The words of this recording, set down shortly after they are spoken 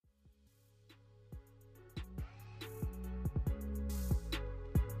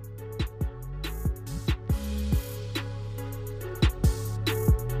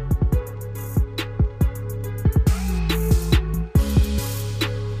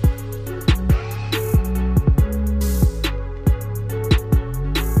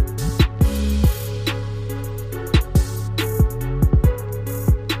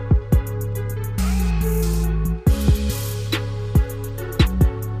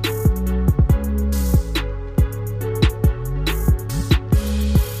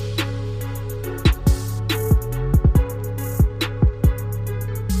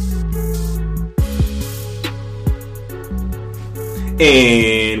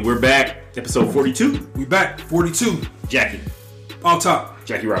And we're back. Episode 42. We back. 42. Jackie. On top.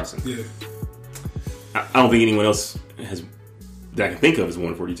 Jackie Robinson. Yeah. I don't think anyone else has that I can think of is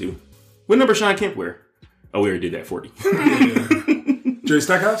 142. What number Sean Kemp wear? Oh, we already did that. 40. Yeah. Jerry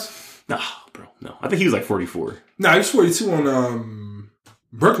Stackhouse? Nah, bro. No. I think he was like 44. Nah, he was 42 on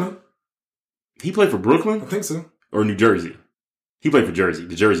Brooklyn. He played for Brooklyn? I think so. Or New Jersey? He played for Jersey.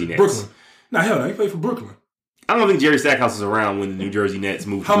 The Jersey Nets. Brooklyn. Nah, hell no. He played for Brooklyn. I don't think Jerry Stackhouse was around when the New Jersey Nets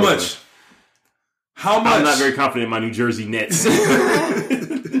moved to How Brooklyn. much? How much? I'm not very confident in my New Jersey Nets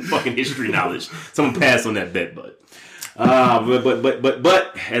fucking history knowledge. Someone passed on that bet, but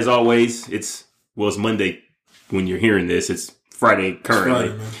as always, it's Monday when you're hearing this. It's Friday currently.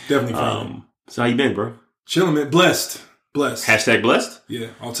 It's Friday, man. Definitely Friday. So how you been, bro? Chilling, man. Blessed. Hashtag blessed?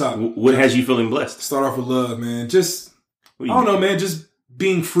 Yeah, on top. What has you feeling blessed? Start off with love, man. Just, I don't know, man. Just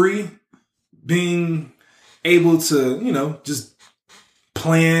being free, being able to, just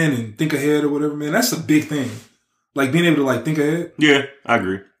plan and think ahead or whatever, man. That's a big thing. Like being able to think ahead. Yeah, I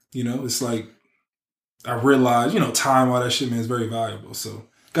agree. It's like I realize, time, all that shit, man, is very valuable. So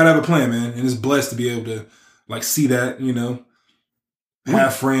gotta have a plan, man. And it's blessed to be able to see that,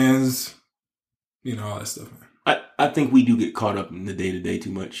 have friends, all that stuff, man. I think we do get caught up in the day to day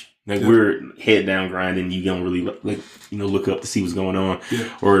too much. We're head down grinding. You don't really look up to see what's going on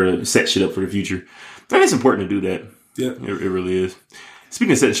or to set shit up for the future. I think it's important to do that. Yeah, it really is.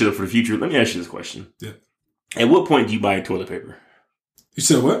 Speaking of setting shit up for the future, let me ask you this question. Yeah. At what point do you buy toilet paper? You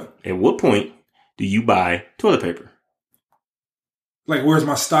said what? At what point do you buy toilet paper? Like, where's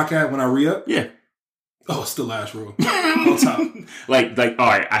my stock at when I re-up? Yeah. Oh, it's the last roll. On top. Like, all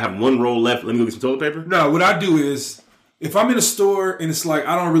right, I have one roll left. Let me go get some toilet paper? No, what I do is, if I'm in a store and it's like,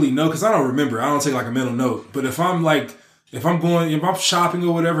 I don't really know, because I don't remember. I don't take a mental note. But if I'm shopping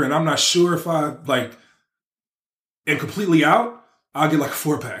or whatever, and I'm not sure if I, am completely out, I'll get a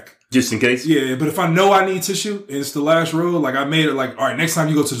 4-pack. Just in case? Yeah, but if I know I need tissue and it's the last roll, I made it all right, next time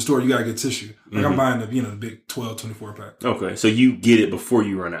you go to the store, you got to get tissue. I'm buying the big 12, 24-pack. Okay, so you get it before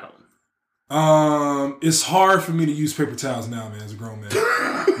you run out. It's hard for me to use paper towels now, man, as a grown man.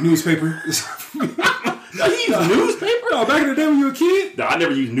 Newspaper. It's hard for me. You use newspaper? No, back in the day when you were a kid. No, I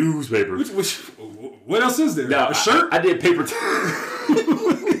never used newspaper. What else is there? No, a shirt? I did paper towels.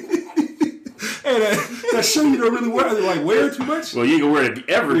 Hey, that shirt you don't really wear too much? Well, you ain't gonna wear it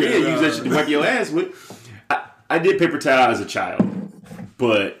ever. Yeah, use that shit to wipe your ass with. I did paper towel as a child.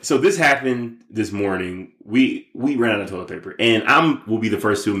 But, so this happened this morning. We ran out of toilet paper. And will be the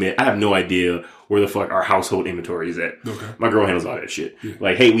first to admit, I have no idea where the fuck our household inventory is at. Okay. My girl handles all that shit. Yeah.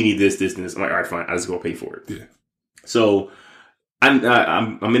 Like, hey, we need this, this, and this. I'm like, all right, fine. I just go pay for it. Yeah. So, I'm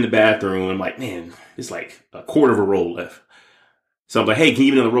in the bathroom. I'm like, man, it's like a quarter of a roll left. So I'm like, hey, can you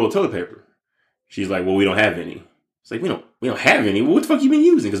give me another roll of toilet paper? She's like, well, we don't have any. It's like, we don't have any. Well, what the fuck you been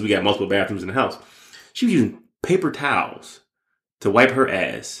using? Because we got multiple bathrooms in the house. She was using paper towels to wipe her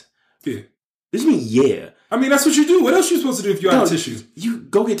ass. Yeah. This mean, yeah. I mean, that's what you do. What else are you supposed to do if you have tissue? You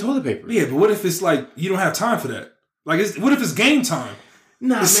go get toilet paper. Yeah, but what if it's you don't have time for that? What if it's game time?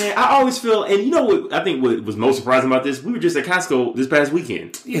 Nah, man, I always feel, and you know what I think what was most surprising about this? We were just at Costco this past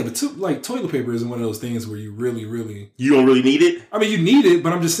weekend. Yeah, but toilet paper isn't one of those things where you really, really... You don't really need it? I mean, you need it,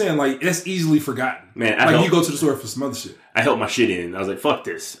 but I'm just saying, that's easily forgotten. Man, you go to the store for some other shit. I held my shit in. I was like, fuck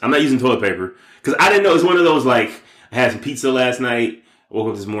this. I'm not using toilet paper. Because I didn't know. It was one of those, I had some pizza last night. I woke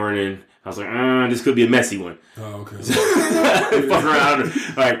up this morning. I was like, this could be a messy one. Oh, okay. Fuck around.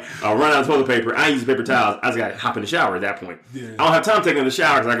 I'll run out of toilet paper. I ain't use paper towels. I just got to hop in the shower at that point. Yeah. I don't have time to take in the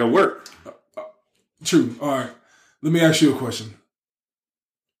shower because I got to work. True. All right. Let me ask you a question.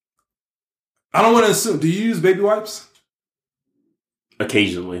 I don't want to assume. Do you use baby wipes?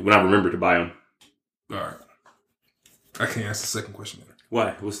 Occasionally, when I remember to buy them. All right. I can't ask the second question.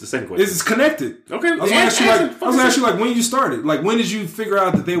 Why? What's the second question? It's connected. Okay. I was going to ask you when you started. When did you figure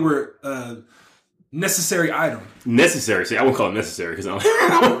out that they were necessary item? Necessary. See, I won't call them necessary because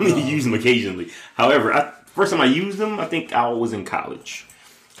I only use them occasionally. However, first time I used them, I think I was in college.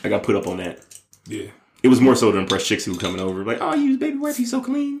 I got put up on that. Yeah. It was more so to impress chicks who were coming over. Like, oh, you use baby wipes? He's so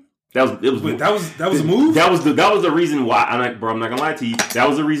clean. That was a move? That was the reason why. I'm not gonna lie to you. That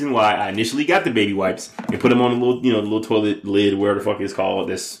was the reason why I initially got the baby wipes and put them on the little toilet lid, whatever the fuck it's called.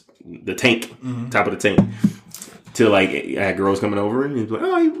 The tank, top of the tank. Till I had girls coming over and it's like,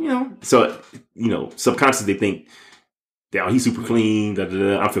 oh, so subconsciously they think, he's super clean. Da, da,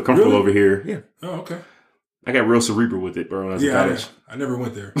 da. I feel comfortable over here. Yeah. Oh, okay. I got real cerebral with it, bro. When I was in college. I never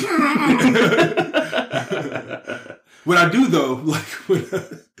went there. What I do though,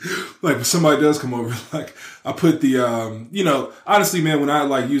 when somebody does come over, I put the, honestly, man, when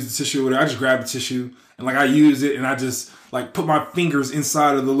I use the tissue, I just grab the tissue and like I use it and I just like put my fingers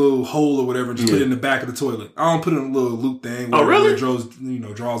inside of the little hole or whatever, and just put it in the back of the toilet. I don't put it in a little loop thing. Oh, really? Where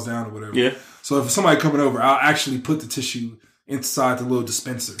it draws down or whatever. Yeah. So if somebody coming over, I'll actually put the tissue inside the little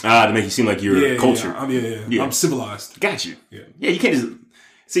dispenser. To make you seem like you're cultured. Yeah. I'm civilized. Got you. Yeah. Yeah, you can't just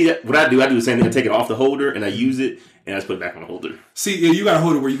see that. What I do the same thing. I take it off the holder and I use it and I just put it back on the holder. See, you got a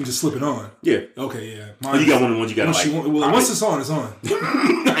holder where you can just slip it on. Yeah. Okay, yeah. Oh, you got one of the ones you got once like. Once it's on, it's on.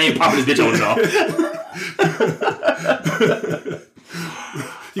 I ain't popping this bitch on and off.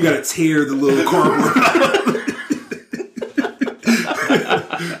 You got to tear the little cardboard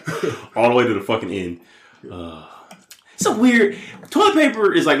all the way to the fucking end. It's a weird. Toilet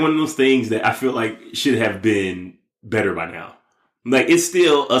paper is like one of those things that I feel like should have been better by now. Like, it's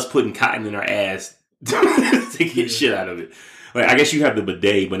still us putting cotton in our ass to get shit out of it. Like, I guess you have the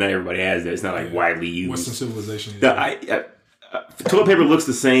bidet, but not everybody has that. It's not like widely used. Western civilization. Toilet paper looks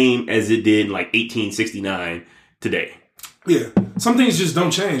the same as it did in like 1869 today. Yeah. Some things just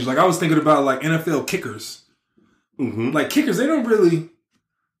don't change. Like, I was thinking about like NFL kickers. Mm-hmm. Like, kickers, they don't really.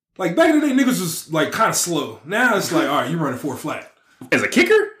 Like, back in the day, niggas was like kind of slow. Now it's like, all right, you're running 4 flat. As a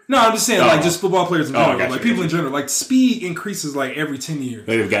kicker? No, I'm just saying, like, just football players in general. Gotcha, like, people in general. Like, speed increases, like, every 10 years.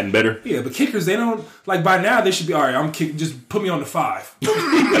 They've gotten better? Yeah, but kickers, they don't... Like, by now, they should be, all right, I'm kicking... Just put me on the 5.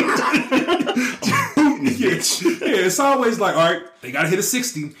 It's always like, all right, they got to hit a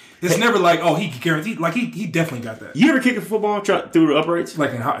 60. It's never like, oh, he guaranteed... Like, he definitely got that. You ever kick a football through the uprights?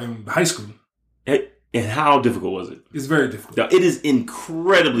 Like, in high school. And how difficult was it? It's very difficult. No, it is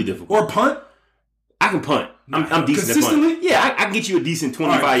incredibly difficult. Or punt. I can punt. I'm decent at punt. Yeah, I can get you a decent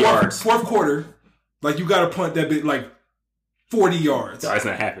 25 yards. Fourth quarter, like, you got to punt that bit, like, 40 yards. No, that's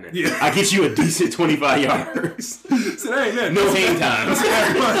not happening. Yeah. I get you a decent 25 yards. So that ain't that. No hang time.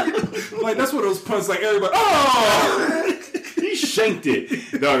 Like, that's one of those punts, like, everybody, oh! You shanked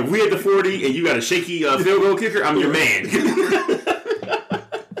it. No, if we had the 40 and you got a shaky field goal kicker, I'm your man.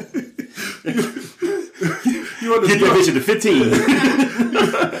 Get that bitch at the 15.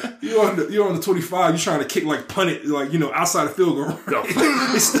 You're on the 25. You're trying to kick, like, punt it, like, outside the field goal. No.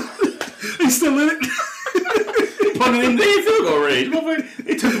 He's still in it. Punt it in the field goal range.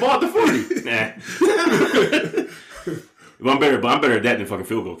 They took the ball at the 40. Nah. I'm better at that than fucking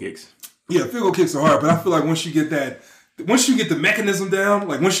field goal kicks. Yeah, field goal kicks are hard, but I feel like once you get the mechanism down,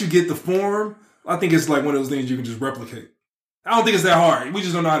 like once you get the form, I think it's like one of those things you can just replicate. I don't think it's that hard. We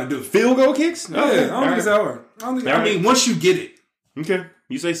just don't know how to do it. Field goal kicks? Yeah, I don't think it's that hard. I mean, once you get it. Okay,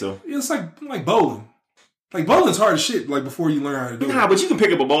 you say so. It's like bowling. Like, bowling's hard as shit, like, before you learn how to do it. Nah, but you can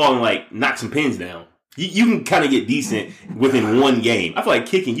pick up a ball and, like, knock some pins down. You can kind of get decent within one game. I feel like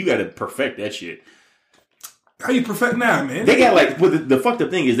kicking, you got to perfect that shit. How you perfect now, man? They got, like, the fucked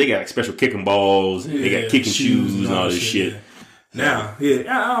up thing is they got, like, special kicking balls. They got kicking shoes and all this shit. Yeah. Now,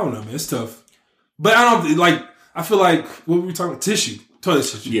 I don't know, man. It's tough. But I don't, like, I feel like, what were we talking about? Tissue. Toilet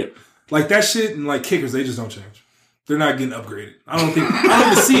tissue. Yeah. Like, that shit and, like, kickers, they just don't change. They're not getting upgraded. I don't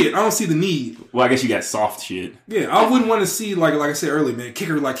even see it. I don't see the need. Well, I guess you got soft shit. Yeah, I wouldn't want to see, like I said earlier, man,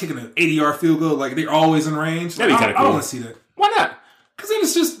 kicker, like, kicking an 80-yard field goal, like, they're always in range. That'd be kind of cool. I don't want to see that. Why not? Because then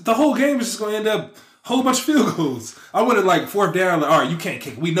it's just, the whole game is just going to end up a whole bunch of field goals. I wanted, like, 4th down, like, all right, you can't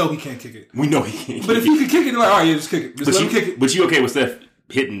kick it. We know he can't kick it. We know he can't. But if you can kick it, like, all right, yeah, just kick it. Just let him kick it. But you okay with Steph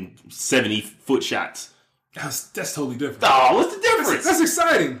hitting 70-foot shots? That's totally different. Oh, what's the difference? That's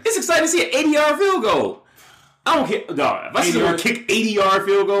exciting. It's exciting to see an 80-yard field goal. I don't care. No, if I see someone kick 80-yard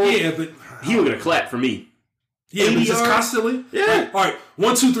field goal, yeah, but he will get a clap for me. Yeah, but just constantly. Yeah. Like, all right,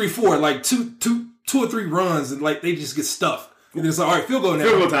 1, 2, 3, 4. Like two or three runs, and like they just get stuffed. And it's like, all right, field goal now.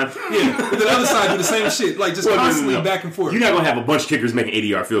 Field goal time. Yeah. And then the other side do the same shit, like just constantly back and forth. You're not gonna have a bunch of kickers making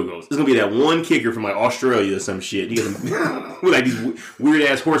 80-yard field goals. It's gonna be that one kicker from like Australia or some shit. You with like these weird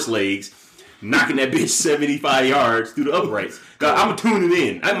ass horse legs. Knocking that bitch 75 yards through the uprights. God, I'm tuning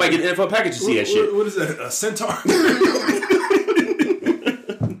in. I might get an NFL package to see that shit. What is that? A centaur?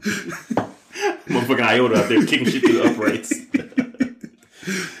 Motherfucking iota out there kicking shit through the uprights.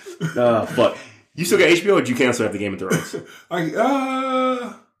 Fuck. You still got HBO or did you cancel after Game of Thrones?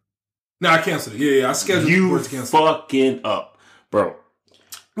 No, I canceled it. Yeah, I scheduled it to cancel. You fucking up, bro.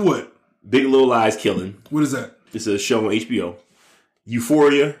 What? Big Little Lies Killing. What is that? It's a show on HBO.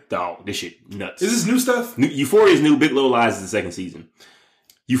 Euphoria, dog, this shit nuts. Is this new stuff? Euphoria is new. Big Little Lies is the second season.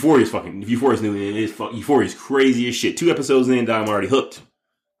 Euphoria's new. And Euphoria's crazy as shit. 2 episodes in, I'm already hooked.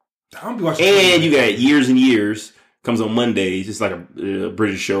 I'll be watching. And you got Years and Years. Comes on Mondays. It's like a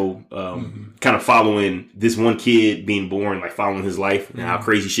British show, kind of following this one kid being born, like following his life and how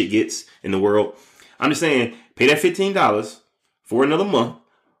crazy shit gets in the world. I'm just saying, pay that $15 for another month.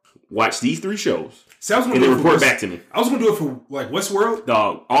 watch these 3 shows, See, I was gonna and do then it for report back to me. I was gonna do it for like Westworld.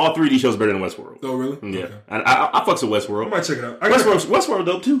 Dog, all 3 of these shows are better than Westworld. Oh, really? Yeah, Okay. I fucks with I Westworld. might check it out. Westworld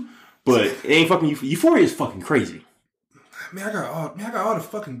dope too, but it ain't fucking Euphoria is fucking crazy. Man, I got all the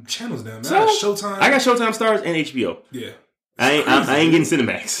fucking channels down. Man. So, I got Showtime. I got Showtime Stars and HBO. Yeah. I ain't getting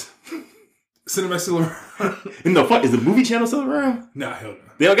Cinemax. Cinemax still around? And the fuck is the movie channel still around? Nah, hell no.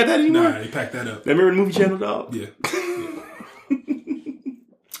 They don't got that anymore. Nah, they packed that up. They remember the movie channel, dog? Yeah.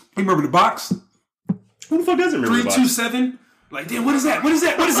 You remember the box? Who the fuck doesn't remember the box? 327. Like, damn, what is that? What is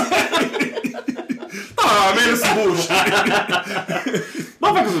that? What is that? Oh man, that's some bullshit.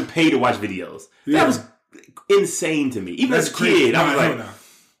 Motherfuckers would pay to watch videos. Yeah. That was insane to me. Even as a kid, I was like,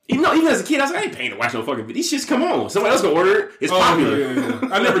 even as a kid, I was like, I ain't paying to watch no fucking video. These shits come on. Somebody else gonna order it. It's popular. Yeah.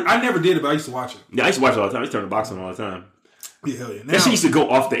 I never did it, but I used to watch it. Yeah, I used to watch it all the time. I used to turn the box on all the time. Yeah, hell yeah. Now, That shit used to go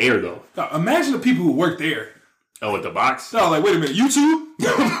off the air though. imagine the people who work there. Oh, with the box? No, like, wait a minute, YouTube?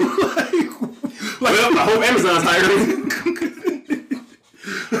 Well, I hope Amazon's hiring.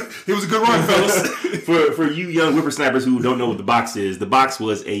 It was a good run, fellas. For you young whippersnappers who don't know what the box is, the box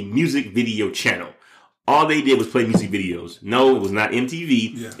was a music video channel. All they did was play music videos. No, it was not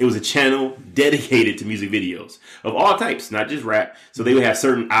MTV. Yeah. It was a channel dedicated to music videos of all types, not just rap. So they would have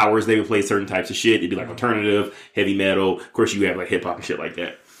certain hours. They would play certain types of shit. It'd be like alternative, heavy metal. Of course, you have like hip hop and shit like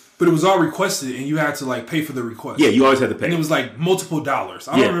that. But it was all requested, and you had to like pay for the request. Yeah, you always had to pay. And it was like multiple dollars.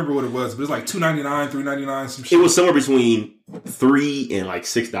 I don't remember what it was, but it was like $2.99, $3.99, some shit. It was somewhere between $3 and like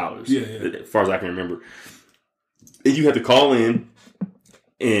 $6. Yeah. As far as I can remember. And you had to call in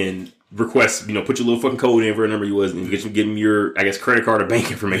and request, put your little fucking code in for a number you was, and give them your, I guess, credit card or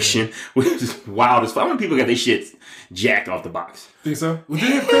bank information, which is wild as fuck. How many people got their shit jacked off the box? Think so? Well, did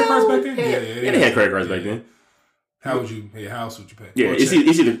they have credit cards back then? Yeah, they had credit cards back then. How else would you pay? Yeah, it's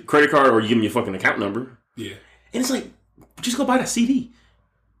either credit card or you give them your fucking account number. Yeah. And it's like, just go buy that CD.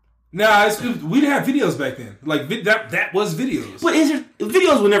 Nah, we didn't have videos back then. Like, that was videos. But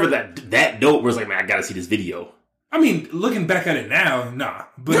videos were never that dope where it's like, man, I gotta see this video. I mean, looking back at it now, nah.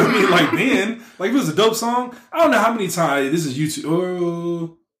 But I mean, like then, like if it was a dope song, I don't know how many times this is YouTube.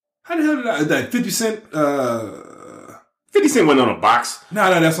 Oh, how the hell did that 50 Cent? 50 Cent went on a box. No,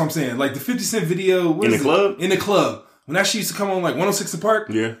 that's what I'm saying. Like the 50 Cent video in the club. In the club, when that shit used to come on like 106 and Park.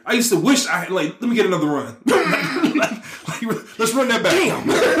 Yeah, I used to wish I had let me get another run. like, let's run that back. Damn.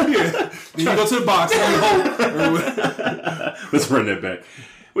 Yeah. Then you go to the box and you hold. Let's run that back.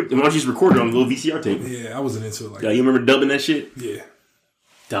 Why don't you just record it on a little VCR tape? Yeah, I wasn't into it like that. You remember dubbing that shit? Yeah.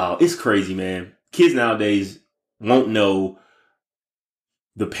 Dog, it's crazy, man. Kids nowadays won't know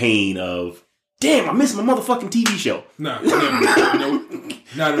the pain of, damn, I missed my motherfucking TV show. No,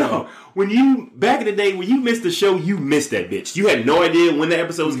 not at all. Back in the day, when you missed the show, you missed that bitch. You had no idea when the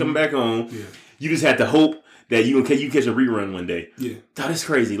episode was coming back on. Yeah. You just had to hope that you catch a rerun one day. Yeah. Dog, that's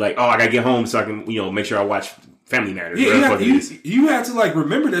crazy. Like, oh, I gotta get home so I can, make sure I watch Family Matters. Yeah, you had to like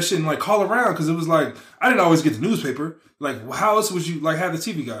remember that shit and like call around because it was like I didn't always get the newspaper. Like, how else would you like have the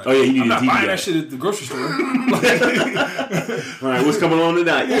TV guide? Oh yeah, you need I'm not TV buying guide. that shit at the grocery store. All right, what's coming on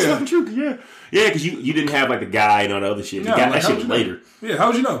tonight? That's fucking true. Yeah, because you didn't have like the guide and all the other shit. You got that shit later. Yeah, how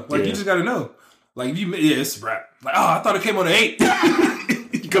would you know? Like you just got to know. Like it's a wrap. Like I thought it came on at 8.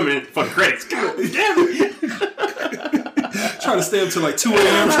 You come in fucking credits. Damn it. Trying to stay up till like 2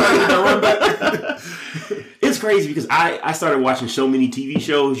 a.m. trying to get that run back. It's crazy because I started watching so many TV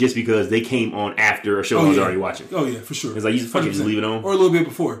shows just because they came on after a show I was already watching. Oh yeah, for sure. It's like you just leave it on, or a little bit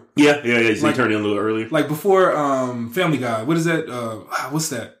before. Yeah. So you turn it in a little earlier, like before Family Guy. What is that? What's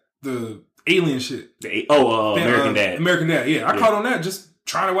that? The alien shit. American Dad. American Dad. Yeah, I caught on that just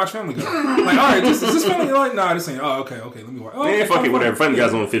trying to watch Family Guy. Like, all right, is this Family Guy? Like, nah, this ain't. Oh, okay, let me watch. Oh, okay, fuck it, whatever. Family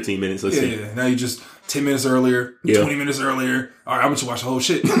Guy's only 15 minutes. Let's see. Yeah. Now you just 10 minutes earlier, 20 minutes earlier. All right, I'm gonna watch the whole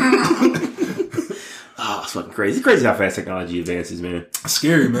shit. Oh, it's fucking crazy. It's crazy how fast technology advances, man. It's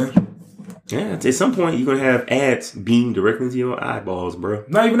scary, man. Yeah, at some point you're gonna have ads beamed directly into your eyeballs, bro.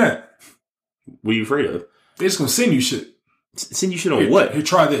 Not even that. What are you afraid of? They're just gonna send you shit. Send you shit on what? Here,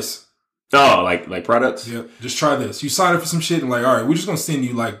 try this. Oh, like products? Yep. Just try this. You sign up for some shit and like, all right, we're just gonna send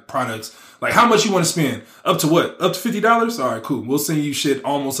you like products. Like how much you want to spend? Up to what? Up to $50? All right, cool. We'll send you shit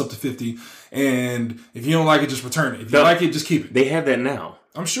almost up to 50. And if you don't like it, just return it. If you like it, just keep it. They have that now.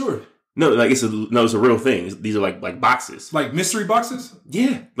 I'm sure. No, like it's a real thing. These are like boxes. Like mystery boxes?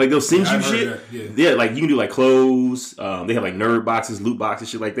 Yeah. Like they'll send you shit. Yeah, like you can do like clothes. They have like nerd boxes, loot boxes,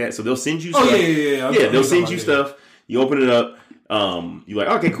 shit like that. So they'll send you stuff. Oh, yeah. Yeah, they'll send you stuff. You open it up. You're like,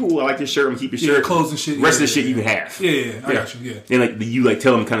 okay, cool. I like this shirt. I'm gonna keep your shirt. Yeah, clothes and shit. Rest of the shit you can have. Yeah. I got you. Yeah. And like you like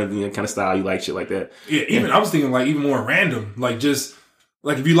tell them kind of style you like, shit like that. Yeah. Even I was thinking like even more random. Like just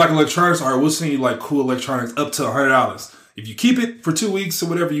like if you like electronics, all right, we'll send you like cool electronics up to $100. If you keep it for 2 weeks or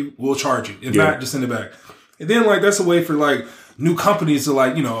whatever, we'll charge you. If not, just send it back. And then like that's a way for like new companies to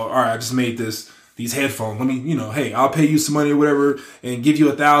like, all right, I just made these headphones. Let me, hey, I'll pay you some money or whatever and give you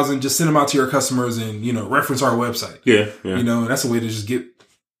 1,000. Just send them out to your customers and, reference our website. Yeah. And that's a way to just get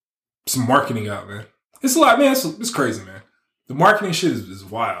some marketing out, man. It's a lot, man. It's crazy, man. The marketing shit is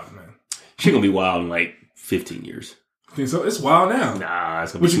wild, man. Shit gonna be wild in like 15 years. I think so. It's wild now. Nah,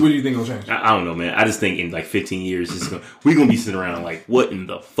 it's gonna what do you think will change? I don't know, man. I just think in like 15 years, we're gonna be sitting around like, what in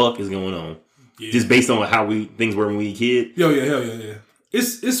the fuck is going on? Yeah. Just based on how things were when we were a kid. Hell yeah.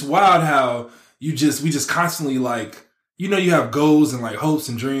 It's wild how we just constantly like, you have goals and like hopes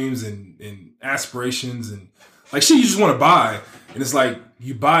and dreams and aspirations and like shit you just want to buy. And it's like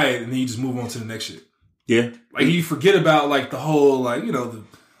you buy it and then you just move on to the next shit. Yeah. Like you forget about like the whole like, the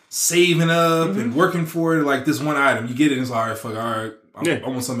saving up and working for it. Like this one item, you get it and it's like, all right, fuck, all right. I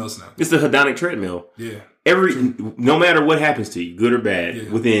want something else now. It's the hedonic treadmill. Yeah. No matter what happens to you, good or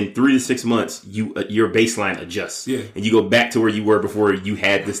bad, within 3 to 6 months, your baseline adjusts. Yeah. And you go back to where you were before you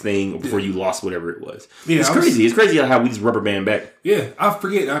had this thing or before you lost whatever it was. Yeah. It's crazy. It's crazy how we just rubber band back. Yeah. I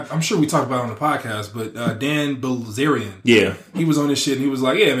forget. I'm sure we talked about it on the podcast, but Dan Bilzerian. Yeah. He was on this shit and he was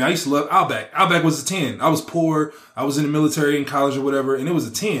like, yeah, man, I used to love Outback. Outback was a 10. I was poor. I was in the military in college or whatever, and it was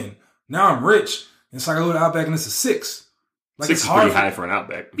a 10. Now I'm rich. And it's like I go to Outback and it's a 6. Like 6 is pretty high for an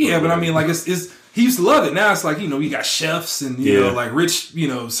Outback. Yeah, but I mean, like it's he used to love it. Now it's like, you got chefs and, you know, like rich,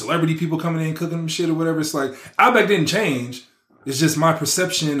 celebrity people coming in cooking them shit or whatever. It's like, Outback didn't change. It's just my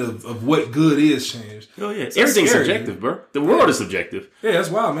perception of what good is changed. Oh, yeah. So everything's subjective, bro. The world is subjective. Yeah, that's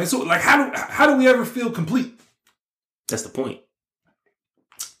wild, man. So, like, how do we ever feel complete? That's the point.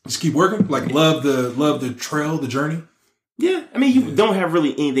 Just keep working? Like, love the trail, the journey? Yeah. I mean, you don't have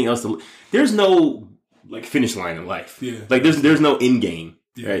really anything else to... There's no, like, finish line in life. Yeah. Like, there's no end game.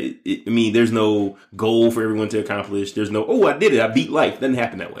 Yeah. Right? I mean, there's no goal for everyone to accomplish. There's no, I did it. I beat life. Doesn't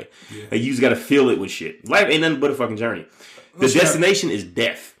happen that way. Yeah. Like, you just got to fill it with shit. Life ain't nothing but a fucking journey. The destination is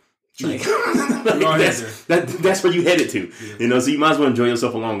death. Like, that's where you headed to. Yeah. So you might as well enjoy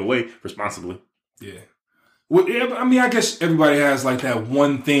yourself along the way responsibly. Yeah. Well, I mean, I guess everybody has like that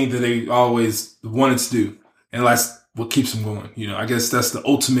one thing that they always wanted to do. And that's what keeps them going. I guess that's the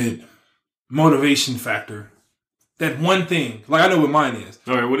ultimate motivation factor. That one thing. Like, I know what mine is.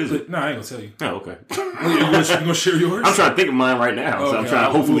 All right, what is it? No, I ain't going to tell you. Oh, okay. You going to share yours? I'm trying to think of mine right now. So I'm trying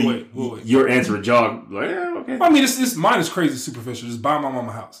to hopefully your answer a jog. Like, okay. Well, I mean, mine is crazy superficial. Just buy my mama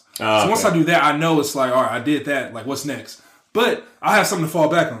a house. So once I do that, I know it's like, all right, I did that. Like, what's next? But I have something to fall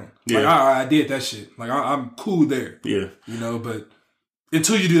back on. Yeah. Like, I did that shit. Like, I'm cool there. Yeah. But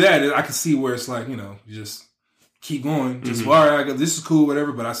until you do that, I can see where it's like, you just keep going. Just, all right, this is cool,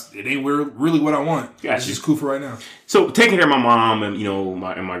 whatever, but it ain't really what I want. Gotcha. It's just cool for right now. So taking care of my mom and,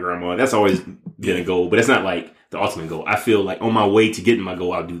 my grandma, that's always been a goal, but it's not like the ultimate goal. I feel like on my way to getting my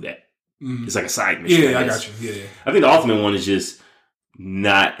goal, I'll do that. Mm-hmm. It's like a side mission. Yeah, I got you. Yeah. I think the ultimate one is just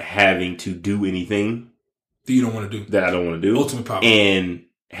not having to do anything that you don't want to do. That I don't want to do. Ultimate power. And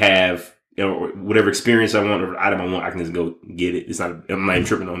have whatever experience I want or item I want, I can just go get it. I'm not even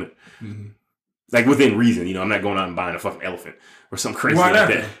tripping on it. Mm-hmm. Like within reason, I'm not going out and buying a fucking elephant or something crazy like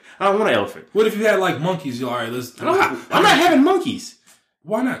that. I don't want an elephant. What if you had like monkeys? All right, I'm not having monkeys.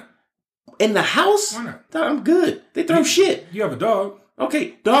 Why not? In the house? Why not? I'm good. They throw shit. You have a dog.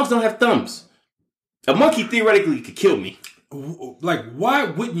 Okay, dogs don't have thumbs. A monkey theoretically could kill me. Like, why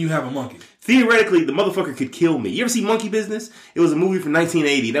wouldn't you have a monkey? Theoretically, the motherfucker could kill me. You ever see Monkey Business? It was a movie from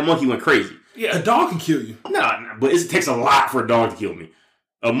 1980. That monkey went crazy. Yeah, a dog can kill you. Nah, but it takes a lot for a dog to kill me.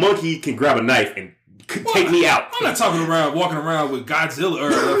 A monkey can grab a knife and take me out. I'm not walking around with Godzilla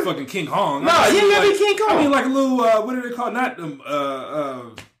or fucking King Kong. No, you ain't gotta be King Kong. I mean, like a little, what are they called? Not,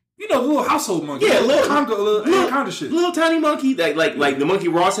 the little household monkey. Yeah, little anaconda shit. Little tiny monkey, like the monkey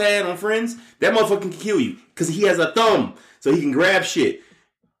Ross had on Friends. That motherfucker can kill you because he has a thumb, so he can grab shit.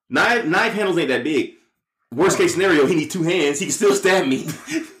 Knife handles ain't that big. Worst case scenario, he needs 2 hands. He can still stab me.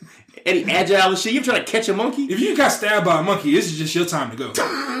 And he agile as shit. You trying to catch a monkey? If you got stabbed by a monkey, this is just your time to go.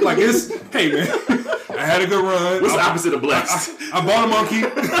 Like, hey man, I had a good run. What's the opposite of blessed? I bought a monkey.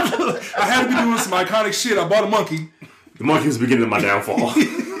 I had to be doing some iconic shit. I bought a monkey. The monkey was beginning of my downfall.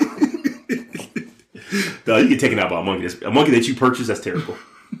 You get taken out by a monkey. A monkey that you purchased, that's terrible.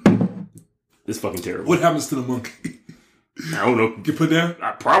 It's fucking terrible. What happens to the monkey? I don't know. Get put down?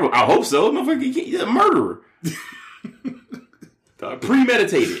 I hope so. Motherfucker, you're a murderer.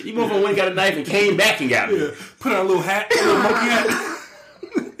 Premeditated. You motherfucker went and got a knife and came back and got me. Yeah. Put on a little hat, a little monkey hat,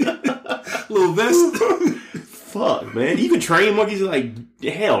 little vest. fuck, man? You can train monkeys? Like,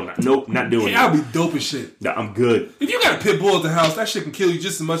 hell no. Nope, not doing it. That'd be dope as shit. Nah, I'm good. If you got a pit bull at the house, that shit can kill you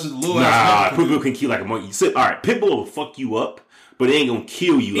just as much as a little Nah, ass pit bull can kill like a monkey. So, all right, pit bull will fuck you up, but it ain't gonna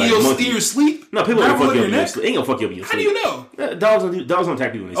kill you like a monkey. In your sleep? No, pit bull will fuck you up in your sleep. It ain't gonna fuck you up in your How sleep. do you know? Dogs don't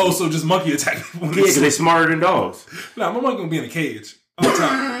attack people when they sleep. Oh, so just monkey attack people when Yeah, because they're smarter than dogs. Nah, my monkey gonna be in a cage all the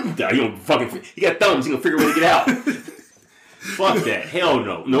time. Nah, you don't fucking. He got thumbs. He gonna figure a way to get out. Fuck that. Hell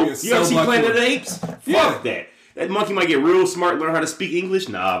no. Nope. You ever see Planet of the Apes? Fuck that. That monkey might get real smart, learn how to speak English.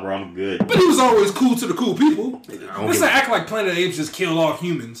 Nah, bro, I'm good. But he was always cool to the cool people. Let's not act like Planet of the Apes just killed all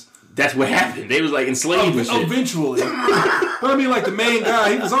humans. That's what happened. They was like enslaved and shit. Eventually. But I mean, like the main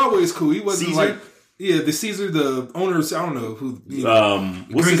guy, he was always cool. He wasn't Caesar? like... Yeah, the Caesar, the owner of... I don't know who...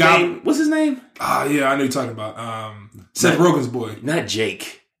 What's his name? What's his name? Ah, yeah, I know you're talking about. Seth Rogen's boy. Not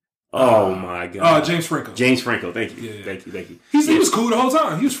Jake. Oh my god. James Franco. James Franco. Thank you. Yeah. Thank you. He was cool the whole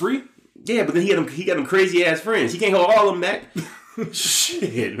time. He was free. Yeah, but then he got them crazy ass friends. He can't hold all of them back.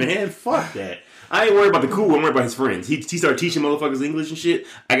 Shit, man. Fuck that. I ain't worried about the cool. I'm worried about his friends. He started teaching motherfuckers English and shit.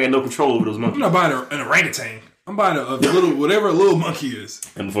 I got no control over those monkeys. I'm not buying an orangutan. I'm buying a little, whatever a little monkey is.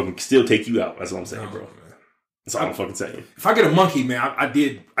 I'm fucking still take you out. That's what I'm saying, bro. That's all I'm fucking saying. If I get a monkey, man, I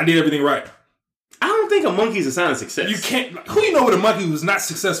did everything right. I don't think a monkey is a sign of success. You can't. Who you know with a monkey who's not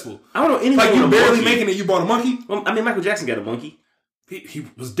successful? I don't know anything. Like you with barely a monkey. making it. You bought a monkey. Well, I mean, Michael Jackson got a monkey. He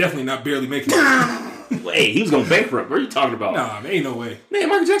was definitely not barely making it. Hey, he was going bankrupt. What are you talking about? Nah, man, ain't no way. Man,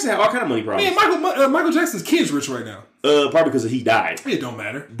 Michael Jackson had all kind of money problems. Man, Michael Jackson's kid's rich right now. Probably because he died. It don't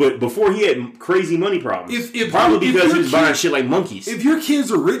matter. But before he had crazy money problems. If Probably because he was buying shit like monkeys. If your kids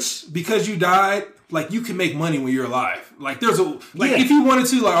are rich because you died, like you can make money when you're alive. Like if you wanted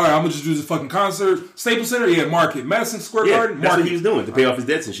to, like, all right, I'm gonna just do this fucking concert. Staples Center, yeah, market. Madison Square Garden, that's market. what he was doing to pay off his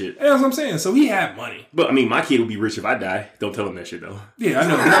debts and shit. Yeah, that's what I'm saying. So he had money. But I mean, my kid would be rich if I die. Don't tell him that shit though. Yeah, I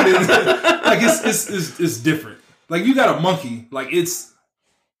know. I mean, like it's different. Like you got a monkey, like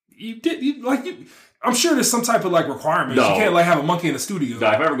I'm sure there's some type of like requirements. No. You can't like have a monkey in the studio.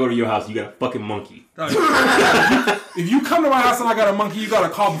 Nah, if I ever go to your house, you got a fucking monkey. If you come to my house and I got a monkey, you got to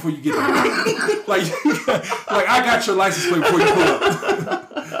call before you get there. like I got your license plate before you pull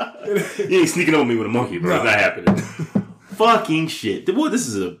up. You ain't sneaking over me with a monkey, bro. It's not happening. Fucking shit. Boy, this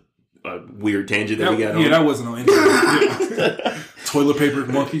is a weird tangent that we got on. Yeah, that wasn't on anything. Toilet paper,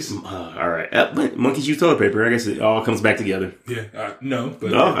 monkeys. All right. Monkeys use toilet paper. I guess it all comes back together. Yeah. No.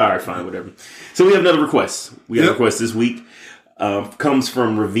 But, all right, fine, whatever. So we have another request. We have a request this week. Comes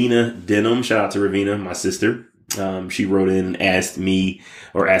from Ravina Denham. Shout out to Ravina, my sister. She wrote in and asked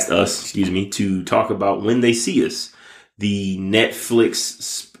us, to talk about When They See Us, the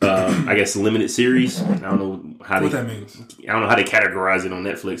Netflix, I guess, limited series. I don't know how what that means. I don't know how they categorize it on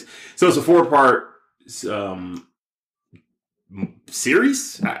Netflix. So it's a 4-part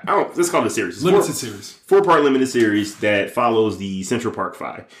series. Let's call it a series. Limited series. 4-part limited series that follows the Central Park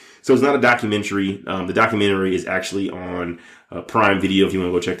 5. So it's not a documentary. The documentary is actually on Prime Video if you want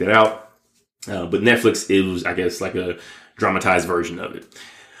to go check that out. But Netflix, it was, I guess, like a dramatized version of it.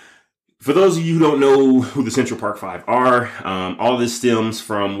 For those of you who don't know who the Central Park 5 are, all this stems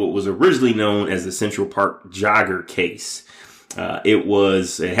from what was originally known as the Central Park Jogger case.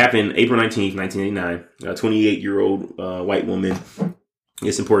 It happened April 19th, 1989. A 28-year-old white woman.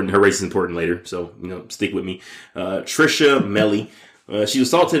 It's important. Her race is important later, so stick with me. Trisha Melly. She was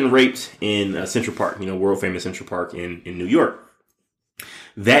assaulted and raped in Central Park, world famous Central Park in New York.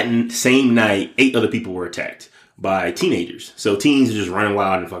 That same night, 8 other people were attacked by teenagers. So teens are just running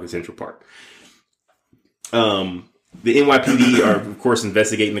wild in fucking Central Park. The NYPD are, of course,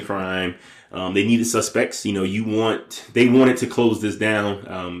 investigating the crime. They needed suspects. They wanted to close this down.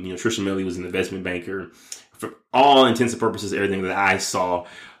 Trisha Melly was an investment banker. For all intents and purposes, everything that I saw,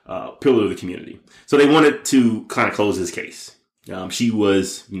 pillar of the community. So they wanted to kind of close this case. She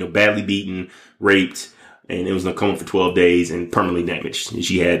was, badly beaten, raped, and it was in a coma for 12 days and permanently damaged. And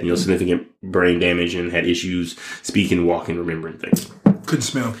she had, significant brain damage and had issues speaking, walking, remembering things. Couldn't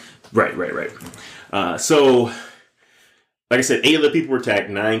smell. Right. So, like I said, 8 other people were attacked,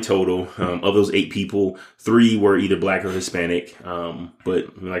 9 total. Of those 8 people, 3 were either black or Hispanic.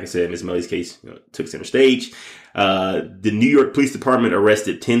 But like I said, Ms. Melly's case took center stage. The New York Police Department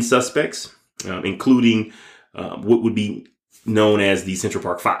arrested 10 suspects, including what would be known as the Central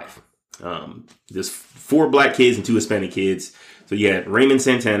Park 5. There's 4 black kids and 2 Hispanic kids. So you had Raymond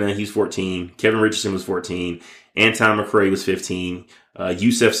Santana, he's 14. Kevin Richardson was 14. Anton McCrae was 15.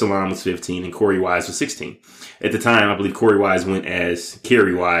 Yusef Salam was 15. And Corey Wise was 16. At the time, I believe Corey Wise went as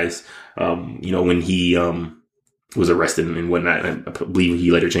Kerry Wise, when he was arrested and whatnot. I believe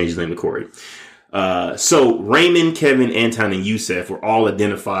he later changed his name to Corey. So Raymond, Kevin, Anton, and Yusef were all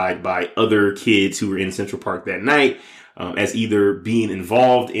identified by other kids who were in Central Park that night as either being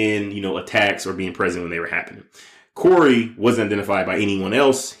involved in, attacks or being present when they were happening. Corey wasn't identified by anyone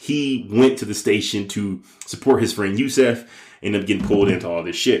else. He went to the station to support his friend Yusef, ended up getting pulled into all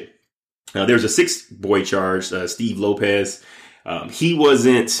this shit. There's a sixth boy charged, Steve Lopez. He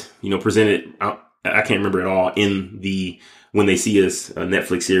wasn't, presented, I can't remember at all in the When They See Us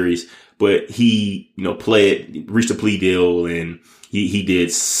Netflix series, but he, reached a plea deal, and he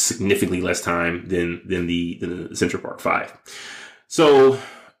did significantly less time than the Central Park Five. So,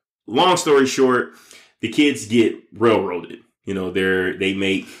 long story short, the kids get railroaded. They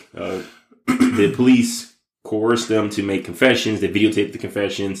make the police coerce them to make confessions. They videotape the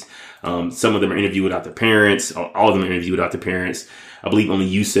confessions. Some of them are interviewed without their parents. All of them are interviewed without their parents. I believe only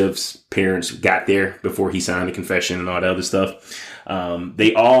Yusef's parents got there before he signed the confession and all that other stuff.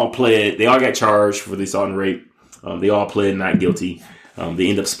 They all got charged for the assault and rape. They all pled not guilty. They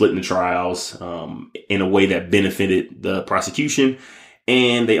end up splitting the trials in a way that benefited the prosecution,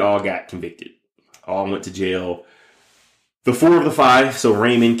 and they all got convicted. All went to jail. The four of the five, so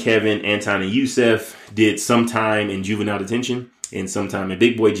Raymond, Kevin, Anton, and Yusef, did some time in juvenile detention and some time in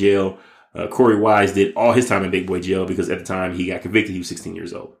big boy jail. Corey Wise did all his time in big boy jail because at the time he got convicted, he was 16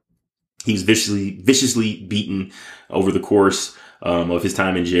 years old. He was viciously beaten over the course of his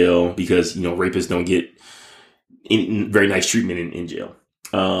time in jail because, rapists don't get very nice treatment in jail.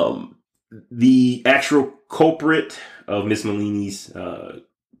 The actual culprit of Miss Malini's,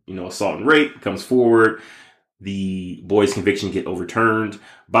 assault and rape comes forward. The boy's conviction get overturned.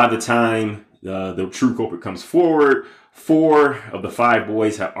 By the time the true culprit comes forward, 4 of the 5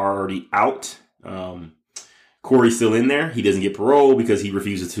 boys are already out. Corey's still in there. He doesn't get parole because he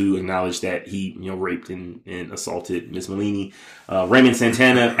refuses to acknowledge that he, raped and assaulted Miss Malini. Raymond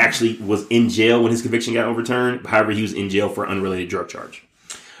Santana actually was in jail when his conviction got overturned. However, he was in jail for an unrelated drug charge.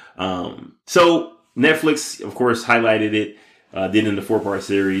 So Netflix, of course, highlighted it, did in the 4-part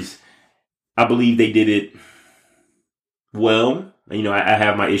series. I believe they did it well. I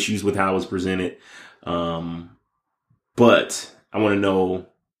have my issues with how it was presented. But I want to know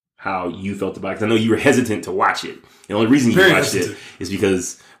how you felt about it. Because I know you were hesitant to watch it. The only reason you watched it is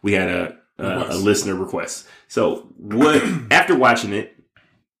because we had a listener request. So after watching it,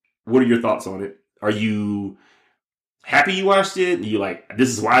 what are your thoughts on it? Are you happy you watched it? Are you like, this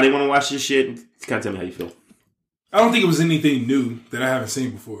is why they want to watch this shit? Kind of tell me how you feel. I don't think it was anything new that I haven't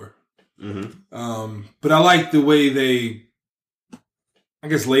seen before. Mm-hmm. But I like the way they,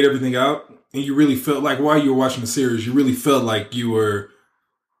 laid everything out. And you really felt like while you were watching the series, you really felt like you were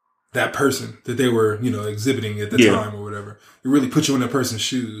that person that they were, exhibiting at the time or whatever. It really put you in that person's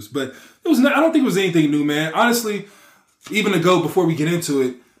shoes. But I don't think it was anything new, man. Honestly, even to go before we get into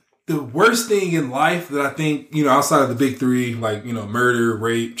it, the worst thing in life that I think, outside of the big 3, like, murder,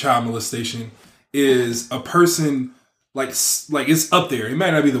 rape, child molestation, is a person like it's up there. It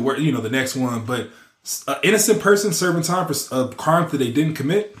might not be the worst, the next one, but an innocent person serving time for a crime that they didn't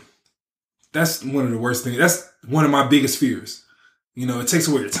commit. That's one of the worst things. That's one of my biggest fears. It takes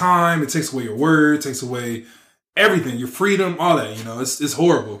away your time. It takes away your word. It takes away everything, your freedom, all that. It's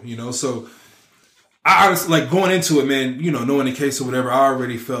horrible. So I honestly, like, going into it, man, knowing the case or whatever, I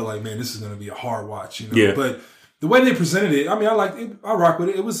already felt like, man, this is going to be a hard watch. Yeah. But the way they presented it, I liked it. I rock with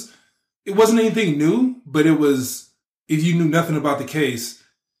it. It wasn't anything new, but it was, if you knew nothing about the case,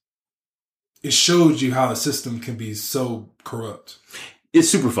 it showed you how the system can be so corrupt. It's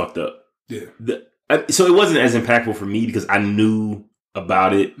super fucked up. Yeah. So it wasn't as impactful for me because I knew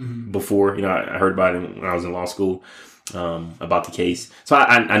about it Mm-hmm. before. I heard about it when I was in law school, about the case. So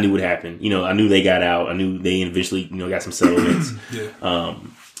I knew what happened. I knew they got out. I knew they eventually, got some settlements. Yeah.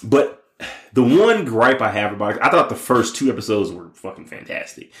 But the one gripe I have about it, I thought the first 2 episodes were fucking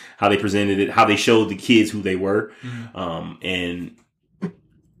fantastic. How they presented it, how they showed the kids who they were, and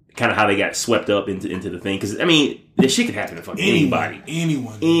kind of how they got swept up into the thing. Because, this shit could happen to fucking anybody.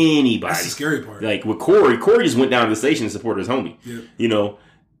 Anyone. Anybody. That's the scary part. Like with Corey just went down to the station to support his homie. Yep.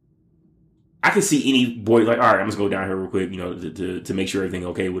 I could see any boy like, all right, I'm just go down here real quick, to make sure everything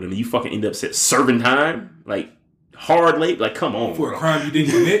okay with him. And you fucking end up serving time, like hard late, like come on, for bro. a crime you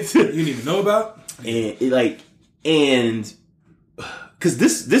didn't commit, you didn't even know about, and because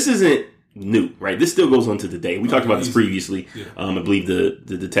this isn't new, right? This still goes on to today. We talked about this previously. Yeah. I believe the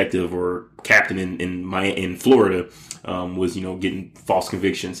detective or captain in Florida was getting false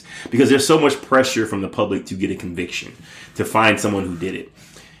convictions because there's so much pressure from the public to get a conviction, to find someone who did it.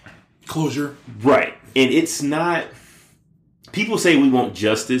 Closure. Right. And it's not, people say we want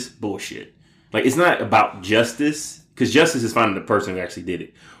justice. Bullshit. Like, it's not about justice, because justice is finding the person who actually did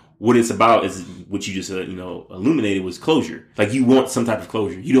it. what it's about is what you just illuminated was closure. Like you want some type of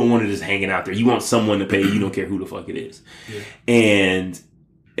closure. You don't want it just hanging out there. You want someone to pay. You don't care who the fuck it is. Yeah. And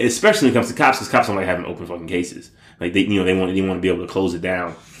especially when it comes to cops, because cops don't like having open fucking cases. Like they want to be able to close it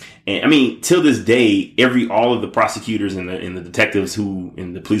down. And I mean, till this day, all of the prosecutors and the detectives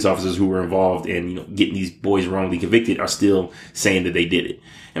and the police officers who were involved in getting these boys wrongly convicted are still saying that they did it.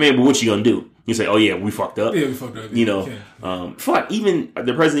 I mean, but what you gonna do? You say, oh yeah, we fucked up. Yeah, we fucked up. Even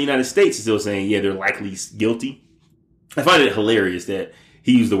the president of the United States is still saying, yeah, they're likely guilty. I find it hilarious that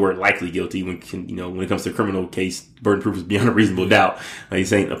he used the word likely guilty when it comes to a criminal case, burden of proof is beyond a reasonable doubt. Like he's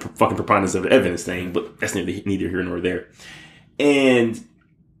saying a fucking preponderance of evidence thing, but that's neither here nor there. And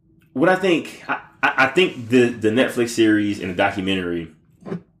what I think the Netflix series and the documentary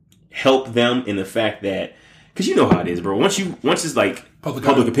help them in the fact that, because you know how it is, bro. Once it's like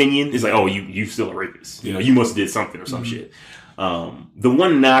public opinion, it's like, oh, you still a rapist. You must have did something or some shit. The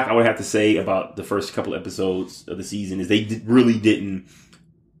one knock I would have to say about the first couple episodes of the season is they really didn't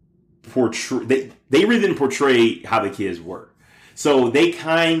portray. They really didn't portray how the kids were. So they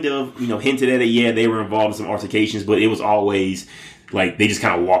kind of hinted at it. Yeah, they were involved in some altercations, but it was always like they just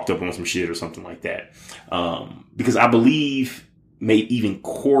kind of walked up on some shit or something like that. Because I believe even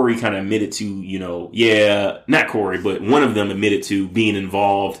Corey kind of admitted to, not Corey, but one of them admitted to being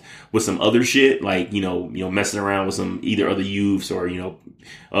involved with some other shit, like, messing around with some either other youths or,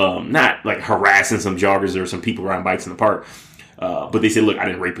 not like harassing some joggers or some people riding bikes in the park. But they said, look, I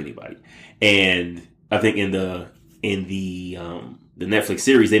didn't rape anybody. And I think in the Netflix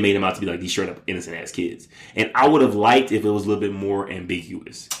series, they made them out to be like these straight up innocent ass kids. And I would have liked if it was a little bit more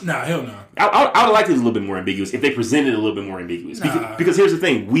ambiguous. Nah, hell no. I would have liked it a little bit more ambiguous if they presented it a little bit more ambiguous. Nah. Because here's the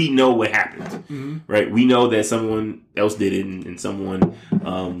thing. We know what happened, right? We know that someone else did it and someone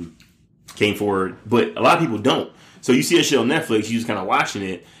came forward. But a lot of people don't. So you see a shit on Netflix, you just kind of watching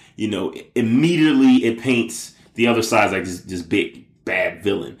it, immediately it paints the other side as like this big, bad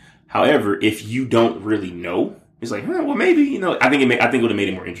villain. However, if you don't really know, it's like, well, maybe, I think it would have made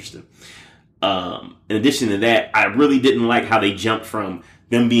it more interesting. In addition to that, I really didn't like how they jumped from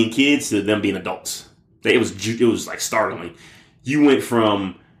them being kids to them being adults. It was like startling. You went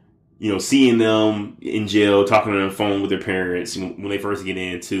from, seeing them in jail, talking on the phone with their parents when they first get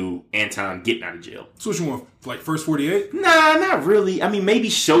in, to Anton getting out of jail. So what you want, like first 48? Nah, not really. I mean, maybe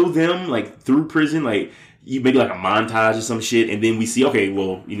show them like through prison, like, maybe like a montage or some shit, and then we see, okay,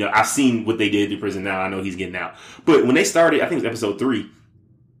 well, I've seen what they did to prison now. I know he's getting out. But when they started, I think it was episode 3,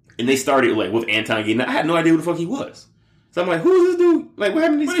 and they started like with Anton getting out, I had no idea who the fuck he was. So I'm like, who is this dude? Like, what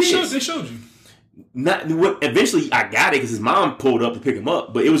happened to these kids? They showed you. Eventually, I got it because his mom pulled up to pick him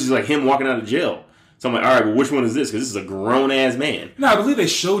up, but it was just like him walking out of jail. So I'm like, all right, well, which one is this? Because this is a grown ass man. No, I believe they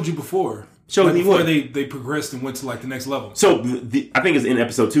showed you before. Before they progressed and went to like the next level. So I think it's in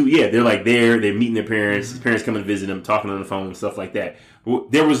episode 2. Yeah, they're like they're meeting their parents. Mm-hmm. His parents come and visit them, talking on the phone and stuff like that.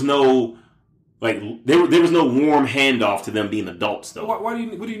 There was no there was no warm handoff to them being adults though. What do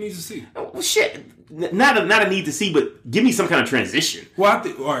you need to see? Well, shit, not a need to see, but give me some kind of transition. Well,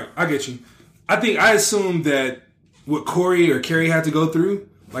 all right, I get you. I assumed that what Corey or Carrie had to go through.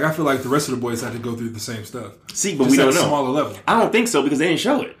 Like I feel like the rest of the boys had to go through the same stuff. See, but we don't know. At a smaller level. I don't think so because they didn't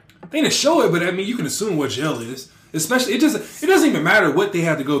show it. They didn't show it, but I mean, you can assume what jail is. Especially, it doesn't even matter what they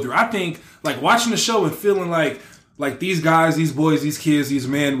had to go through. I think, like, watching the show and feeling like these guys, these boys, these kids, these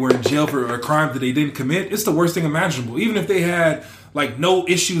men were in jail for a crime that they didn't commit, it's the worst thing imaginable. Even if they had, like, no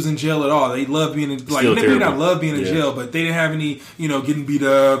issues in jail at all. They love being in, like, maybe not love being in jail, but they didn't have any, getting beat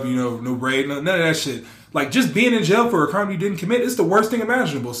up, no raid, none of that shit. Like, just being in jail for a crime you didn't commit, it's the worst thing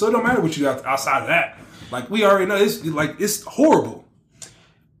imaginable. So it don't matter what you got outside of that. Like, we already know, it's horrible.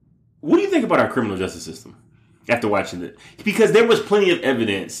 What do you think about our criminal justice system after watching it? Because there was plenty of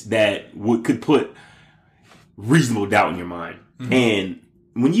evidence that could put reasonable doubt in your mind. Mm-hmm. And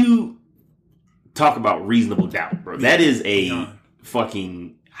when you talk about reasonable doubt, bro, that is a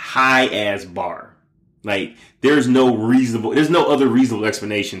fucking high-ass bar. Like, there's no other reasonable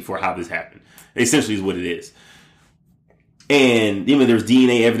explanation for how this happened. Essentially is what it is. And even there's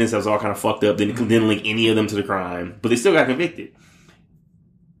DNA evidence that was all kind of fucked up. Didn't link any of them to the crime. But they still got convicted.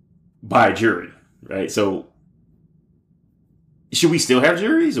 By a jury, right? So, should we still have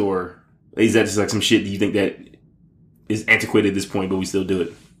juries, or is that just like some shit that you think that is antiquated at this point, but we still do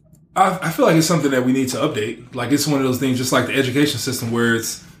it? I feel like it's something that we need to update. Like, it's one of those things, just like the education system, where it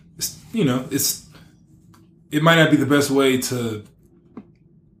might not be the best way to.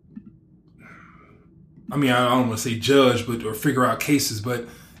 I mean, I don't want to say judge, or figure out cases, but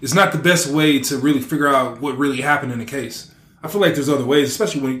it's not the best way to really figure out what really happened in a case. I feel like there's other ways,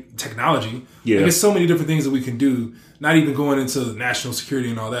 especially when technology. Yeah. Like, there's so many different things that we can do, not even going into national security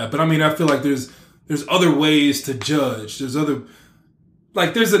and all that. But I mean, I feel like there's other ways to judge. There's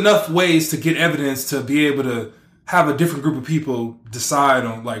enough ways to get evidence to be able to have a different group of people decide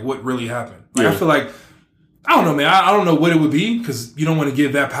on like what really happened. Like, I feel like, I don't know, man. I don't know what it would be because you don't want to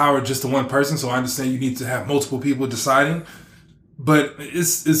give that power just to one person. So I understand you need to have multiple people deciding, but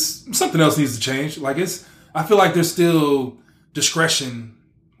it's something else needs to change. Like I feel like there's still discretion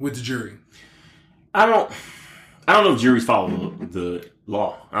with the jury. I don't know if juries follow the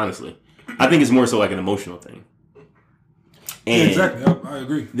law, honestly. I think it's more so like an emotional thing. And exactly. I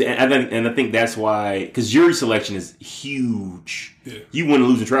agree. And I think that's why, because jury selection is huge. Yeah. You win or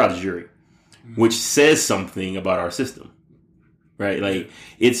lose a trial to jury, which says something about our system, right? Like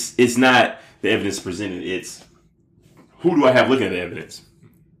it's not the evidence presented; it's who do I have looking at the evidence,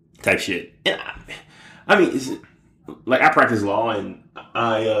 type shit. And I mean, like I practice law and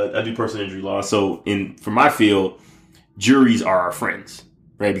I do personal injury law, so for my field, juries are our friends,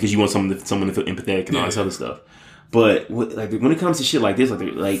 right? Because you want someone to feel empathetic and all this other stuff. But like when it comes to shit like this,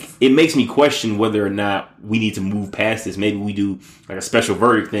 like it makes me question whether or not we need to move past this. Maybe we do like a special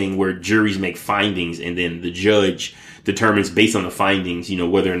verdict thing where juries make findings and then the judge determines based on the findings,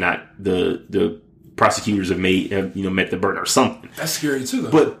 whether or not the prosecutors have met the burden or something. That's scary too,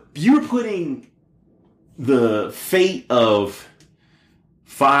 though. But you're putting the fate of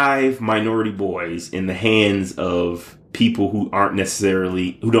 5 minority boys in the hands of people who don't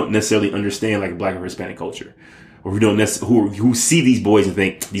necessarily understand like Black or Hispanic culture. Or who see these boys and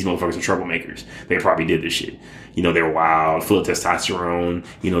think these motherfuckers are troublemakers. They probably did this shit. They're wild, full of testosterone.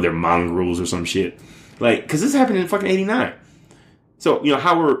 They're mongrels or some shit. Like, because this happened in fucking 89. So,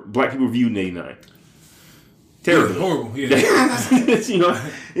 how were Black people viewed in 89? Terrible. Yeah, horrible.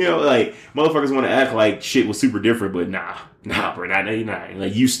 Yeah. Like motherfuckers want to act like shit was super different, but nah, bro, not 89.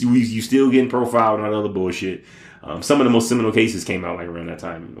 Like you still getting profiled and all that other bullshit. Some of the most seminal cases came out like around that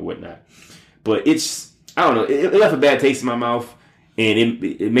time and whatnot. But I don't know. It left a bad taste in my mouth, and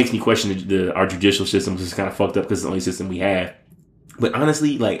it makes me question our judicial system, which is kind of fucked up because it's the only system we have. But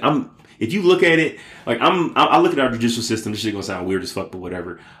honestly, like if you look at it, like I look at our judicial system. This shit gonna sound weird as fuck, but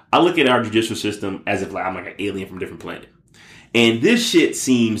whatever. I look at our judicial system as if like I'm like an alien from a different planet, and this shit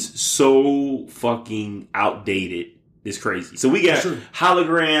seems so fucking outdated. It's crazy. So we got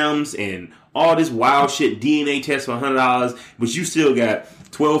holograms and all this wild shit, DNA tests for $100, but you still got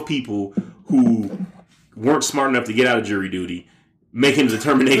 12 people who weren't smart enough to get out of jury duty, making a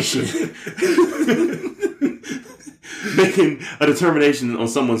determination on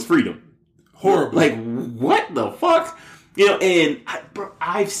someone's freedom. Horrible. Like, what the fuck? And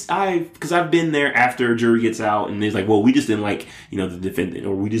I've been there after a jury gets out and it's like, well, we just didn't like, the defendant,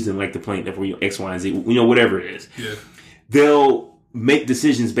 or we just didn't like the plaintiff, or X, Y, and Z, whatever it is. Yeah. They'll make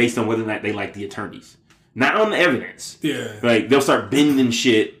decisions based on whether or not they like the attorneys, not on the evidence. Yeah. Like, they'll start bending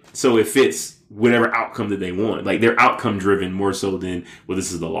shit so it fits whatever outcome that they want. Like, they're outcome driven more so than, well,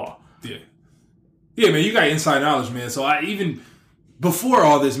 this is the law. Yeah. Yeah, man, you got inside knowledge, man. So before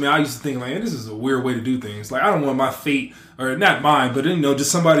all this, man, I used to think, like, this is a weird way to do things. Like, I don't want my fate, or not mine, but,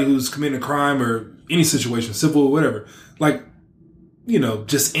 just somebody who's committing a crime or any situation, civil or whatever, like,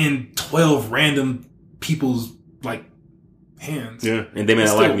 just in 12 random people's, like, hands. Yeah, and they may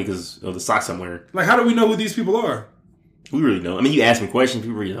not like me because of the socks I'm wearing. Like, how do we know who these people are? We really don't. I mean, you ask me questions,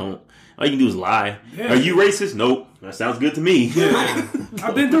 people really don't. All you can do is lie. Yeah. Are you racist? Nope. That sounds good to me. Yeah.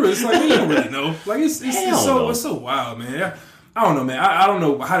 I've been through it. It's like, you don't really know. Like, it's so wild, man. I don't know, man. I don't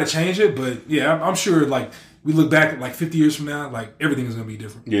know how to change it, but yeah, I'm sure, like, we look back like 50 years from now, like, everything is going to be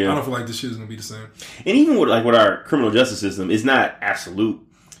different. Yeah. I don't feel like this shit is going to be the same. And even with our criminal justice system, it's not absolute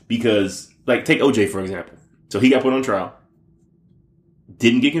because, like, take OJ, for example. So he got put on trial.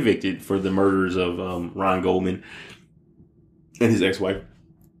 Didn't get convicted for the murders of Ron Goldman and his ex-wife.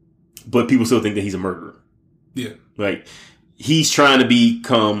 But people still think that he's a murderer. Yeah. Like, he's trying to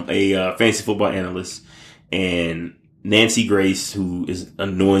become a fantasy football analyst, and Nancy Grace, who is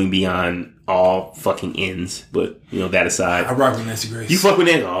annoying beyond all fucking ends, but, that aside. I rock with Nancy Grace. You fuck with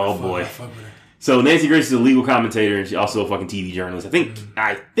Nancy? Oh, boy. I fuck with her. So, Nancy Grace is a legal commentator, and she's also a fucking TV journalist.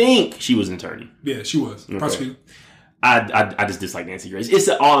 I think she was an attorney. Yeah, she was. Okay. Prosecutor. I just dislike Nancy Grace.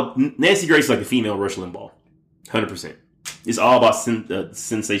 Nancy Grace is like the female Rush Limbaugh. 100%. It's all about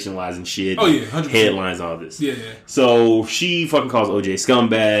sensationalizing shit. Oh, yeah, 100%. Headlines, all this. Yeah. So she fucking calls OJ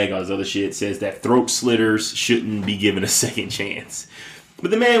scumbag, all this other shit, says that throat slitters shouldn't be given a second chance.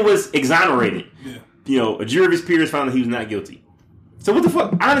 But the man was exonerated. Yeah. A jury of his peers found that he was not guilty. So what the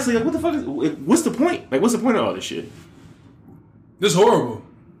fuck? Honestly, like, what the fuck what's the point? Like, what's the point of all this shit? It's horrible.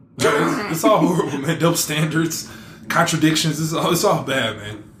 It's all horrible, man. Double standards. contradictions. It's all bad,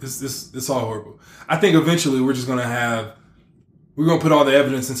 man. It's all horrible. I think eventually we're gonna put all the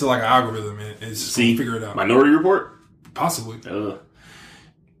evidence into like an algorithm and it's just gonna figure it out. Minority Report? Possibly.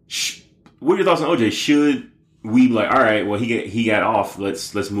 What are your thoughts on OJ? Should we be like, all right, well he got off.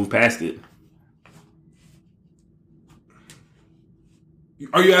 Let's move past it.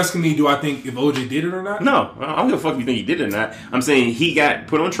 Are you asking me, do I think if OJ did it or not? No, I don't give a fuck if you think he did it or not. I'm saying he got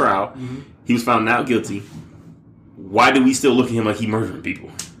put on trial. Mm-hmm. He was found not guilty. Why do we still look at him like he murdering people?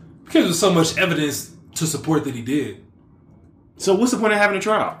 Because there's so much evidence to support that he did. So what's the point of having a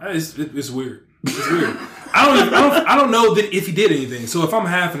trial? It's weird. It's weird. I don't know that if he did anything. So if I'm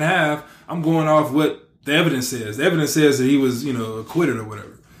half and half, I'm going off what the evidence says. The evidence says that he was, acquitted or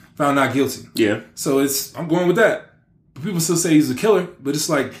whatever, found not guilty. Yeah. So I'm going with that. But people still say he's a killer, but it's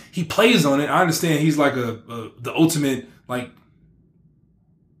like he plays on it. I understand he's like the ultimate, like,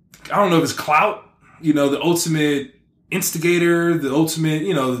 I don't know if it's clout, the ultimate instigator, the ultimate,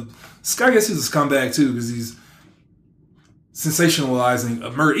 I guess he's a scumbag too because he's sensationalizing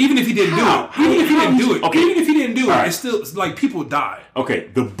a murder. Even if he didn't do it. Even if he didn't do it, it's still like people die. Okay,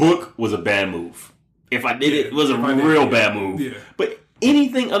 the book was a bad move. If I did it was a real bad move. Yeah. But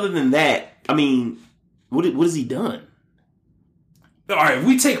anything other than that, I mean, what has he done? All right, if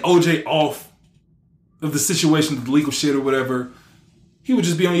we take OJ off of the situation, the legal shit or whatever, he would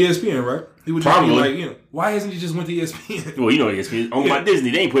just be on ESPN, right? He would just Probably. be like, why hasn't he just went to ESPN? Well, ESPN owned by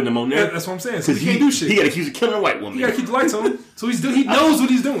Disney. They ain't putting him on there. Yeah, that's what I'm saying. So he can't do shit. He got accused of killing a white woman. He got to keep the lights on. So he knows what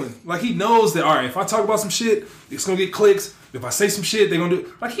he's doing. Like, he knows that, all right, if I talk about some shit, it's going to get clicks. If I say some shit, they're going to do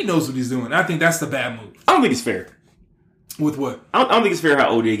it. Like, he knows what he's doing. And I think that's the bad move. I don't think it's fair. With what? I don't think it's fair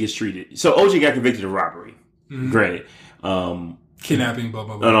how OJ gets treated. So OJ got convicted of robbery. Mm-hmm. Granted. Kidnapping, blah,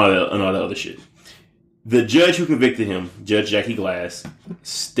 blah, blah. And all the other shit. The judge who convicted him, Judge Jackie Glass,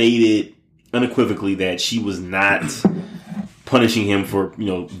 stated unequivocally that she was not punishing him for,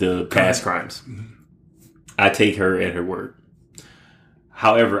 the past crimes. Mm-hmm. I take her at her word.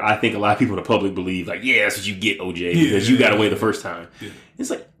 However, I think a lot of people in the public believe, like, yeah, that's what you get, OJ, because you got away the first time. Yeah.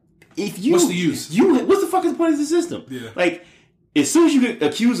 It's like, if you... What's the use? What's the fuck is the point of the system? Yeah. Like, as soon as you get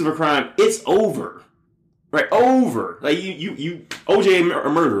accused of a crime, it's over. Right, over. Like, you OJ a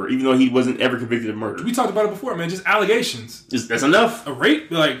murderer, even though he wasn't ever convicted of murder. We talked about it before, man. Just allegations. That's enough. A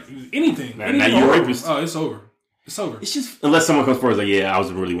rape, like, anything. Now you're a rapist. Oh, it's over. It's over. It's just, unless someone comes forward and is like, yeah, I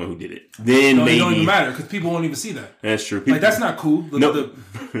was really the one who did it. Then maybe. It don't even matter, because people won't even see that. That's true. Like, that's not cool.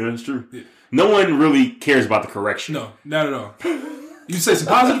 That's true. Yeah. No one really cares about the correction. No, not at all. You say some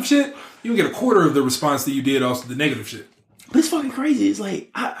positive shit, you can get a quarter of the response that you did also the negative shit. But it's fucking crazy. It's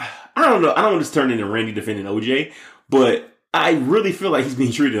like, I don't know. I don't want to turn into Randy defending OJ, but I really feel like he's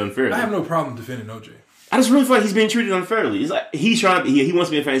being treated unfairly. I have no problem defending OJ. I just really feel like he's being treated unfairly. It's like he wants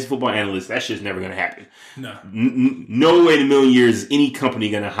to be a fantasy football analyst. That shit's never going to happen. No. No way in a million years is any company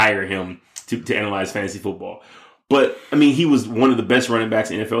going to hire him to analyze fantasy football. But, I mean, he was one of the best running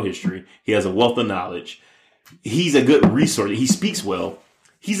backs in NFL history. He has a wealth of knowledge. He's a good resource. He speaks well.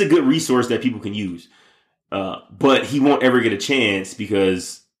 He's a good resource that people can use. But he won't ever get a chance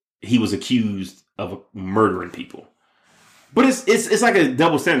because he was accused of murdering people. But it's like a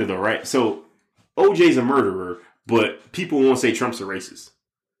double standard though, right? So OJ's a murderer, but people won't say Trump's a racist.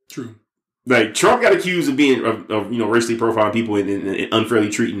 True. Like Trump got accused of being racially profiling people and unfairly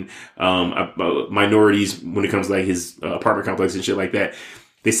treating minorities when it comes to like his apartment complex and shit like that.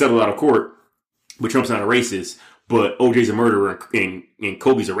 They settled out of court, but Trump's not a racist. But OJ's a murderer and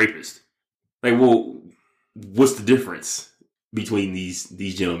Kobe's a rapist. Like, well, what's the difference between these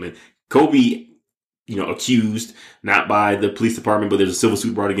gentlemen? Kobe, accused not by the police department, but there's a civil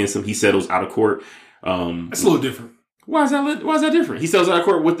suit brought against him. He settles out of court. That's a little different. Why is that different? He settles out of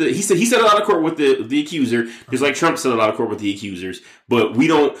court with he settled out of court with the accuser. Just like Trump settled out of court with the accusers. But we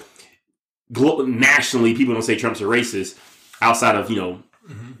don't nationally. People don't say Trump's a racist outside of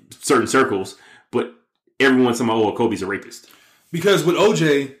certain circles. But everyone's saying, "Oh, Kobe's a rapist." Because with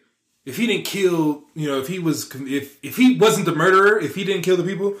OJ, if he didn't kill, if he wasn't the murderer, if he didn't kill the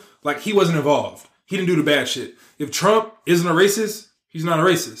people, like he wasn't involved. He didn't do the bad shit. If Trump isn't a racist, he's not a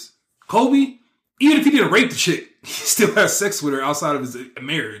racist. Kobe, even if he didn't rape the chick, he still has sex with her outside of his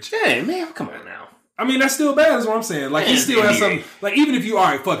marriage. Hey, man, come on now. I mean, that's still bad is what I'm saying. Like, he still has something. Like, even if all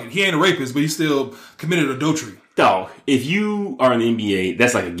right, fuck it. He ain't a rapist, but he still committed adultery. Dog, if you are in the NBA,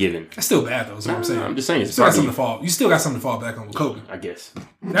 that's like a given. That's still bad, though, is what I'm saying. I'm just saying. You still got something to fall back on with Kobe. I guess.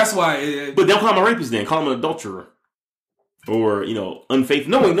 That's why. But don't call him a rapist then. Call him an adulterer. Or, unfaithful.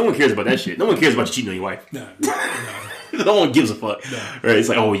 No one cares about that shit. No one cares about you cheating on your wife. No. No one gives a fuck. No. Right? It's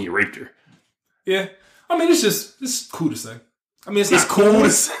like, oh, you raped her. Yeah. I mean, it's cool to say. I mean, it's not cool.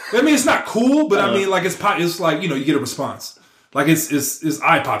 I mean, it's not cool, but I mean, like it's like, you know, you get a response. Like it's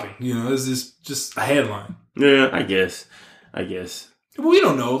eye popping. You know, it's just a headline. Yeah, I guess. Well, we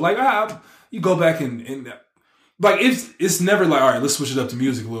don't know. Like you go back and like it's never like, all right, let's switch it up to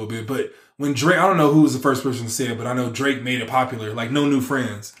music a little bit. But when Drake, I don't know who was the first person to say it, but I know Drake made it popular. Like No New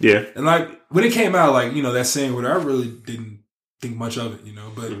Friends. Yeah. And like when it came out, like, you know, that saying, whatever, I really didn't think much of it, you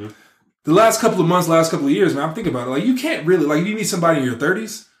know. But the last couple of months, last couple of years, man, I'm thinking about it. Like, you can't really, like, if you meet somebody in your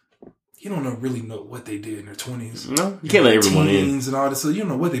 30s, you don't really know what they did in their 20s. No, you can't let everyone in. Teens and all this, so you don't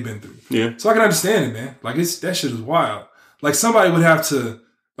know what they've been through. Yeah. So I can understand it, man. Like, that shit is wild. Like, somebody would have to,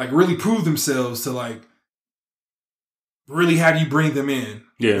 like, really prove themselves to, like, really have you bring them in.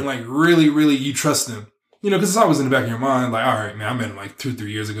 Yeah. And, like, really, really you trust them. You know, because it's always in the back of your mind, like, all right, man, I met him like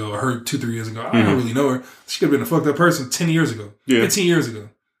 2-3 years ago, or her 2-3 years ago. I don't really know her. She could have been a fucked up person 10 years ago, 15 years ago.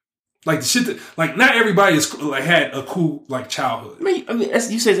 Like, the shit that, like, not everybody is, like, had a cool, like, childhood. I mean,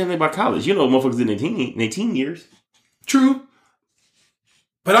 you say something about college. You know, motherfuckers in their teen years. True.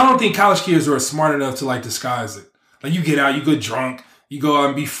 But I don't think college kids are smart enough to, like, disguise it. Like, you get out, you get drunk, you go out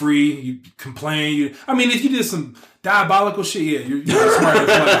and be free, you complain. I mean, if you did some diabolical shit, yeah, you're smart enough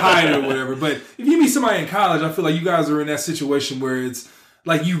to, like, hide it or whatever. But if you meet somebody in college, I feel like you guys are in that situation where it's,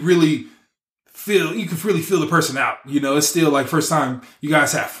 like, you can really feel the person out. You know, it's still, like, first time you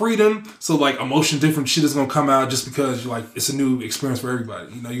guys have freedom. So, like, different shit is going to come out just because, like, it's a new experience for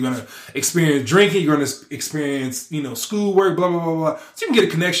everybody. You know, you're going to experience drinking, you're going to experience, you know, schoolwork, blah, blah, blah, blah. So you can get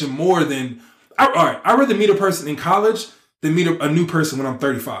a connection more than, all right, I'd rather meet a person in college than meet a new person when I'm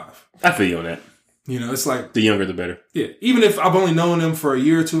 35. I feel you on that. You know, it's like, the younger, the better. Yeah. Even if I've only known them for a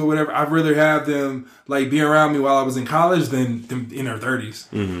year or two or whatever, I'd rather have them, like, be around me while I was in college than them in their 30s.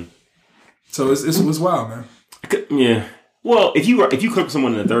 Mm-hmm. So it's wild, man. Yeah. Well, if you cook with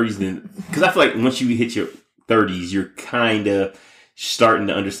someone in the 30s, then, because I feel like once you hit your 30s, you're kind of starting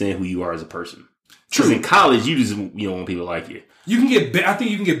to understand who you are as a person. True. Because in college, you just want people like you. You can get. I think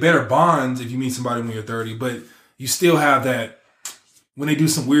you can get better bonds if you meet somebody when you're 30, but you still have that when they do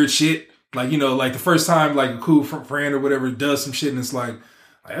some weird shit. Like, you know, like the first time, like a cool friend or whatever does some shit, and it's like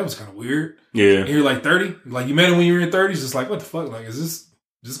that was kind of weird. Yeah. And you're like 30, like you met him when you were in 30s. It's like, what the fuck? Like, is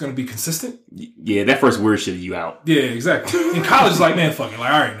this going to be consistent? Yeah, that first weird shit you out. Yeah, exactly. In college, it's like, man, fuck it. Like,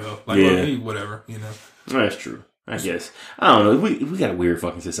 I already know. Like, yeah. Whatever, you know. That's true. I guess. I don't know. We got a weird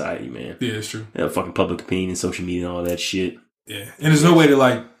fucking society, man. Yeah, it's true. Fucking public opinion and social media and all that shit. Yeah. And there's no way to,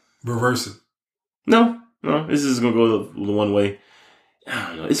 like, reverse it. No. This is going to go the one way. I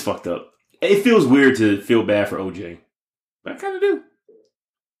don't know. It's fucked up. It feels weird to feel bad for OJ. But I kind of do.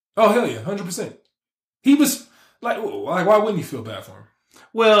 Oh, hell yeah. 100%. He was, like, why wouldn't you feel bad for him?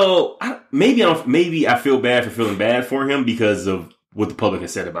 Well, maybe I feel bad for feeling bad for him because of what the public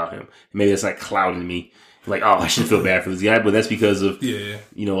has said about him. Maybe it's like clouding me. Like, oh, I should feel bad for this guy, but that's because of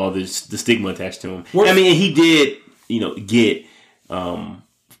all the stigma attached to him. I mean, he did, get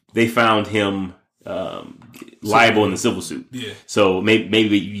they found him liable in the civil suit. Yeah. So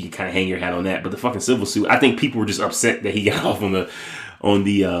maybe you can kind of hang your hat on that. But the fucking civil suit, I think people were just upset that he got off on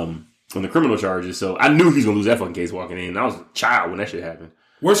the criminal charges. So I knew he was gonna lose that fucking case walking in. I was a child when that shit happened.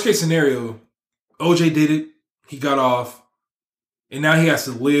 Worst case scenario, OJ did it. He got off, and now he has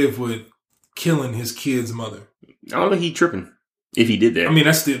to live with killing his kid's mother. I don't think he's tripping if he did that. I mean,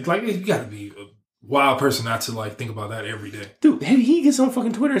 that's still, like, you gotta be a wild person not to, like, think about that every day. Dude, he gets on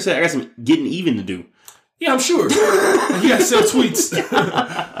fucking Twitter and said, I got some getting even to do. Yeah, I'm sure. He got to sell tweets.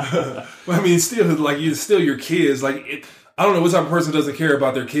 But I mean, still, like, it's still your kids. Like, I don't know what type of person doesn't care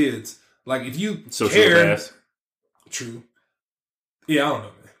about their kids. Like, if you care... True. Yeah, I don't know,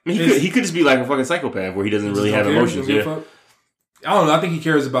 man. I mean, he could just be like a fucking psychopath where he doesn't really have emotions. Yeah. I don't know. I think he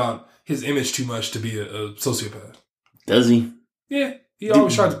cares about his image too much to be a sociopath. Does he? Yeah. He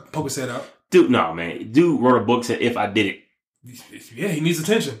always tried to poke his head out. Dude, no, man. Dude wrote a book said, if I did it. Yeah, he needs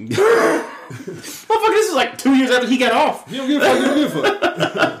attention. Motherfucker, this is like 2 years after he got off. He don't give a fuck. He don't give a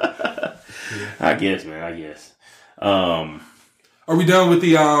fuck. I guess, man. I guess. Are we done with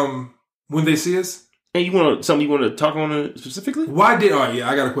the When They See Us? Hey, something you want to talk on specifically? I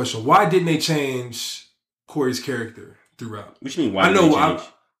got a question. Why didn't they change Corey's character throughout? What you mean, why didn't they change?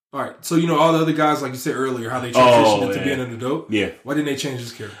 All right, so all the other guys, like you said earlier, how they transitioned into being an adult. Yeah. Why didn't they change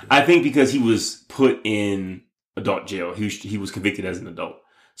his character? I think because he was put in adult jail. He was convicted as an adult,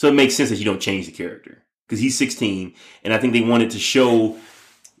 so it makes sense that you don't change the character because he's 16, and I think they wanted to show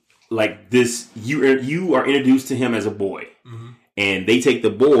like this. You are introduced to him as a boy, mm-hmm. and they take the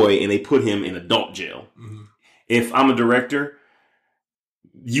boy and they put him in adult jail. Mm-hmm. If I'm a director,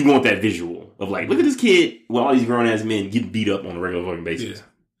 you want that visual of like, look at this kid with all these grown ass men getting beat up on a regular fucking basis. Yeah.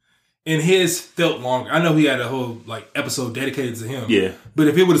 And his felt longer. I know he had a whole like episode dedicated to him. Yeah. But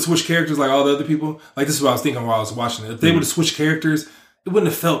if it would have switched characters like all the other people, like this is what I was thinking while I was watching it. If they would have switched characters, it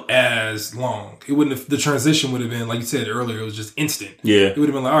wouldn't have felt as long. It wouldn't have, the transition would have been, like you said earlier, it was just instant. Yeah. It would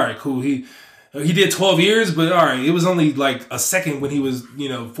have been like, all right, cool. He did 12 years, but all right, it was only like a second when he was,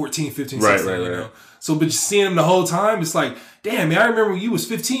 14, 15, 16, Right. you know. So, but just seeing him the whole time, it's like, damn, man, I remember when you was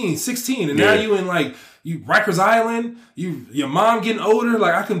 15, 16, and now you in like, Rikers Island, your mom getting older,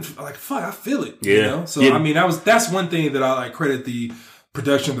 like I feel it. Yeah. You know? So I mean that's one thing that I like credit the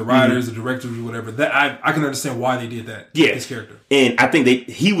production, the writers, the directors, or whatever. That I can understand why they did that. Yeah. This character. And I think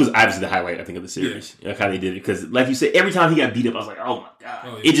he was obviously the highlight, I think, of the series. Like how they did it. Because like you said, every time he got beat up, I was like, oh my God.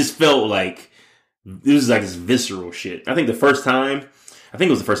 Oh, yeah. It just felt like it was like this visceral shit. I think it was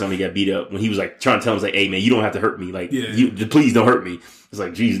the first time he got beat up when he was like trying to tell him, like, hey man, you don't have to hurt me. Like, please don't hurt me. It's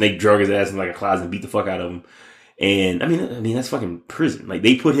like, geez, and they drug his ass in like a closet and beat the fuck out of him. And I mean, that's fucking prison. Like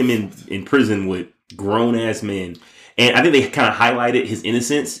they put him in prison with grown ass men. And I think they kind of highlighted his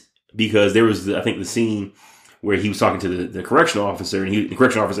innocence because there was, I think, the scene where he was talking to the correctional officer, and the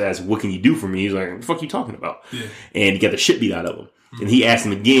correctional officer asked, what can you do for me? He's like, what the fuck are you talking about? Yeah. And he got the shit beat out of him. Mm-hmm. And he asked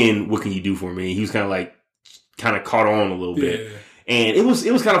him again, what can you do for me? And he was kind of caught on a little bit. Yeah. And it was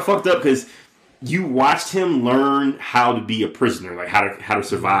kind of fucked up because you watched him learn how to be a prisoner, like how to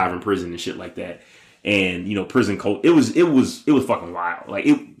survive in prison and shit like that. And, prison cult, it was fucking wild. Like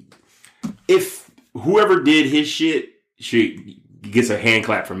if whoever did his shit gets a hand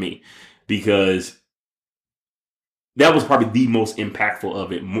clap from me, because that was probably the most impactful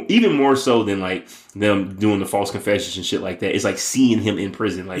of it. Even more so than like them doing the false confessions and shit like that. It's like seeing him in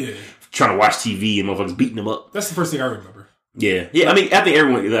prison, like trying to watch TV and motherfuckers beating him up. That's the first thing I remember. Yeah. I mean, I think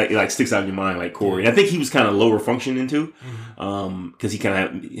everyone like sticks out in your mind, like Corey. And I think he was kind of lower functioning too, because he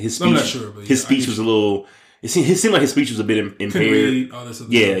kind of his speech. I'm not sure, but his speech was a little. It seemed like his speech was a bit impaired. Read, all this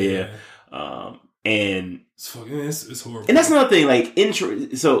other stuff. And it's horrible. And that's another thing. Like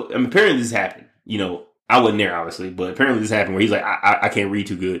so apparently this happened. I wasn't there obviously, but apparently this happened where he's like, I can't read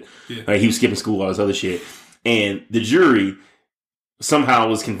too good. Yeah. Like he was skipping school, all this other shit, and the jury somehow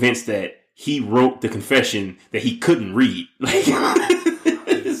was convinced that he wrote the confession that he couldn't read. Like,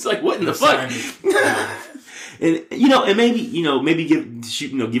 it's like, what in the fuck? And and maybe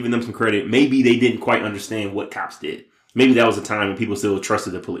giving them some credit. Maybe they didn't quite understand what cops did. Maybe that was a time when people still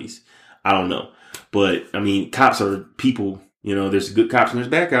trusted the police. I don't know, but I mean, cops are people. There's good cops and there's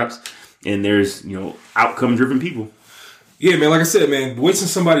bad cops, and there's outcome driven people. Yeah, man. Like I said, man, wasting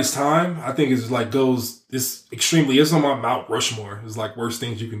somebody's time, I think it's on my Mount Rushmore. It's like worst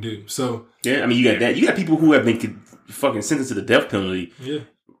things you can do. So yeah, I mean, you got that. You got people who have been fucking sentenced to the death penalty. Yeah.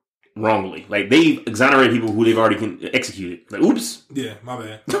 Wrongly. Like they've exonerated people who they've already executed. Like, oops. Yeah, my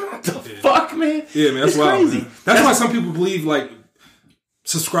bad. What the fuck, man? Yeah, man. That's wild, crazy. Man. That's why some people believe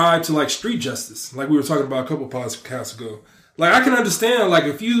subscribe to street justice, like we were talking about a couple podcasts ago. Like I can understand, like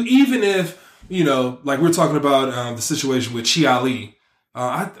if like we were talking about the situation with Chi Ali.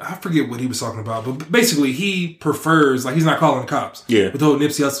 I forget what he was talking about, but basically he prefers, he's not calling the cops. Yeah. With the whole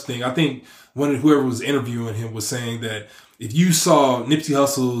Nipsey Hussle thing. I think whoever was interviewing him was saying that if you saw Nipsey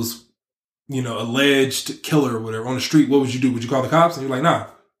Hussle's, alleged killer or whatever on the street, what would you do? Would you call the cops? And you're like, nah.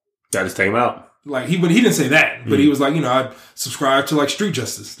 I just take him out. Like he didn't say that, but he was like, I'd subscribe to street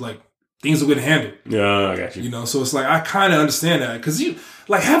justice. Like things will get handled. Yeah, I got you. So it's like, I kind of understand that because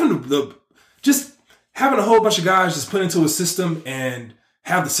having having a whole bunch of guys just put into a system and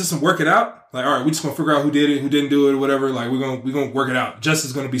have the system work it out. Like, all right, we just gonna figure out who did it, who didn't do it, or whatever. Like, we're gonna work it out.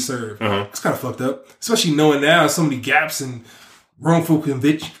 Justice is gonna be served. Uh-huh. It's kind of fucked up, especially knowing now so many gaps and wrongful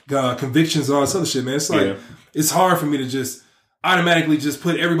convictions and all this other shit, man. It's like it's hard for me to just automatically just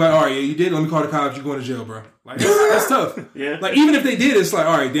put everybody. All right, yeah, you did. Let me call the cops. You're going to jail, bro. Like that's tough. Yeah. Like even if they did, it's like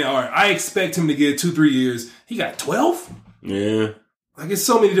all right. I expect him to get 2-3 years. He got 12. Yeah. Like it's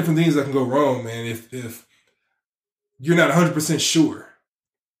so many different things that can go wrong, man. If you're not 100% sure,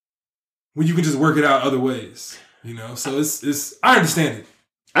 when you can just work it out other ways, So it's. I understand it.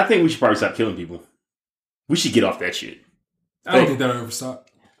 I think we should probably stop killing people. We should get off that shit. I don't think that'll ever stop.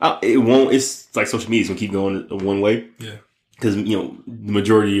 It won't. It's like social media is gonna keep going one way. Yeah. Because the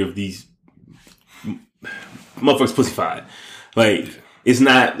majority of these motherfuckers pussyfied. It's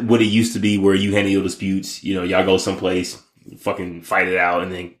not what it used to be where you handle your disputes. Y'all go someplace, fucking fight it out,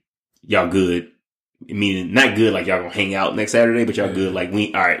 and then y'all good. Meaning not good like y'all gonna hang out next Saturday, but y'all good like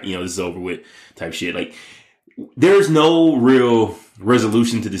all right, this is over with type shit. Like there's no real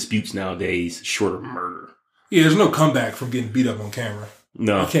resolution to disputes nowadays short of murder. Yeah, there's no comeback from getting beat up on camera.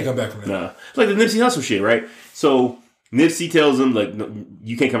 No. You can't come back from that. No. It's like the Nipsey Hussle shit, right? So Nipsey tells him, no,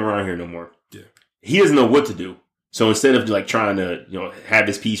 you can't come around here no more. Yeah. He doesn't know what to do. So instead of like trying to, have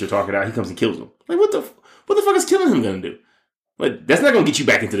his peace or talk it out, he comes and kills him. Like, what the fuck is killing him gonna do? Like, that's not gonna get you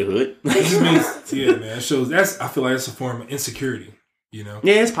back into the hood. Yeah, man. It shows I feel like that's a form of insecurity. Yeah,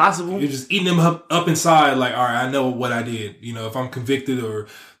 it's possible. You're just eating them up inside. Like, all right, I know what I did. If I'm convicted or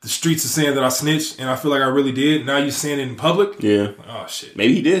the streets are saying that I snitched and I feel like I really did. Now you're saying it in public. Yeah. Oh shit.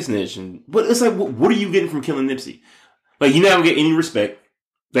 Maybe he did snitch, but it's like, what are you getting from killing Nipsey? Like, you're not gonna get any respect.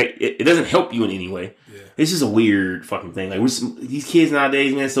 Like, it doesn't help you in any way. Yeah. It's just a weird fucking thing. Like, these kids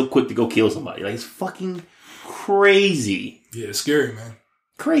nowadays, man, so quick to go kill somebody. Like, it's fucking crazy. Yeah, it's scary, man.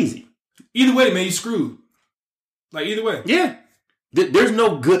 Crazy. Either way, man, you screwed. Like, either way. Yeah. There's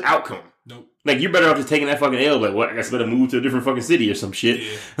no good outcome. Nope. Like, you're better off just taking that fucking L. Like, what? I guess I better move to a different fucking city or some shit.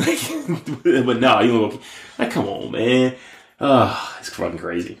 Yeah. But no, you don't. Like, come on, man. It's fucking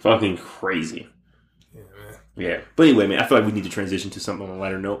crazy. Fucking crazy. Yeah, man. Yeah. But anyway, man, I feel like we need to transition to something on a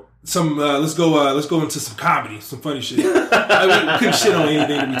lighter note. Let's go into some comedy, some funny shit. We couldn't shit on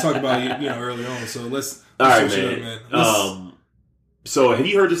anything that we talked about, early on. So let's all right, man. Up, man. So have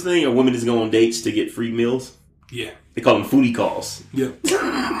you heard this thing? A woman is going on dates to get free meals. Yeah. They call them foodie calls. Yep.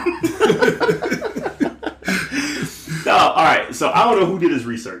 All right. So I don't know who did this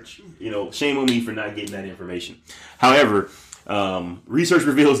research. Shame on me for not getting that information. However, research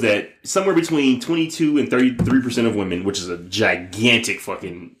reveals that somewhere between 22 and 33% of women, which is a gigantic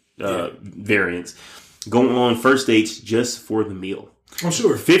fucking variance, go on first dates just for the meal. I'm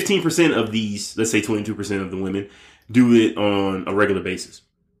sure. 15% of these, let's say 22% of the women, do it on a regular basis.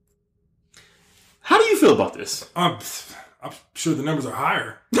 How do you feel about this? I'm sure the numbers are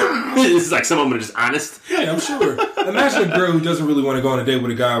higher. It's like some of them are just honest. Yeah, I'm sure. Imagine a girl who doesn't really want to go on a date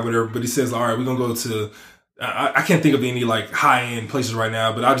with a guy or whatever, but he says, all right, we're going to go to, I can't think of any like high-end places right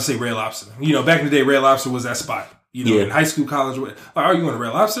now, but I'll just say Red Lobster. Back in the day, Red Lobster was that spot. In high school, college. Like, are you going to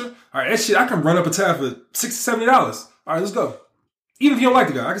Red Lobster? All right, that shit, I can run up a tab for $60, $70. All right, let's go. Even if you don't like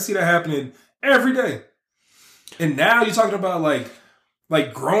the guy, I can see that happening every day. And now you're talking about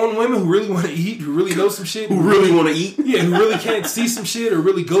like grown women who really want to eat, who really know some shit. Who really want to eat? Yeah, who really can't see some shit or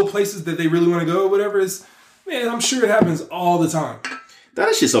really go places that they really want to go or whatever. Man, I'm sure it happens all the time.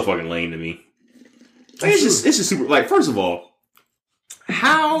 That shit's so fucking lame to me. Like, it's just super, like, first of all,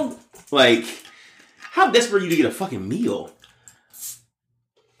 how desperate are you to get a fucking meal?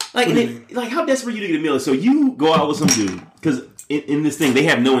 Like, how desperate are you to get a meal? So you go out with some dude, because in this thing, they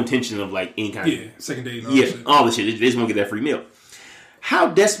have no intention of, like, any kind of... Yeah, second date and all the shit. They just want to get that free meal. How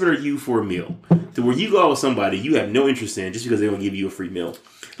desperate are you for a meal? To where you go out with somebody you have no interest in just because they don't give you a free meal.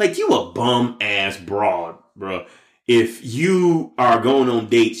 Like, you a bum-ass broad, bro. If you are going on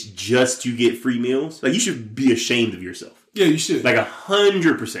dates just to get free meals, like, you should be ashamed of yourself. Yeah, you should. Like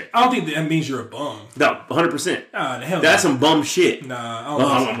 100%. I don't think that means you're a bum. No, 100%. Nah, the hell that's some bum shit. Nah, I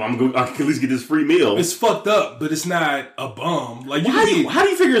don't I can at least get this free meal. It's fucked up, but it's not a bum. Like, how do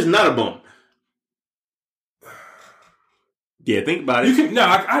you figure it's not a bum? Yeah, think about it.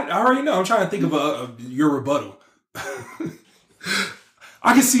 I already know. I'm trying to think of your rebuttal.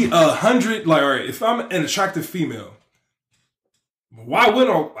 I can see 100. Like, all right, if I'm an attractive female, why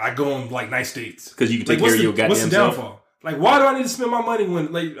wouldn't I go on like nice dates? Because you can take care of your goddamn What's the downfall? Like, why do I need to spend my money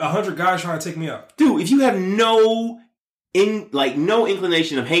when like 100 guys trying to take me out? Dude, if you have no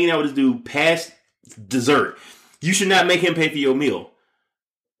inclination of hanging out with this dude past dessert, you should not make him pay for your meal.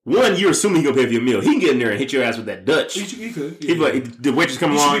 One, you're assuming he's going to pay for your meal. He can get in there and hit your ass with that Dutch. He could. Yeah. He'd be like, the waitress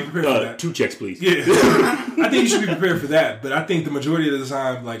come along, 2 checks, please. Yeah. I think you should be prepared for that. But I think the majority of the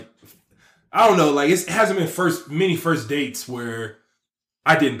time, like, I don't know, like, it hasn't been many first dates where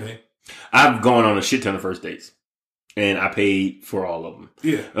I didn't pay. I've gone on a shit ton of first dates. And I paid for all of them.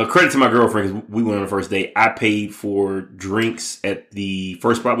 Yeah. Credit to my girlfriend, because we went on the first date. I paid for drinks at the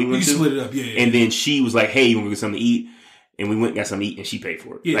first spot we went to. You split it up, yeah. And then she was like, hey, you want to get something to eat? And we went and got something to eat, and she paid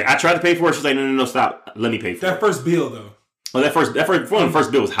for it. Yeah. Like, I tried to pay for it. She's like, no, stop. Let me pay for it. That first bill, though. Oh, that first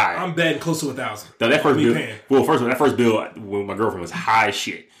bill was high. I'm betting close to 1,000. No, that first bill. Well, that first bill with my girlfriend was high as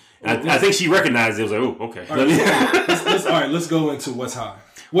shit. I think she recognized it. Was like, oh, okay. All right, let's go into what's high.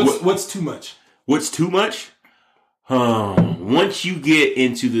 What's too much? What's too much? Once you get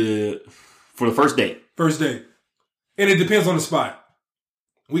into for the first date. First date. And it depends on the spot.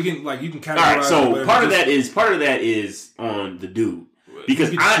 We can, like, you can categorize. All right, so part of that is on the dude.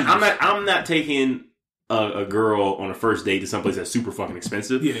 Because I'm not taking a girl on a first date to someplace that's super fucking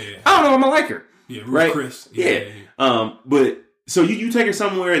expensive. Yeah. I don't know if I'm gonna like her. Yeah, right? Chris. Yeah. But so you take her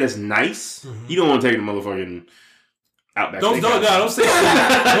somewhere that's nice. Mm-hmm. You don't want to take her to motherfucking Outback. Don't say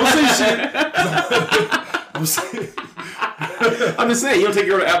shit. Don't say shit. I'm just saying, you don't take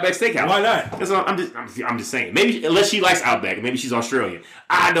your girl to Outback Steakhouse. Why not? That's all, I'm just saying. Maybe unless she likes Outback, maybe she's Australian.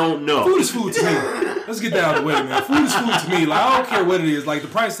 I don't know. Food is food to me. Let's get that out of the way, man. Food is food to me. Like I don't care what it is. Like the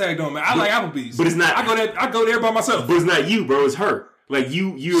price tag don't matter. I like Applebee's, but it's not. I go there by myself. But it's not you, bro. It's her. Like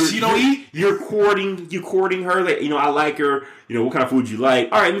she don't eat. You're courting her. Like, I like her. What kind of food you like?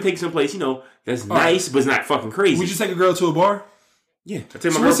 All right, let me take you someplace. That's nice, but it's not fucking crazy. Would you take a girl to a bar? Yeah, I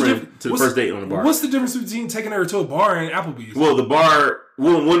take my girlfriend to the first date on a bar. What's the difference between taking her to a bar and Applebee's? Well, the bar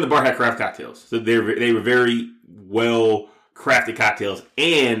had craft cocktails, so they were very well crafted cocktails,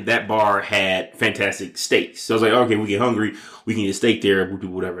 and that bar had fantastic steaks. So I was like, okay, we get hungry, we can get a steak there, we'll do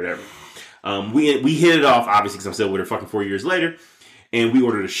whatever. We hit it off, obviously, because I'm still with her fucking 4 years later, and we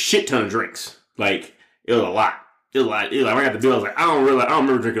ordered a shit ton of drinks. Like, it was a lot. Like, when I got the bill, I was like, I don't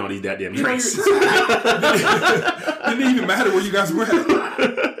remember drinking all these goddamn drinks. It didn't even matter where you guys were at.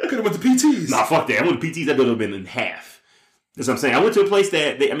 Could have went to PTs. Nah, fuck that. I went to PTs, that bill would have been in half. That's what I'm saying. I went to a place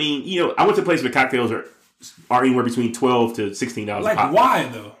I went to a place where cocktails are anywhere between $12 to $16 like, a pop. why,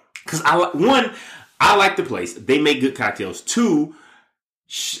 though? Because, I like the place. They make good cocktails. 2,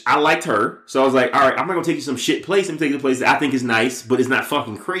 I liked her. So I was like, all right, I'm not going to take you to some shit place. I'm taking a place that I think is nice, but it's not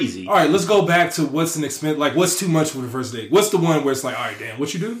fucking crazy. All right, let's go back to what's an expense. Like, what's too much for the first date? What's the one where it's like, all right, damn,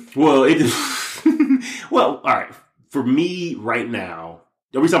 what you do? Well, all right. For me right now,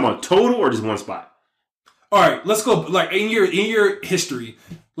 are we talking about total or just one spot? All right, let's go. Like, in your history,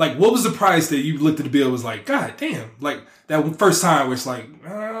 like, what was the price that you looked at the bill and was like, God damn. Like, that first time where it's like,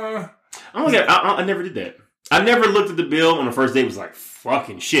 I never did that. I never looked at the bill on the first date and was like,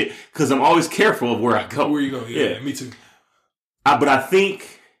 fucking shit. Because I'm always careful of where I go. Where you go. Yeah. Me too. But I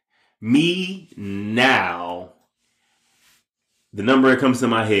think me now, the number that comes to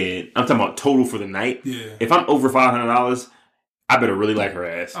my head, I'm talking about total for the night. Yeah. If I'm over $500, I better really like her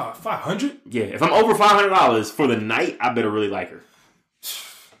ass. $500? Yeah. If I'm over $500 for the night, I better really like her.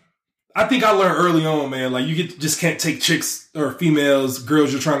 I think I learned early on, man, like you just can't take chicks or females,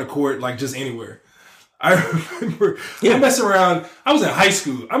 girls you're trying to court, like just anywhere. I remember I messed around. I was in high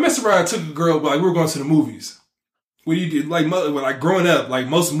school. I messed around. I took a girl, but like we were going to the movies. What do you do? Like growing up, like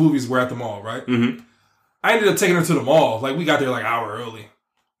most movies were at the mall, right? Mm-hmm. I ended up taking her to the mall. Like we got there like an hour early.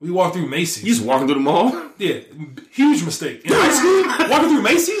 We walked through Macy's. You just walking through the mall? Yeah, huge mistake in high school. Walking through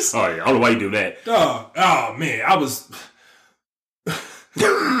Macy's? Oh yeah, I don't know why you do that. Oh man, I was.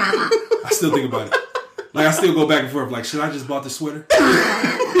 I still think about it. Like I still go back and forth. Like, should I just bought this sweater?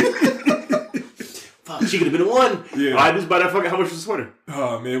 She could have been the one. Yeah. I just bought that fucking. How much was the sweater?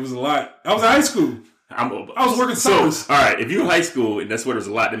 Oh man, it was a lot. I was in high school. I was working summers. So, all right, if you're in high school and that sweater's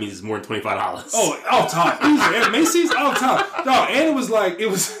a lot, that means it's more than $25. Oh, off top. At Macy's, off top. No, and it was like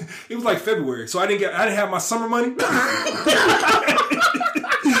February, so I didn't have my summer money.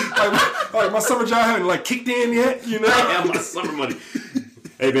 like my summer job hadn't like kicked in yet. You know, I have my summer money.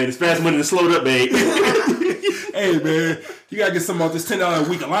 Hey man, it's fast money to slow it up, babe. Hey man, you gotta get some of this $10 a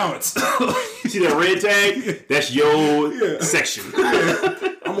week allowance. You see that red tag? That's your section. Yeah.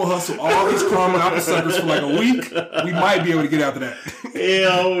 I'm gonna hustle all these crumb and apple suckers for like a week. We might be able to get after that.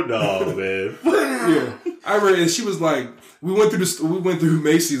 Hell no, man. Yeah, I remember. And she was like, we went through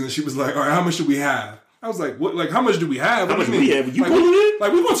Macy's, and she was like, all right, how much do we have? I was like, what? Like, how much do we have? How much do we have? You like,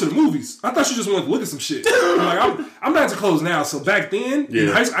 like, we went to the movies. I thought she just wanted to look at some shit. Like, I'm not into clothes now. So back then, in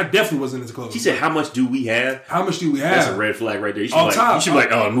high school, I definitely wasn't into clothes. She said, how much do we have? How much do we have? That's a red flag right there. You should be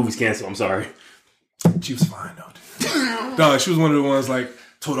like, oh, the movie's canceled. I'm sorry. She was fine, though, dude. Dog, she was one of the ones, like,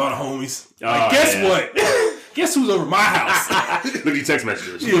 told all the homies. Like, guess what? Guess who's over my house? Look at your text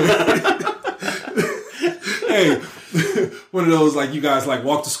messages. Yeah. Hey, one of those like you guys like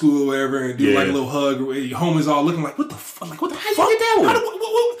walk to school or whatever and do like a little hug or your homies all looking like what the fuck? Like what the fuck? How you get that one?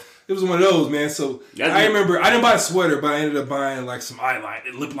 What? It was one of those, man. So I remember I didn't buy a sweater, but I ended up buying like some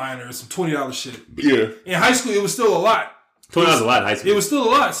eyeliner, lip liner, some $20 shit. Yeah. In high school, it was still a lot. $20 a lot in high school. It was still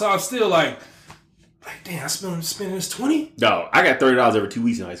a lot, so I'm still like damn, I spending this $20. No, I got $30 every 2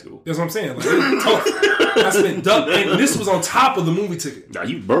 weeks in high school. That's what I'm saying. Like, I spent and this was on top of the movie ticket. Nah,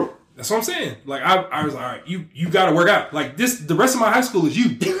 you broke. That's what I'm saying. Like I was like, all right, you got to work out. Like this, the rest of my high school is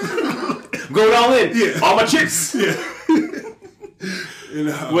you. I'm going all in. Yeah, all my chips. Yeah.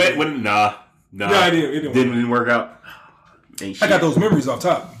 Nah, it didn't work out. I got those memories off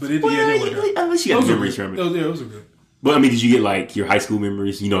top, but it didn't work out. At least you got memories from it. Those are good. But I mean, did you get like your high school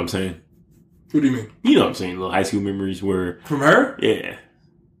memories? You know what I'm saying? What do you mean? You know what I'm saying? Little high school memories were from her. Yeah.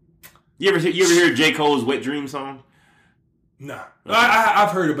 You ever hear J. Cole's "Wet Dream" song? Nah, okay.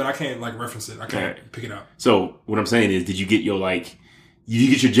 I've heard it, but I can't like reference it. I can't pick it out. So what I'm saying is, did you get your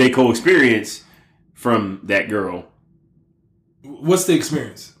J. Cole experience from that girl? What's the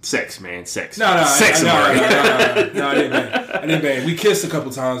experience? Sex, man. Sex. No, I didn't bang. I didn't bang. We kissed a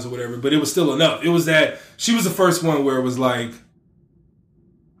couple times or whatever, but it was still enough. It was that she was the first one where it was like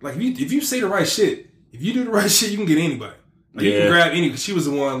if you say the right shit, if you do the right shit, you can get anybody. Like, you can grab any. She was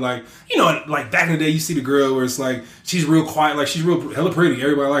the one, like, you know, like back in the day, you see the girl where it's like she's real quiet, like she's real hella pretty,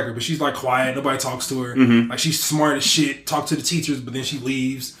 everybody like her, but she's like quiet, nobody talks to her. Like she's smart as shit, talk to the teachers, but then she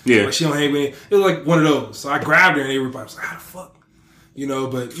leaves. Like she don't hang with me. It was like one of those. So I grabbed her and everybody was like, "How the fuck?" You know,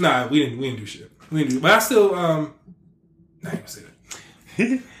 but nah, we didn't do shit. But I still nah, I ain't gonna say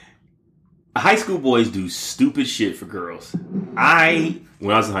that. High school boys do stupid shit for girls. When I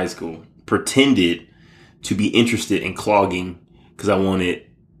was in high school, pretended to be interested in clogging because I wanted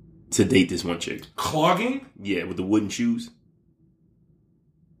to date this one chick. Clogging? Yeah, with the wooden shoes.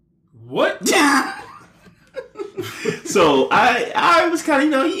 What? So I was kind of,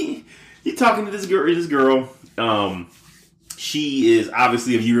 you know, you talking to this girl. She is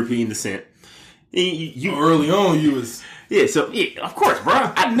obviously of European descent. You early on, you was... Yeah, so, yeah, of course, bro.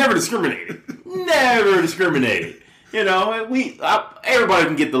 I never discriminated. Never discriminated. You know, everybody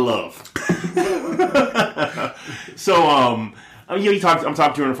can get the love. So, you know, I'm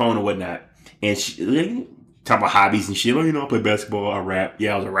talking to her on the phone or whatnot, and she talk about hobbies and shit. Oh, you know, I play basketball, I rap.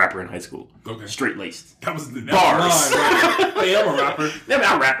 Yeah, I was a rapper in high school. Okay, straight laced. That was bars. Line, right? Hey, I'm a rapper.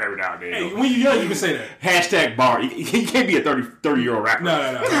 I rap every now and then. Hey, when you're young, you can say that. Hashtag bar. You can't be a 30-year-old rapper. No.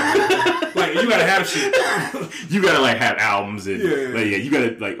 Like, you gotta have shit. You gotta like have albums and you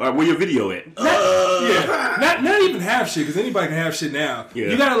gotta like where your video at? Not even have shit, because anybody can have shit now. Yeah.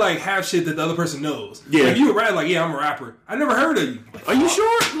 You gotta like have shit that the other person knows. Yeah. Like, you a rapper, like, yeah, I'm a rapper. I never heard of you. Like, are you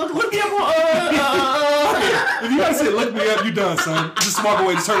sure? Look me up on if you gotta say look me up, you done, son. Just walk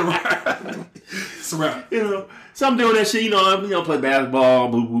away, just turn around. It's a wrap. You know. So I'm doing that shit, you know, play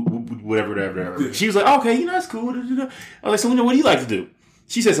basketball, whatever. Yeah. She was like, okay, you know, that's cool. I was like, so, you know, what do you like to do?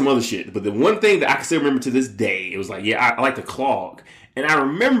 She said some other shit, but the one thing that I can still remember to this day, it was like, yeah, I like to clog. And I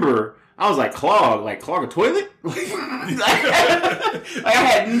remember, I was like, clog a toilet? I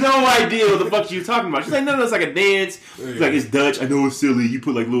had no idea what the fuck she was talking about. She's like, no, it's like a dance. She's like, it's Dutch. I know it's silly. You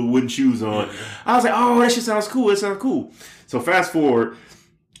put like little wooden shoes on. I was like, oh, that shit sounds cool. It sounds cool. So fast forward,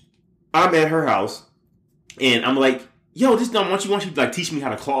 I'm at her house, and I'm like, yo, this dumb, why don't you like teach me how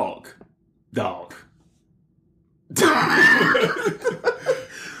to clog, dog.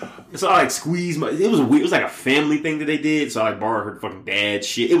 So I like squeezed it was weird. It was like a family thing that they did. So I like borrowed her fucking dad's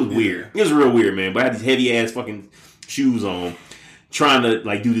shit. It was weird. It was real weird, man. But I had these heavy ass fucking shoes on, trying to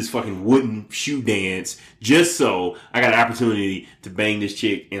like do this fucking wooden shoe dance just so I got an opportunity to bang this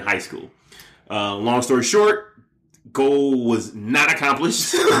chick in high school. Long story short, goal was not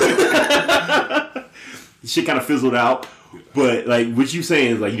accomplished. Shit kind of fizzled out. But like what you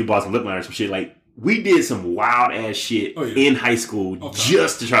saying is like you could buy some lip liner or some shit. Like we did some wild ass shit in high school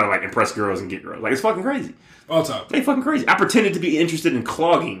just to try to like impress girls and get girls. Like it's fucking crazy. All time. They fucking crazy. I pretended to be interested in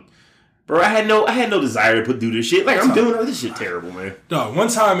clogging. Bro, I had no desire to do this shit. Like I'm doing this shit terrible, man. Dog, one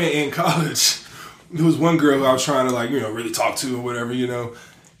time in college, there was one girl who I was trying to like, you know, really talk to or whatever, you know.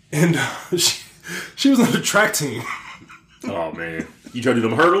 And she was on the track team. Oh man. You try to do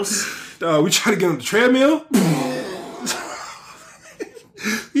them hurdles? We tried to get on the treadmill.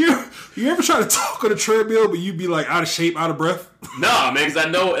 You ever try to talk on a treadmill, but you be like out of shape, out of breath? Nah, man, because I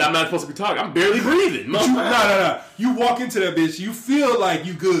know I'm not supposed to be talking. I'm barely breathing. No. You walk into that bitch, you feel like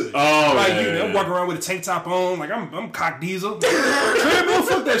you good. Oh, like I'm walking around with a tank top on, like I'm cock diesel. Treadmill,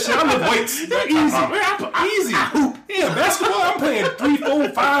 fuck that shit. I lift weights. Easy. Yeah, basketball. I'm playing 3, 4,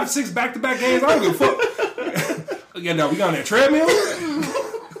 5, 6 back-to-back games. I don't give a fuck. Yeah, no, we got on that treadmill.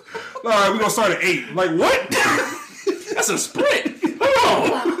 All right, we gonna start at 8. Like what? That's a sprint. Hold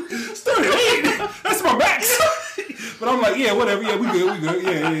on. Start at 8. That's my max. But I'm like, yeah, whatever. Yeah, we good.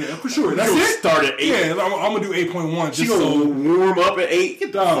 Yeah, for sure. That's it. Start at 8. Yeah, I'm gonna do 8.1. She gonna warm up at 8.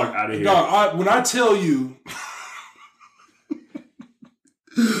 Get the fuck out of here. Dog, when I tell you,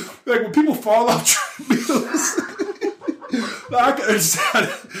 like when people fall off treadmills, I can understand.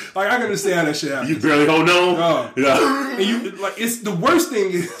 Like I can understand how that shit happens. You barely hold on. Yeah. And you like it's the worst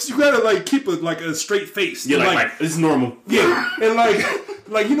thing is you gotta like keep a straight face. Yeah, like this is normal. Yeah, and like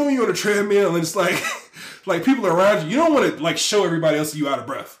you know when you're on a treadmill and it's like people are around you. You don't want to like show everybody else you out of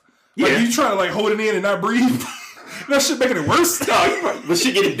breath. Like you trying to like hold it in and not breathe. That shit making it worse. But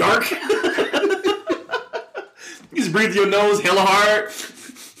shit getting dark. You just breathe through your nose hella hard.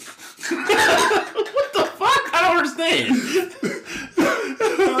 What the fuck? I don't understand.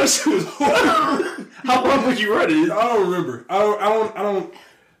 That shit was horrible. How long was you running? I don't remember. I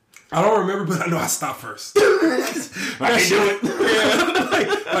don't remember, but I know I stopped first. I can do it.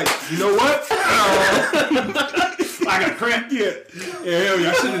 Yeah. Like, you know what? I got cramp. Yeah, hell yeah.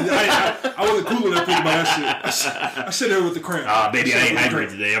 I should have. I wasn't cool enough to think about that shit. I should have with the cramp. Baby, I ain't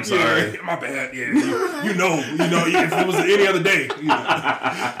hydrated today. I'm sorry. Yeah, my bad. Yeah, you know. If it was any other day.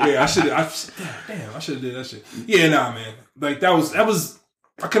 Yeah, I should have. Damn, I should have did that shit. Yeah, nah, man. Like that was.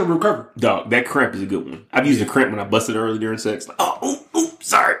 I could have recovered. Dog, that cramp is a good one. I've used a cramp when I busted early during sex. Like,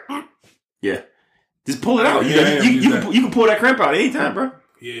 sorry. Yeah. Just pull it out. You can pull that cramp out anytime, bro.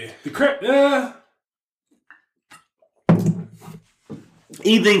 Yeah. The cramp,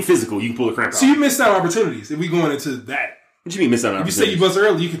 anything physical, you can pull the cramp out. So you missed out opportunities if we going into that. What you mean missed out opportunities? If you say you bust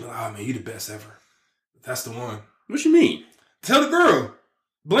early, you can be like, oh man, you the best ever. That's the one. What you mean? Tell the girl.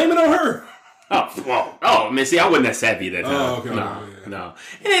 Blame it on her. Oh, man, see, I wasn't that savvy at that time. Oh, okay. No.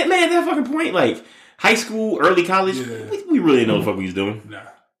 And man, at that fucking point, like, high school, early college, we really didn't know what the fuck we was doing. Nah.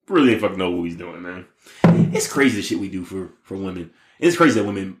 Really didn't fucking know what we was doing, man. It's crazy the shit we do for women. It's crazy that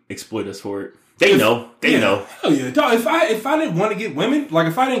women exploit us for it. They know. Hell yeah. Dog, if I didn't want to get women, like,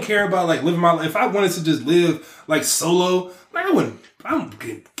 if I didn't care about, like, living my life, if I wanted to just live, like, solo, like, I don't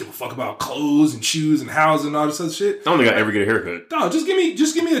give a fuck about clothes and shoes and houses and all this other shit. I don't think I'll ever get a haircut. Dog, just give me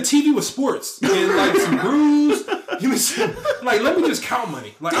a TV with sports and like some grooves. Give me some, like, let me just count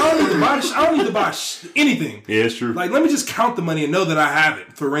money. Like, I don't need to buy anything. Yeah, it's true. Like, let me just count the money and know that I have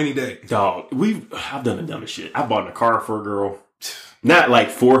it for a rainy day. Dog, I've done the dumbest shit. I bought a car for a girl. Not like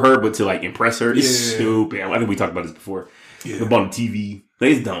for her, but to like impress her. It's stupid. I think we talked about this before. Yeah. I bought a TV.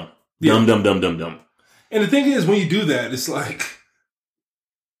 Like, it's dumb. Dumb. And the thing is, when you do that, it's like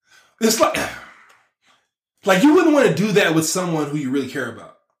you wouldn't want to do that with someone who you really care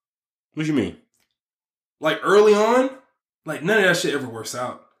about. What you mean? Like early on, like none of that shit ever works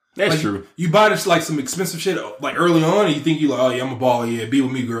out. That's like, true. You buy this like some expensive shit like early on, and you think you like, oh yeah, I'm a baller, yeah, be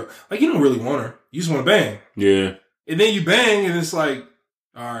with me, girl. Like you don't really want her. You just want to bang. Yeah. And then you bang, and it's like,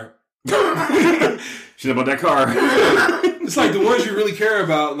 all right. Shit about that car. It's like the ones you really care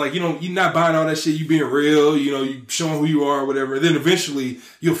about, like, you're not buying all that shit, you being real, you showing who you are or whatever. And then eventually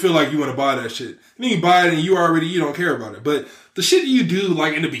you'll feel like you want to buy that shit. And then you buy it and you don't care about it. But the shit that you do,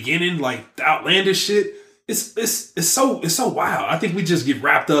 like in the beginning, like the outlandish shit, it's so wild. I think we just get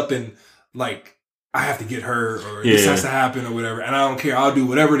wrapped up in like, I have to get her or this has to happen or whatever. And I don't care. I'll do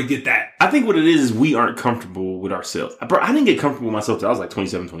whatever to get that. I think what it is we aren't comfortable with ourselves. Bro, I didn't get comfortable with myself till I was like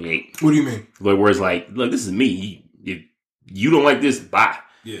 27, 28. What do you mean? Like, where it's like, look, this is me. If you don't like this, bye.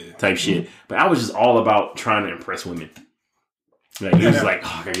 Yeah. Type shit. But I was just all about trying to impress women. Like, it was like,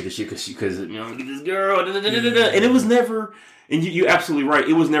 oh, I gotta get this shit because get this girl. And it was never, and you're absolutely right.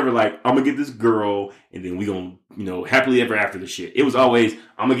 It was never like, I'm gonna get this girl and then we gonna, happily ever after the shit. It was always,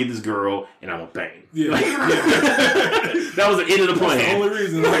 I'm gonna get this girl and I'm gonna bang. Yeah. That was the end of the plan. That's the only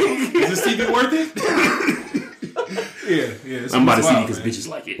reason. Like, is this TV worth it? Yeah. I'm about to see because bitches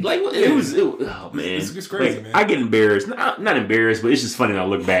like it. Like, it was oh man. It's crazy, like, man. I get embarrassed. Not embarrassed, but it's just funny when I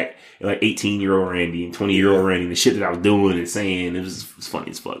look back at like 18-year-old Randy and 20-year-old Randy and the shit that I was doing and saying. It's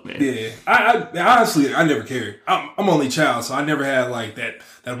funny as fuck, man. Yeah. I honestly, I never cared. I'm only child, so I never had like that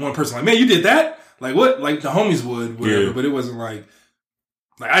one person like, man, you did that? Like what? Like the homies would, whatever, but it wasn't like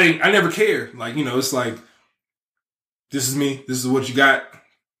I never cared. Like, it's like, this is me. This is what you got.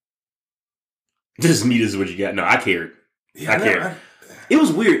 This is me. This is what you got. No, I cared. Yeah, I cared. It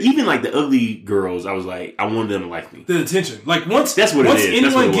was weird. Even like the ugly girls, I was like, I wanted them to like me. The attention. Like once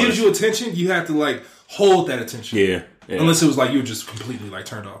anyone gives you attention, you have to like hold that attention. Yeah. Unless it was like you were just completely like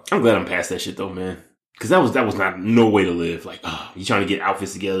turned off. I'm glad I'm past that shit though, man. Because that was not no way to live. Like, you trying to get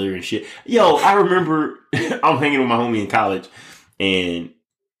outfits together and shit. Yo, I remember I'm hanging with my homie in college, and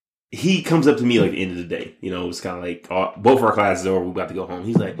he comes up to me like the end of the day. It was kind of like both our classes are over. We about to go home.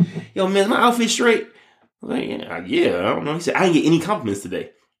 He's like, "Yo, man, is my outfit straight?" I was like, "Yeah, I don't know." He said, "I didn't get any compliments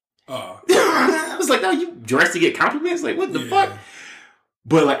today." I was like, "No, you dressed to get compliments? Like, what the fuck?"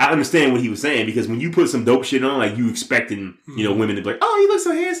 But like, I understand what he was saying because when you put some dope shit on, like you expecting, women to be like, "Oh, you look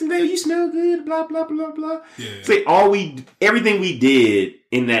so handsome, babe. You smell good." Blah blah blah blah. Yeah. So everything we did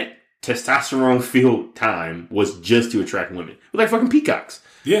in that testosterone filled time was just to attract women. We're like fucking peacocks.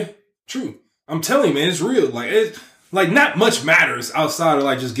 Yeah, true. I'm telling you, man, it's real. Like it's like not much matters outside of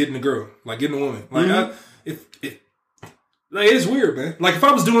like just getting a girl, like getting a woman. Like it's weird, man. Like if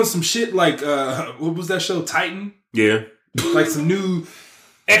I was doing some shit like what was that show, Titan? Yeah. Like some new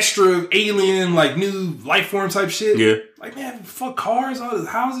extra alien, like new life form type shit. Yeah. Like, man, fuck cars, all the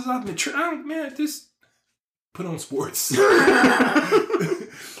houses out there. Man, just put on sports.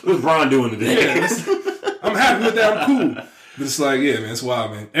 What's Bron doing today? Yeah, I'm happy with that. I'm cool. But it's like, yeah, man, it's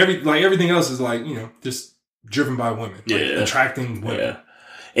wild, man. Everything else is like, just driven by women. Like, attracting women. Yeah.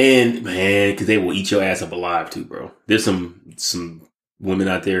 And man, because they will eat your ass up alive too, bro. There's some women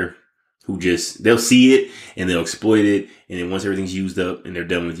out there, who they'll see it and they'll exploit it, and then once everything's used up and they're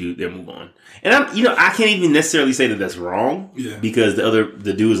done with you, they'll move on. And I can't even necessarily say that that's wrong, because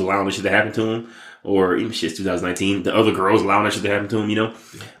the dude is allowing this shit to happen to him, or even shit's 2019, the other girls allowing that shit to happen to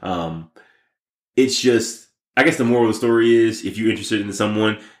him. It's just, I guess the moral of the story is, if you're interested in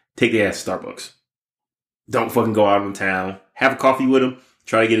someone, take their ass to Starbucks. Don't fucking go out in town. Have a coffee with them.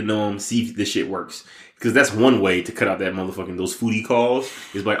 Try to get to know them. See if this shit works. Because that's one way to cut out that motherfucking, those foodie calls.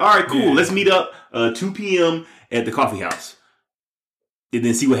 Is like, all right, cool. Let's meet up 2 p.m. at the coffee house. And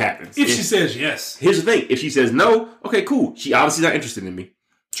then see what happens. If she says yes. Here's the thing. If she says no, okay, cool. She obviously not interested in me.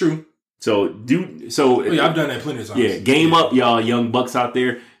 True. So, I've done that plenty of times. Yeah, game up, y'all young bucks out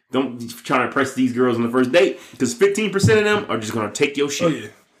there. Don't try to impress these girls on the first date, because 15% of them are just going to take your shit. Oh, yeah.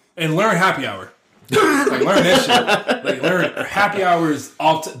 And learn happy hour. Like, learn that shit. Like, learn happy hour is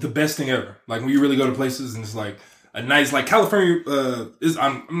the best thing ever. Like, when you really go to places and it's like a nice, like California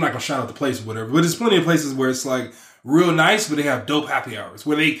I'm not going to shout out the place or whatever, but there's plenty of places where it's like real nice, but they have dope happy hours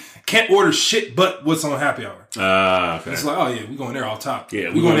where they can't order shit but what's on happy hour. Okay. It's like, oh yeah, we going there off top.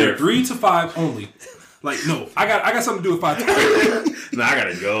 Yeah, we going there 3 to 5 only. Like, no, I got something to do with 5 to 5. No, I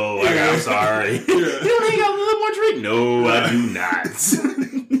gotta go. I'm sorry. You don't think got a little more drink? No, I do not.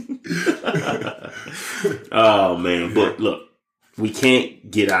 Oh man, but look, we can't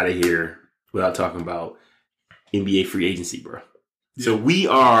get out of here without talking about NBA free agency, bro. Yeah. So we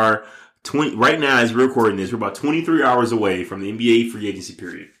are right now, as we're recording this, we're about 23 hours away from the NBA free agency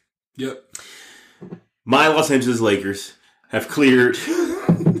period. Yep. My Los Angeles Lakers have cleared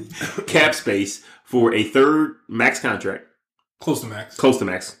cap space for a third max contract. Close to max.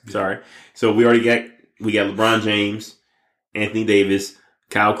 Yeah. Sorry. So we got LeBron James, Anthony Davis,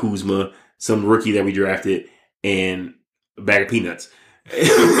 Kyle Kuzma, some rookie that we drafted, and a bag of peanuts.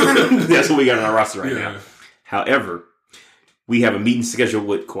 That's what we got on our roster right now. However, we have a meeting scheduled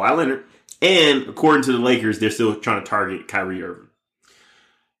with Kawhi Leonard, and according to the Lakers, they're still trying to target Kyrie Irving.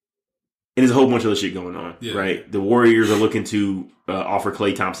 And there's a whole bunch of other shit going on, right? The Warriors are looking to offer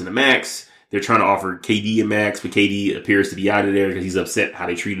Klay Thompson a max. They're trying to offer KD a max, but KD appears to be out of there because he's upset how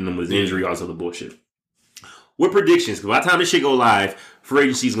they treated him with his injury, all this other bullshit. What predictions? Because by the time this shit go live, free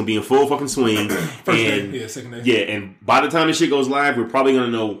agency is going to be in full fucking swing. Second day. Yeah, and by the time this shit goes live, we're probably going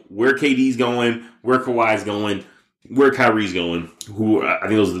to know where KD's going, where Kawhi's going, where Kyrie's going. Who I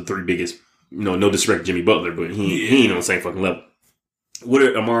think those are the 3 biggest. No disrespect to Jimmy Butler, but he ain't on the same fucking level. What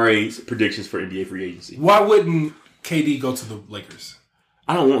are Amari's predictions for NBA free agency? Why wouldn't KD go to the Lakers?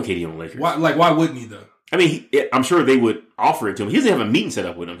 I don't want KD on the Lakers. Why wouldn't he though? I mean, I'm sure they would offer it to him. He doesn't have a meeting set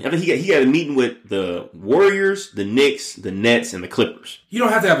up with him. I think he got a meeting with the Warriors, the Knicks, the Nets, and the Clippers. You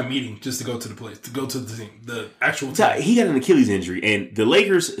don't have to have a meeting just to go to the place, to go to the team, the actual team. He got an Achilles injury, and the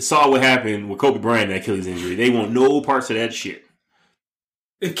Lakers saw what happened with Kobe Bryant and Achilles injury. They want no parts of that shit.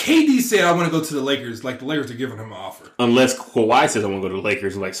 If KD said, I want to go to the Lakers, like the Lakers are giving him an offer. Unless Kawhi says, I want to go to the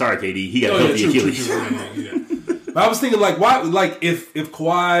Lakers, I'm like, sorry, KD, he got a healthy Achilles. True. But I was thinking, like, why? Like, if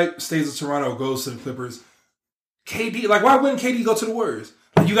Kawhi stays in Toronto or goes to the Clippers, KD, like, why wouldn't KD go to the Warriors?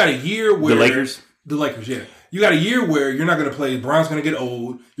 Like, you got a year where the Lakers, yeah. You got a year where you're not going to play. Bron's going to get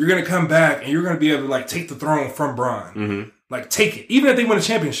old. You're going to come back, and you're going to be able to like take the throne from Bron. Mm-hmm. Like, take it. Even if they win a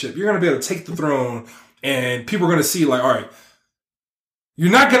championship, you're going to be able to take the throne, and people are going to see, like, all right,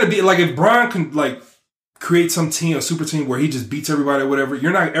 you're not going to be like if Bron can like create some team, a super team where he just beats everybody or whatever.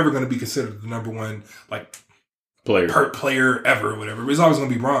 You're not ever going to be considered the number one like player ever or whatever. It's always going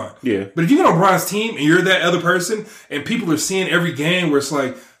to be Bron. Yeah. But if you get on Bron's team and you're that other person, and people are seeing every game where it's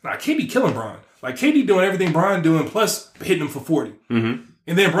like, nah, KD killing Bron. Like, KD doing everything Bron doing, plus hitting him for 40. Mm-hmm.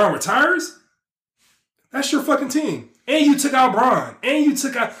 And then Bron retires? That's your fucking team. And you took out Bron. And you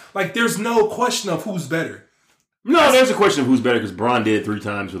took out... Like, there's no question of who's better. No, there's a question of who's better because Bron did it 3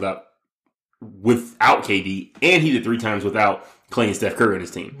 times without KD, and he did 3 times without Klay and Steph Curry on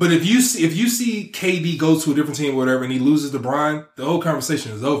his team. But if you see KD go to a different team or whatever, and he loses to Bron, the whole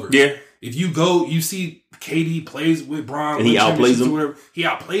conversation is over. Yeah. If you see KD plays with Bron, and he outplays him, whatever, he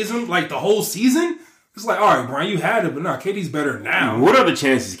outplays him like the whole season. It's like, all right, Bron, you had it, but no, KD's better now. What are the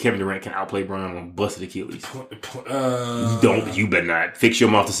chances Kevin Durant can outplay Bron on busted Achilles? You better not fix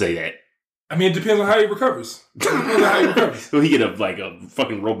your mouth to say that. I mean, it depends on how he recovers. Will he get a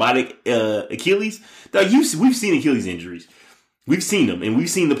fucking robotic Achilles? Now, we've seen Achilles injuries. We've seen them, and we've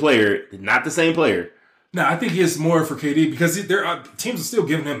seen the player, not the same player. No, I think it's more for KD because teams are still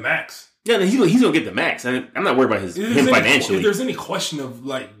giving him max. Yeah, he's going to get the max. I'm not worried about him financially. If there's any question of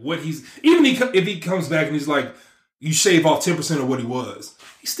like what he's... Even if he comes back and he's like, you shave off 10% of what he was,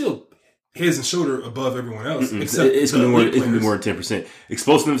 he's still heads and shoulder above everyone else. Except it's going to be more than 10%.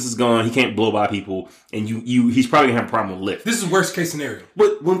 Explosiveness is gone. He can't blow by people, and he's probably going to have a problem with lift. This is worst case scenario.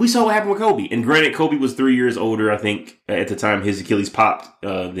 But when we saw what happened with Kobe, and granted, Kobe was 3 years older, I think, at the time his Achilles popped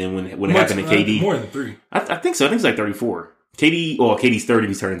than when it happened to KD. More than 3. I think so. I think it's like 34. KD's 30,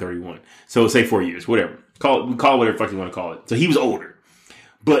 he's turning 31. So say 4 years, whatever. Call it whatever the fuck you want to call it. So he was older.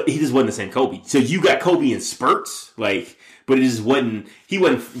 But he just wasn't the same Kobe. So you got Kobe in spurts, but it just wasn't, he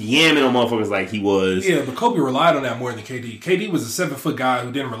wasn't yamming on motherfuckers like he was. Yeah, but Kobe relied on that more than KD. KD was a 7-foot guy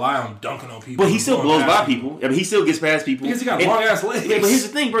who didn't rely on dunking on people. But he still blows by people. I mean, he still gets past people. Because he got long ass legs. Yeah, but here's the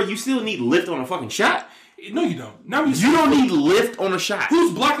thing, bro. You still need lift on a fucking shot. No, you don't. You don't need lift on a shot.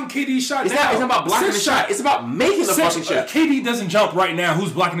 Who's blocking KD's shot It's now? not about blocking the shot. It's about making the fucking shot. KD doesn't jump right now.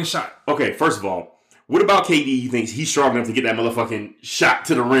 Who's blocking the shot? Okay, first of all, what about KD? You think he's strong enough to get that motherfucking shot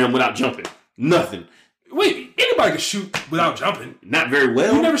to the rim without jumping? Nothing. Wait, anybody can shoot without jumping. Not very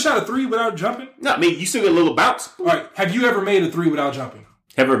well. You never shot a 3 without jumping? No, I mean, you still get a little bounce. All right, have you ever made a 3 without jumping?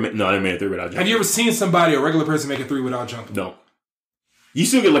 No, I never made a 3 without jumping. Have you ever seen somebody, a regular person, make a 3 without jumping? No. You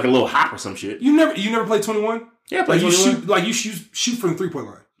still get like a little hop or some shit. You never played 21? Yeah, I played 21. You shoot from the 3-point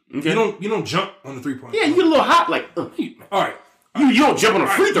line. Okay. You don't jump on the 3-point line. Yeah, you get a little hop like. All right. You don't jump on a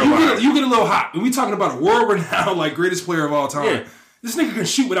free throw line. You get a little hot. And we talking about a world-renowned, greatest player of all time. Yeah. This nigga can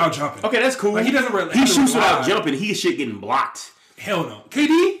shoot without jumping. Okay, that's cool. He doesn't. He shoots without jumping. He shit getting blocked. Hell no.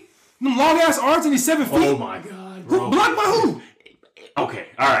 KD, them long-ass arms and he's 7 feet. Oh, my God, bro. Blocked by who? Okay,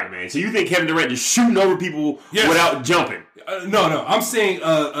 all right, man. So you think Kevin Durant is shooting over people without jumping? No. I'm saying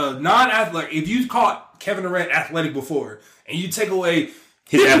non-athletic. If you caught Kevin Durant athletic before, and you take away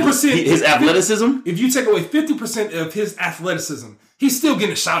 50%... His athleticism? If you take away 50% of his athleticism, he's still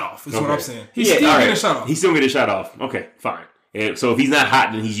getting a shot off, is what I'm saying. He's still getting a shot off. He's still getting a shot off. Okay, fine. So if he's not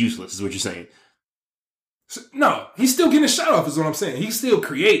hot, then he's useless, is what you're saying. No, he's still getting a shot off, is what I'm saying. He can still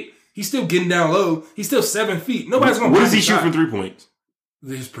create. He's still getting down low. He's still 7 feet. Nobody's going to... What does he shoot from 3 points?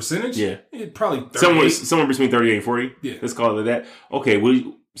 His percentage? Yeah. Probably 38. Somewhere between 38 and 40? Yeah. Let's call it that. Okay,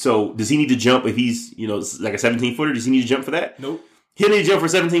 so does he need to jump if he's, like a 17-footer? Does he need to jump for that? Nope. He'll need to jump for a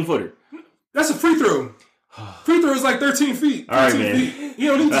 17-footer. That's a free throw. Free throw is like 13 feet. 13 all right, man. Feet. You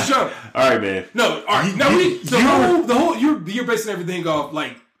don't need to jump. All right, man. No, all right. You're basing everything off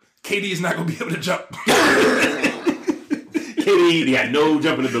KD is not going to be able to jump. KD got no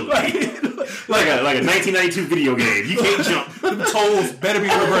jumping ability. like a 1992 video game. You can't jump. The toes better be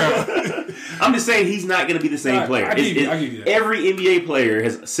on the ground. I'm just saying he's not going to be the same player. I give you that. Every NBA player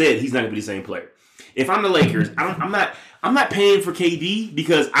has said he's not going to be the same player. If I'm the Lakers, I'm not paying for KD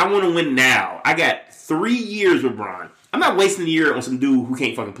because I want to win now. I got 3 years with Bron. I'm not wasting a year on some dude who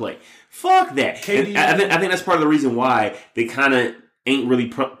can't fucking play. Fuck that. KD, I think that's part of the reason why they kind of ain't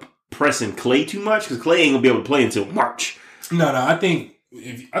really pressing Klay too much because Klay ain't gonna be able to play until March. No. I think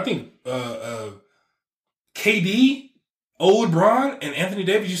KD, old Bron, and Anthony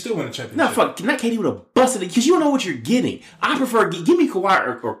Davis, you still win a championship. No, fuck, not KD would have busted it because you don't know what you're getting. I prefer give me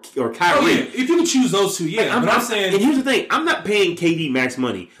Kawhi or Kyrie. Oh, yeah. If you can choose those two, yeah. I'm saying, and here's the thing: I'm not paying KD max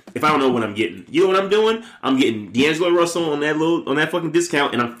money if I don't know what I'm getting. You know what I'm doing? I'm getting D'Angelo Russell on that fucking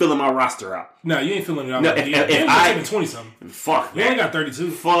discount, and I'm filling my roster out. No, you ain't filling it out. No, if I taking 20 something. Fuck, you only got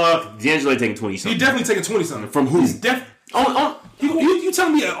 32. Fuck, D'Angelo ain't taking 20 something. He definitely taking 20 something. From who? He's you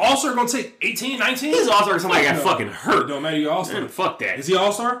telling me an all-star gonna take 18, 19? He's an all-star because somebody got fucking hurt. It don't matter, you're all-star. Man, fuck that. Is he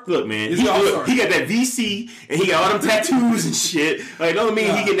all-star? Look, man. Is he all-star? He got that VC, and he got all them tattoos and shit. Like, don't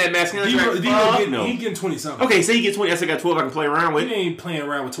mean he getting that mask contract. He getting 20 something. Okay, say he get 20. I still got 12 I can play around with. You ain't playing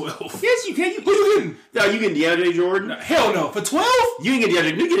around with 12. Yes, you can. Who you getting? No, you getting DeAndre Jordan? No, hell no. For 12? You ain't getting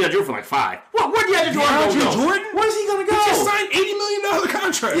DeAndre. You get DeAndre Jordan for like 5. Where DeAndre Jordan? Where's he gonna go? He just signed $80 million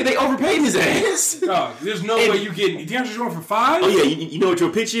contract. Yeah, they overpaid his ass. No, there's no way you getting DeAndre Jordan for 5. Oh yeah, you know what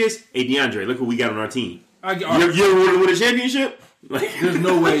your pitch is? Hey DeAndre, look what we got on our team. You ever want to win a championship? There's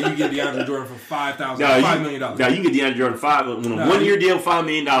no way you get DeAndre Jordan for $5 million. No, you can get DeAndre Jordan on a 1 year deal, $5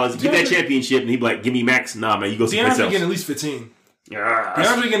 million. Get that championship, and he'd be like, "Give me max." Nah, man, you go. DeAndre getting at least 15. Yeah,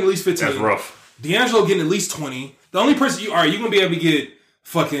 DeAndre getting at least 15. That's rough. D'Angelo getting at least 20. The only person you're gonna be able to get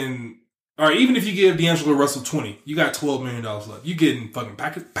fucking. All right, even if you give D'Angelo Russell 20, you got $12 million left. You getting fucking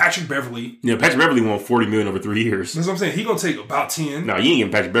Patrick Beverly. Yeah, Patrick Beverly won $40 million over 3 years. That's what I'm saying. He gonna take about 10. No, you ain't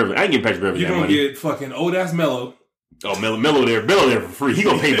getting Patrick Beverly. I ain't getting Patrick Beverly. You gonna get fucking old ass Melo. Oh, Melo there for free. He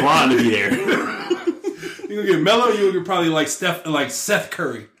gonna pay Bron to be there. You gonna get Melo. You gonna get probably like Seth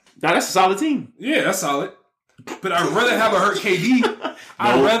Curry. Nah, that's a solid team. Yeah, that's solid. But I'd rather have a hurt KD.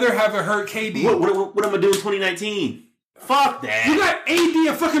 I'd rather have a hurt KD. What am I doing in 2019? Fuck that. You got AD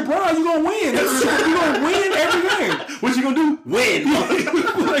and fucking Bron. You gonna win. You gonna win every game. What you gonna do? Win.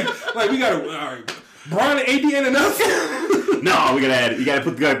 like we gotta. All right. Bron and AD ain't enough. No, we gotta add it. You gotta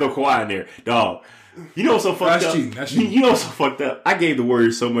throw Kawhi in there, dog. You know what's so fucked up? That's cheating. You know what's so fucked up? I gave the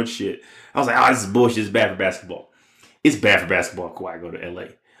Warriors so much shit. I was like, oh, this is bullshit. It's bad for basketball. It's bad for basketball. Kawhi go to LA,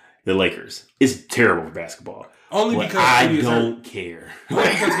 the Lakers. It's terrible for basketball. Only because I don't care. Only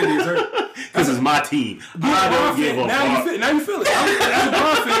because KD is hurt. Because it's my team. I don't give a fuck. Now you feel it. As a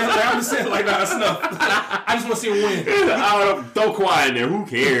Bron fan, I'm just saying, like, nah, that's enough. I just want to see him win. Throw Kawhi in there. Who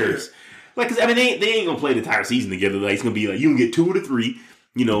cares? Like, cause I mean, they ain't gonna play the entire season together. Like, it's gonna be like you can get 2 to 3,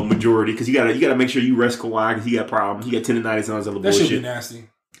 majority. Because you gotta make sure you rest Kawhi because he got problems. He got tendonitis and all this other bullshit. That should be nasty.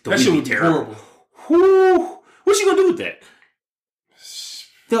 That should be terrible. Whoo! What you gonna do with that?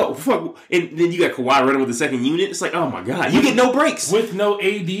 No, fuck. And then you got Kawhi running with the second unit. It's like, oh my god, you get no breaks with no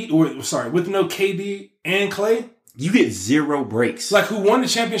with no KD and Clay. You get 0 breaks. Like, who won the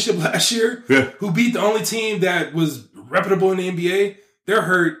championship last year? Yeah. Who beat the only team that was reputable in the NBA? They're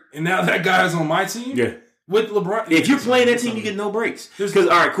hurt, and now that guy's on my team. Yeah. With LeBron. If you're playing that team, you get no breaks. Because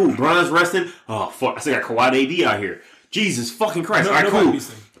all right, cool. Bron's resting. Oh fuck, I still got Kawhi and AD out here. Jesus fucking Christ. All right, cool.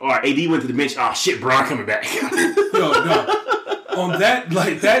 All right, AD went to the bench. Oh shit, Bron coming back. No. On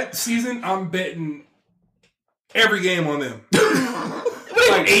that season, I'm betting every game on them.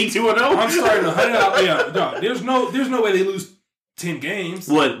 Like 8-2-0. I'm starting $100. Yeah, no, there's no way they lose 10 games.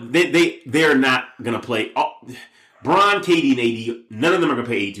 Well, they're not gonna play. Bron, KD, and AD, none of them are gonna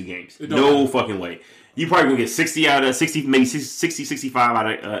play 82 games. No fucking way. You probably gonna get 60 out of 60, maybe 60, 65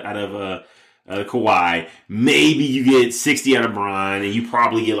 out of Kawhi. Maybe you get 60 out of Bron, and you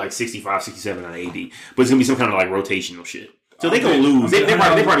probably get like 65, 67 out of AD. But it's gonna be some kind of like rotational shit. So they gonna lose. They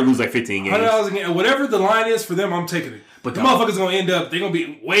probably lose like 15 games. $100 a game. Whatever the line is for them, I'm taking it. But the motherfuckers gonna end up. They're gonna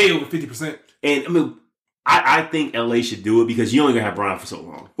be way over 50%. And I mean, I think LA should do it because you only gonna have Bron for so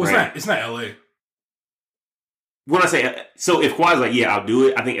long. Well, right? It's not LA. When I say so, if Kawhi's like, yeah, I'll do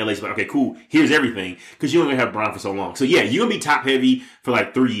it. I think LA's like, okay, cool. Here's everything because you only gonna have Bron for so long. So yeah, you're gonna be top heavy for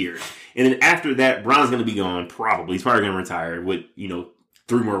like 3 years, and then after that, Bron's gonna be gone. Probably he's probably gonna retire with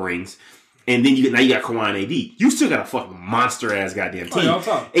 3 more rings. And then you got Kawhi and AD. You still got a fucking monster ass goddamn team.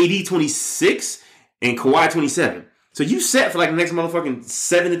 AD 26 and Kawhi 27. So you set for like the next motherfucking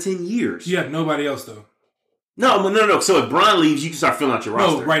 7 to 10 years. You have nobody else though. No. So if Bron leaves, you can start filling out your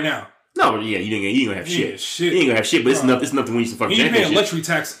roster. No, right now. No, yeah, you ain't gonna have shit. You ain't gonna have shit, but it's enough to win you some fucking championships. You paying luxury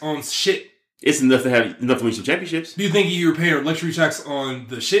tax on shit. It's enough to win you some championships. Do you think you're paying luxury tax on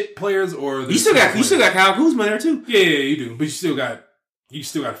the shit players or the you still got Kyle Kuzma there too? Yeah, you do. But you still got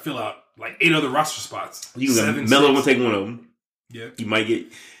to fill out like 8 other roster spots. You got Melo will take one of them. Yeah, you might get.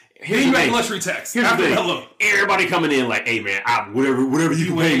 Here's you make luxury tax. Here's the thing. Melo. Everybody coming in like, hey man, whatever you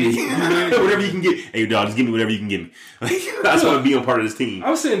can pay me, whatever you can get. Hey dog, just give me whatever you can give me. That's why I'm being part of this team.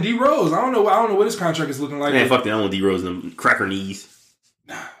 I was saying D Rose. I don't know what his contract is looking like. Man, fuck that. I don't want D Rose and them cracker knees.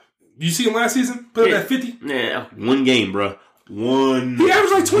 You see him last season? Put up at 50. Yeah, 1 game, bro. He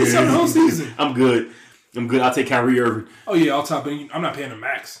averaged like 27 the whole season. I'm good. I'll take Kyrie Irving. Oh yeah, I'll top it. I'm not paying him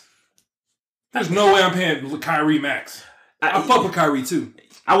max. There's no way I'm paying Kyrie max. I fuck with Kyrie too.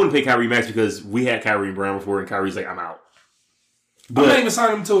 I wouldn't pay Kyrie max because we had Kyrie and Brown before, and Kyrie's like, I'm out. But I'm not even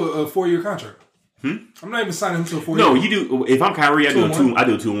signing him to a 4-year contract. I'm not even signing him to a 4-year. No, you do. If I'm Kyrie, I do a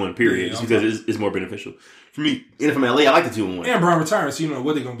 2-1 period, just because it's more beneficial for me. And if I'm LA, I like the 2-1. And Brown retiring, so you don't know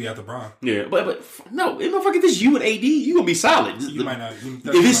what they're gonna be after Brown. Yeah, but no, motherfucker, if it's you and AD, you gonna be solid. You might not.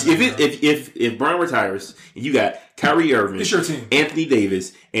 If Brown retires and you got Kyrie Irving, it's your team. Anthony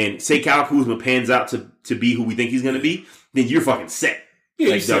Davis, and say Kyle Kuzma pans out to be who we think he's gonna be, then you're fucking set.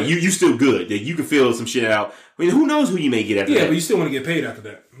 Yeah, like, you still good. You can fill some shit out. I mean, who knows who you may get after that? Yeah, but you still want to get paid after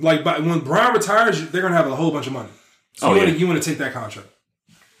that. Like, when Brown retires, they're going to have a whole bunch of money. So you want to take that contract.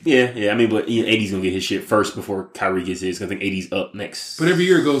 Yeah. I mean, but AD's going to get his shit first before Kyrie gets his. I think AD's up next. But every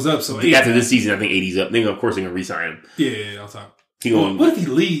year it goes up. So after this season, I think AD's up. Of course, they're going to re-sign him. Yeah, I'll talk. What if he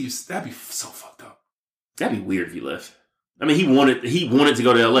leaves? That'd be so fucked up. That'd be weird if he left. I mean, he wanted to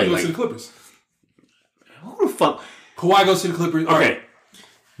go to LA. He goes to the Clippers. Who the fuck? Kawhi goes to the Clippers. Okay. Right.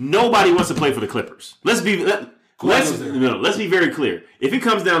 Nobody wants to play for the Clippers. Let's be very clear. If it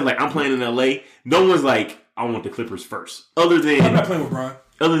comes down like I'm playing in LA, no one's like, I want the Clippers first. I'm not playing with Brian.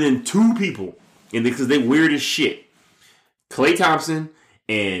 Other than 2 people, and because they weird as shit. Klay Thompson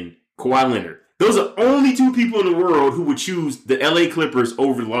and Kawhi Leonard. Those are only 2 people in the world who would choose the LA Clippers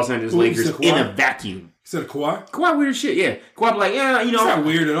over the Los Angeles Lakers in a vacuum. You said Kawhi? Kawhi weird as shit, yeah. Kawhi be like, yeah, It's not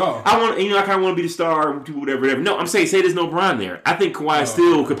weird at all. I kind of want to be the star, whatever. No, I'm saying, say there's no Bron there. I think Kawhi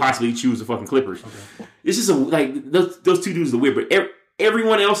still could possibly choose the fucking Clippers. Okay. It's just those 2 dudes are weird, but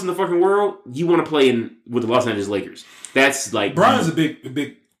everyone else in the fucking world, you want to play with the Los Angeles Lakers. That's like Bron's a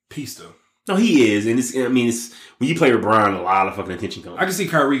big piece though. No, he is, and it's when you play with Bron, a lot of fucking attention comes. I can see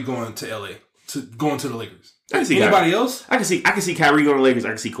Kyrie going to LA, going to the Lakers. I can see Anybody else? I can see Kyrie going to Lakers. I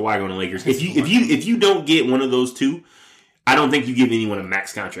can see Kawhi going to Lakers. If you don't get one of those two, I don't think you give anyone a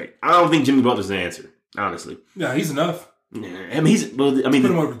max contract. I don't think Jimmy Butler's the answer. Honestly, yeah, he's enough. I mean,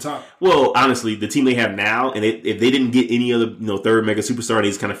 put him over the top. Well, honestly, the team they have now, and if they didn't get any other third mega superstar, and they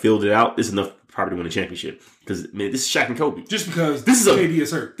just kind of filled it out, it's enough probably to win a championship. Because this is Shaq and Kobe. Just because KD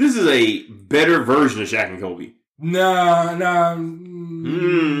is hurt. This is a better version of Shaq and Kobe. Nah.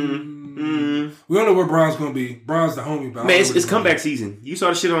 We don't know where Bron's going to be. Bron's the homie, but man, it's comeback season. You saw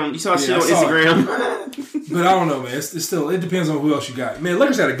the shit on Instagram. But I don't know, man. It's still, it depends on who else you got. Man,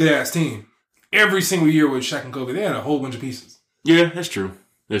 Lakers had a good ass team. Every single year with Shaq and Kobe, they had a whole bunch of pieces. Yeah, that's true.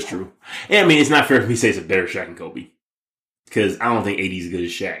 That's true. And I mean, it's not fair for me to say it's a better Shaq and Kobe. Because I don't think AD is as good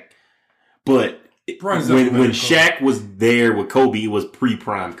as Shaq. But when Shaq was there with Kobe, it was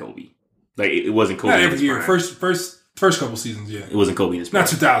pre-prime Kobe. Like, it wasn't Kobe. Not every year. First couple seasons, yeah. It wasn't Kobe in his prime. Not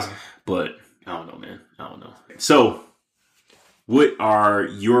 2000. But, I don't know, man. I don't know. So, what are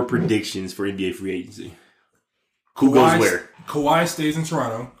your predictions for NBA free agency? Who goes where? Kawhi stays in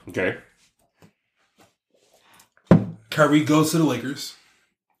Toronto. Okay. Kyrie goes to the Lakers.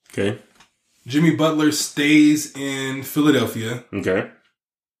 Okay. Jimmy Butler stays in Philadelphia. Okay.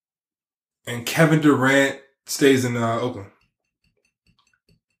 And Kevin Durant stays in Oakland.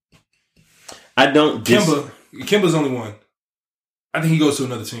 Kemba's only one. I think he goes to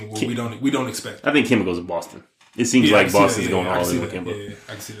another team where we don't expect. I think Kemba goes to Boston. It seems like Boston's going all in with Kemba. Yeah,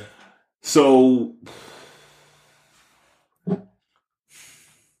 I can see that. So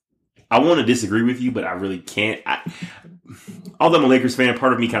I want to disagree with you, but I really can't. Although I'm a Lakers fan,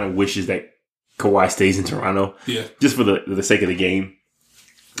 part of me kind of wishes that Kawhi stays in Toronto. Yeah. Just for the sake of the game.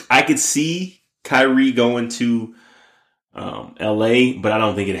 I could see Kyrie going to LA, but I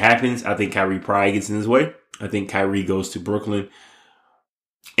don't think it happens. I think Kyrie probably gets in his way. I think Kyrie goes to Brooklyn.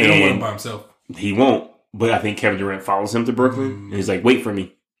 He don't want him by himself. He won't. But I think Kevin Durant follows him to Brooklyn. And he's like, wait for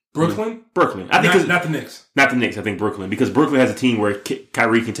me. Brooklyn? Brooklyn. I think not the Knicks. Not the Knicks. I think Brooklyn. Because Brooklyn has a team where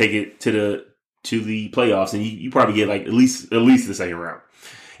Kyrie can take it to the playoffs. And you probably get like at least the second round.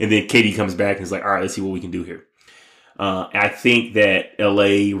 And then KD comes back and is like, all right, let's see what we can do here. I think that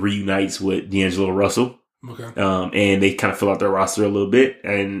LA reunites with D'Angelo Russell. Okay. And they kind of fill out their roster a little bit.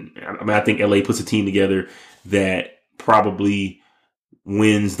 And I mean, I think LA puts a team together that probably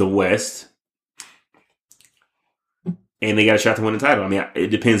wins the West. And they got a shot to win the title. I mean, it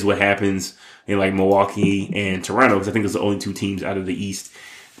depends what happens in like Milwaukee and Toronto, because I think those are the only two teams out of the East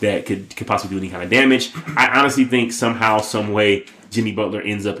that could possibly do any kind of damage. I honestly think somehow, some way, Jimmy Butler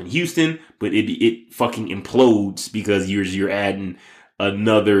ends up in Houston, but it fucking implodes because you're adding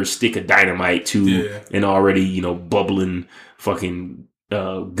another stick of dynamite to an already, bubbling fucking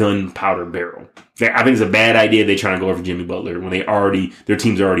gunpowder barrel. I think it's a bad idea they trying to go over Jimmy Butler when their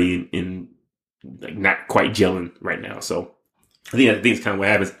team's already in like not quite gelling right now. So I think it's kind of what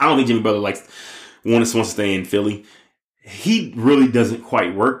happens. I don't think Jimmy Butler wants to stay in Philly. He really doesn't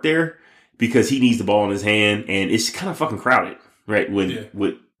quite work there because he needs the ball in his hand, and it's kind of fucking crowded, right?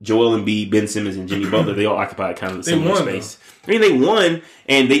 With Joel Embiid, Ben Simmons, and Jimmy Butler, they all occupy kind of the similar space. Though. I mean, they won,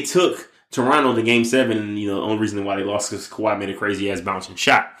 and they took Toronto to Game 7, and the only reason why they lost is because Kawhi made a crazy-ass bouncing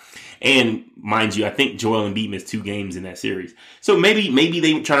shot. And mind you, I think Joel Embiid missed 2 games in that series. So maybe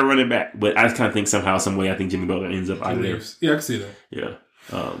they try to run it back. But I just kind of think somehow, some way, I think Jimmy Butler ends up out of there. Yeah, I can see that.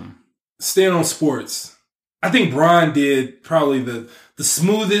 Yeah. Staying on sports, I think Bron did probably the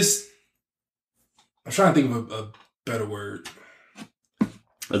smoothest. I'm trying to think of a better word.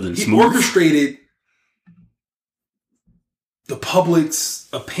 Other than he smooth. Orchestrated the public's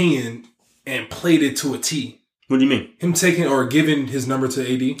opinion and played it to a T. What do you mean? Him taking or giving his number to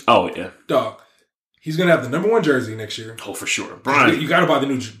AD. Oh, yeah. Dog. He's going to have the number 1 jersey next year. Oh, for sure. Bron. You got to buy the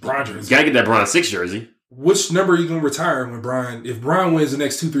new Bron jersey. You got to get that Bron 6 jersey. Which number are you going to retire if Bron wins the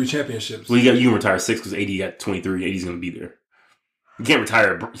next 2-3 championships? Well, you can retire 6 because AD got 23. AD's going to be there. You can't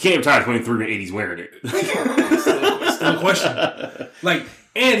retire 23 when AD's wearing it. Still a question.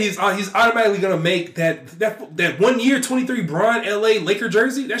 And he's automatically going to make that 1 year 23 Bron LA Laker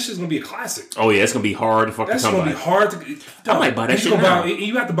jersey. That shit's going to be a classic. Oh yeah, it's going to be hard to fucking come by. That's going to be hard to. I might buy that shit now.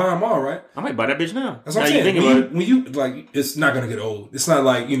 You have to buy them all, right? I might buy that bitch now. That's what I'm saying. When you it's not going to get old. It's not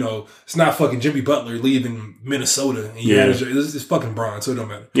like it's not fucking Jimmy Butler leaving Minnesota. And it's fucking Bron, so it don't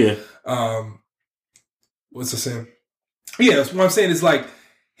matter. Yeah. What's I saying? Yeah, that's what I'm saying is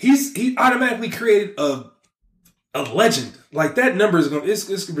he automatically created a legend. Like that number is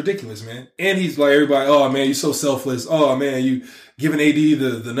it's ridiculous, man. And he's like everybody, oh man, you're so selfless. Oh man, you giving AD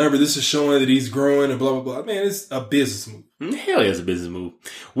the number. This is showing that he's growing and blah blah blah. Man, it's a business move. Hell yeah, it's a business move.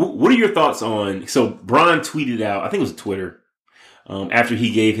 What are your thoughts on? So Bron tweeted out, I think it was Twitter, after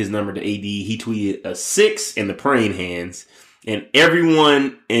he gave his number to AD, he tweeted a 6 and the praying hands. And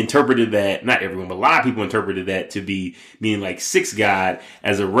everyone interpreted that, not everyone, but a lot of people interpreted that to be meaning like 6 God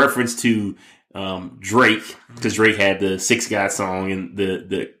as a reference to Drake, because Drake had the 6 God song, and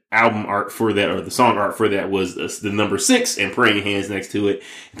the album art for that, or the song art for that, was the number 6 and praying hands next to it.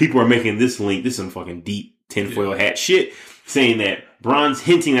 People are making this link. This is some fucking deep tinfoil hat shit, saying that Bron's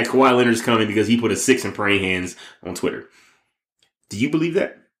hinting that Kawhi Leonard's coming because he put a 6 and praying hands on Twitter. Do you believe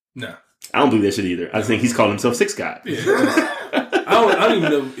that? No. I don't believe that shit either. I think he's calling himself 6 God. Yeah. I don't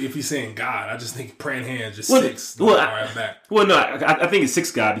even know if he's saying God. I just think praying hands just 6. Well, back. Well, no, I think it's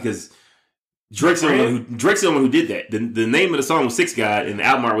 6 God because Drake's the one who did that. The name of the song was 6 God, and the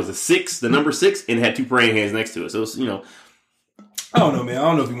album art was a 6, the number 6, and it had 2 praying hands next to it. So it's, I don't know, man. I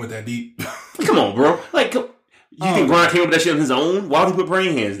don't know if he went that deep. Come on, bro. Like, you think Bron came up with that shit on his own? Why would he put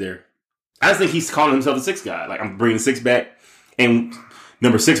praying hands there? I just think he's calling himself the 6 God. Like, I'm bringing 6 back, and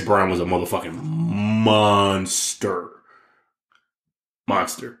number 6, Bron was a motherfucking monster.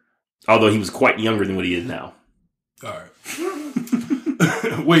 Although he was quite younger than what he is now. All right.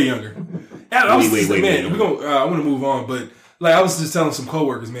 Way younger. Way younger. I want to move on, but like I was just telling some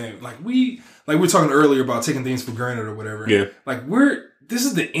coworkers, man, like we were talking earlier about taking things for granted or whatever. Yeah. Like this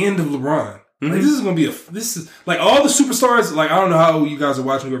is the end of LeBron. Mm-hmm. Like this is going to be this is like all the superstars. Like I don't know how you guys are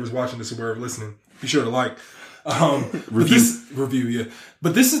watching, whoever's watching this or wherever listening. Be sure to like. Review, yeah.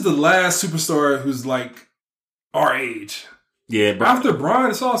 But this is the last superstar who's our age. Yeah, bro. After Bron,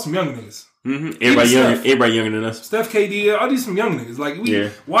 it's all some young niggas. Mm-hmm. Everybody younger than us. Steph, KD, all these some young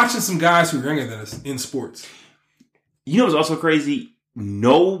niggas. Watching some guys who are younger than us in sports. You know what's also crazy?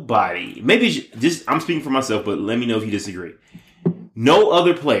 Nobody, maybe just I'm speaking for myself, but let me know if you disagree. No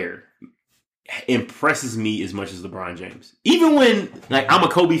other player impresses me as much as LeBron James. Even when I'm a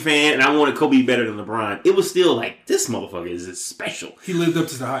Kobe fan and I wanted Kobe better than LeBron, it was still this motherfucker is special. He lived up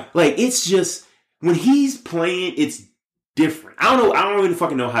to the hype. It's just when he's playing, it's different. I don't really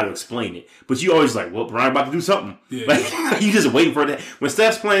fucking know how to explain it, but you always well, Bron about to do something. Yeah. You just waiting for that. When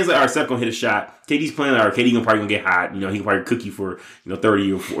Steph's playing, it's all right, Steph gonna hit a shot. KD's playing, all right, KD probably gonna get hot. He can probably cook you for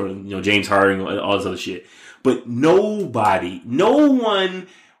 30 or James Harden, all this other shit. But no one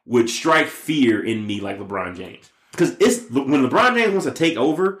would strike fear in me like LeBron James, because when LeBron James wants to take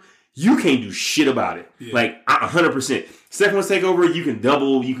over, you can't do shit about it. Yeah. 100%. Steph wants to take over, you can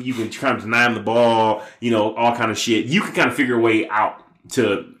double, you can kind of deny him the ball, all kind of shit. You can kind of figure a way out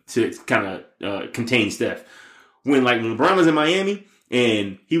to kind of contain Steph. When LeBron was in Miami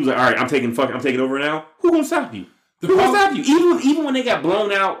and he was like, all right, I'm taking over now. Who gonna stop you? Who gonna stop you? Even when they got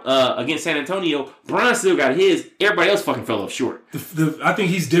blown out against San Antonio, Bron still got his. Everybody else fucking fell off short. I think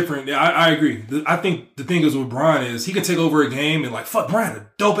he's different. I agree. I think the thing is with Bron is he can take over a game and fuck Bron, a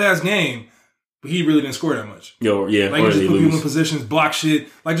dope ass game. But he really didn't score that much. Yeah. He just put people in positions, block shit.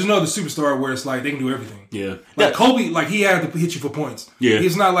 There's no other superstar where it's they can do everything. Yeah. Kobe, he had to hit you for points. Yeah.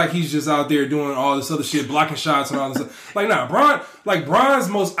 It's not like he's just out there doing all this other shit, blocking shots and all this stuff. Bron's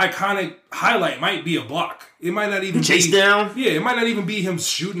most iconic highlight might be a block. It might not even chase down? Yeah, it might not even be him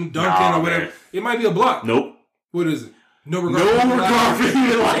shooting, dunking, or whatever. Man. It might be a block. Nope. What is it? No regard for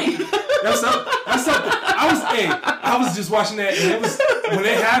your life. That's something. I was just watching that, and it was when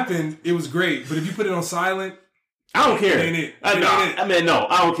it happened. It was great, but if you put it on silent, I don't care. It ain't it. No,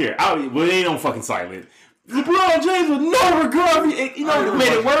 I don't care. Well, it ain't on fucking silent. LeBron James with no regard. What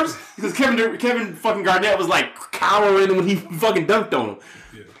made it worse? Because Kevin fucking Garnett was cowering when he fucking dunked on him.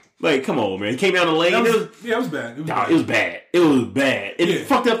 Come on, man. He came down the lane. It was bad. It was bad. And the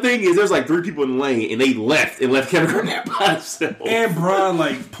fucked up thing is there's 3 people in the lane, and they left Kevin Garnett by himself. And Bron,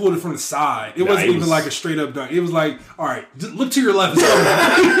 pulled it from the side. It wasn't even a straight up dunk. It was all right, just look to your left.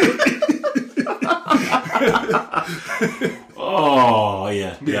 Oh,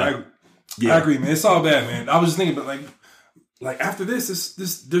 yeah. I agree, man. It's all bad, man. I was just thinking about, after this,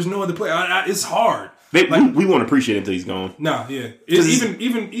 there's no other play. It's hard. We won't appreciate it until he's gone. Nah, yeah.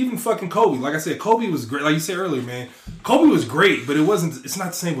 Even fucking Kobe. Like I said, Kobe was great. Like you said earlier, man. Kobe was great, but it's not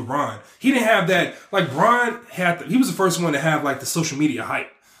the same with Bron. He didn't have that. Bron he was the first one to have the social media hype.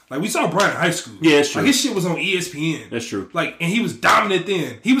 We saw Bron in high school. Yeah, that's true. His shit was on ESPN. That's true. And he was dominant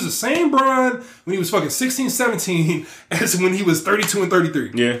then. He was the same Bron when he was fucking 16, 17 as when he was 32 and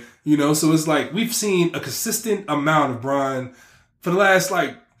 33. Yeah. So it's we've seen a consistent amount of Bron for the last,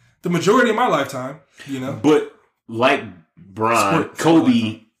 the majority of my lifetime. But Bron,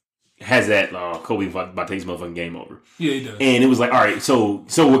 Kobe has that. Kobe about to take his motherfucking game over. Yeah, he does. And it was all right. So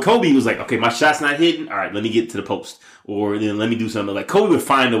with Kobe, it was okay, my shot's not hitting. All right, let me get to the post, or then let me do something. Kobe would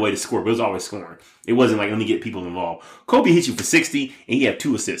find a way to score, but it was always scoring. It wasn't let me get people involved. Kobe hit you for 60, and he had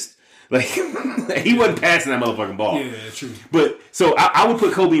 2 assists. Like he wasn't passing that motherfucking ball. Yeah, true. But so I would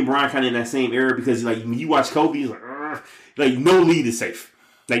put Kobe and Bron kind of in that same era because like when you watch Kobe, he's like no lead is safe.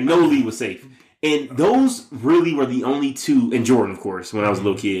 Like no lead was safe. And those really were the only two, and Jordan, of course, when I was a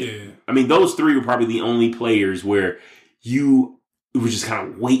little kid. Yeah. I mean, those three were probably the only players where you were just kind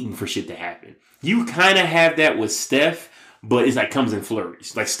of waiting for shit to happen. You kind of have that with Steph, but it's like comes in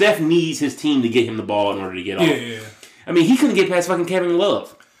flurries. Like Steph needs his team to get him the ball in order to get off. Yeah. I mean, he couldn't get past fucking Kevin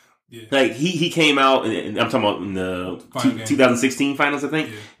Love. Yeah. Like he came out, and I'm talking about in the 2016 finals, I think.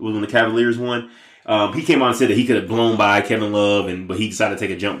 Yeah. It was when the Cavaliers won. He came out and said that he could have blown by Kevin Love, but he decided to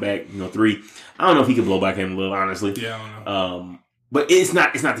take a jump back, 3. I don't know if he could blow by Kevin Love, honestly. Yeah, I don't know. But it's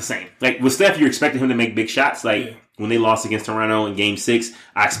not the same. Like with Steph, you're expecting him to make big shots. Like when they lost against Toronto in Game 6,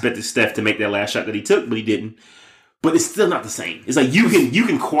 I expected Steph to make that last shot that he took, but he didn't. But it's still not the same. It's like you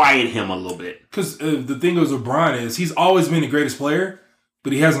can quiet him a little bit. Because the thing goes with Bron is he's always been the greatest player,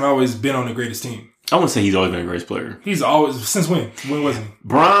 but he hasn't always been on the greatest team. I wouldn't say he's always been the greatest player. He's always since when? When wasn't he?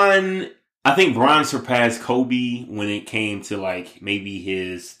 I think Bron surpassed Kobe when it came to like maybe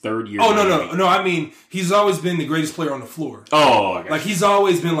his third year. Oh no! I mean, he's always been the greatest player on the floor. Oh, like he's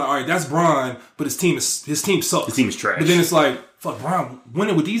always been like, all right, that's Bron, but his team sucks. His team is trash. But then it's like, fuck, Bron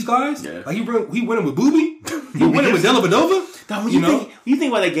winning with these guys. Yeah. Like he winning with Booby. He winning with Dellavedova. No, when you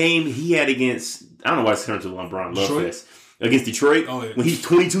think about that game he had against, I don't know why it's turned to Bron Love Fest. Against Detroit, when he's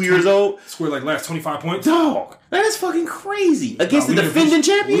 22 years old. Scored like last 25 points. Dog, that is fucking crazy. Against the defending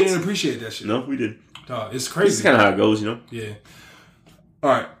champions. We didn't appreciate that shit. No, we didn't. Dog, it's crazy. This is kind of how it goes, Yeah. All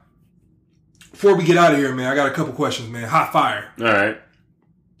right. Before we get out of here, man, I got a couple questions, man. Hot fire. All right.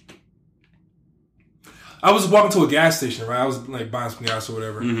 I was walking to a gas station, right? I was like buying some gas or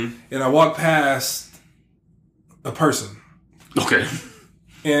whatever. Mm-hmm. And I walked past a person. Okay.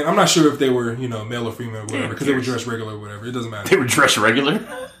 And I'm not sure if they were, male or female or whatever, because they were dressed regular or whatever. It doesn't matter. They were dressed regular?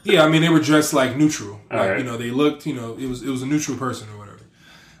 Yeah, I mean, they were dressed like neutral. Like, right. They looked, it was a neutral person or whatever.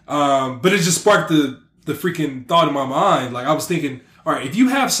 But it just sparked the freaking thought in my mind. Like, I was thinking, all right, if you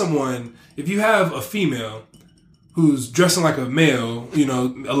have a female who's dressing like a male,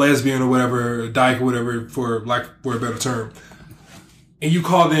 a lesbian or whatever, a dyke or whatever, for a better term, and you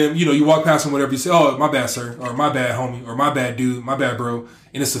call them, you walk past them, whatever, you say, oh, my bad, sir, or my bad, homie, or my bad, dude, my bad, bro,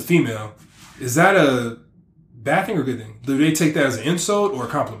 and it's a female, is that a bad thing or good thing? Do they take that as an insult or a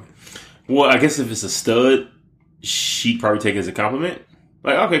compliment? Well, I guess if it's a stud, she'd probably take it as a compliment.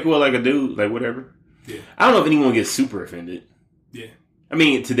 Like, okay, cool, like a dude, like whatever. Yeah. I don't know if anyone gets super offended. Yeah. I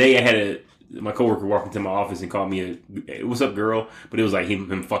mean, today I had my coworker walk into my office and called me "What's up, girl?" But it was like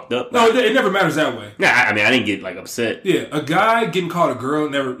him fucked up. No, it never matters that way. Nah, I mean, I didn't get like upset. Yeah, a guy getting called a girl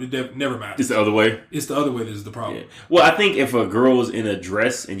never matters. It's the other way. It's the other way that is the problem. Yeah. Well, I think if a girl is in a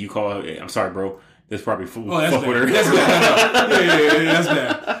dress and you call her, "I'm sorry, bro," that's probably fuck bad. with her. That's bad. Yeah, that's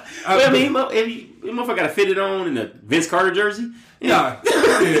bad. I mean, if you motherfucker got to fit it on in a Vince Carter jersey. Yeah.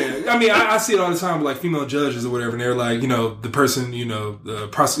 I mean, I see it all the time with like female judges or whatever, and they're like, the person, the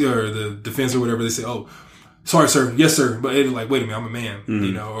prosecutor or the defense or whatever, they say, "Oh, sorry, sir, yes, sir," but it's like, wait a minute, I'm a man,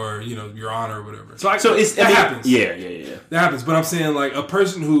 or Your Honor or whatever. So that happens. Yeah. That happens. But I'm saying like a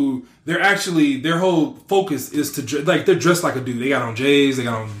person who their whole focus is to like they're dressed like a dude. They got on J's, they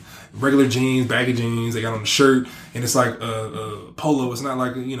got on regular jeans, baggy jeans, they got on a shirt, and it's like a polo. It's not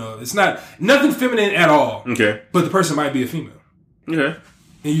like it's not nothing feminine at all. Okay, but the person might be a female. Okay.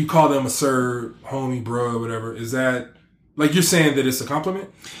 And you call them a sir, homie, bro, or whatever. Is that, like, you're saying that it's a compliment?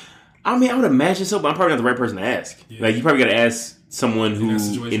 I mean, I would imagine so, but I'm probably not the right person to ask. Yeah. Like, you probably got to ask someone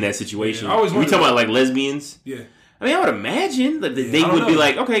who, in that situation. Yeah, we talking about, like, lesbians? Yeah. I mean, I would imagine that they would be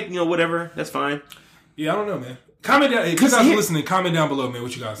like, okay, whatever, that's fine. Yeah, I don't know, man. Comment down, if you guys are listening, comment down below, man,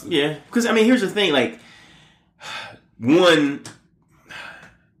 what you guys think. Yeah, because, I mean, here's the thing, like, one,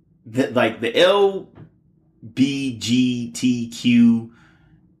 the LBGTQ,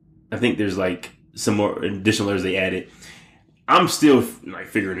 I think there's like some more additional letters they added. I'm still like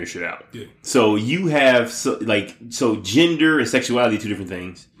figuring this shit out. Yeah. So you have so gender and sexuality are two different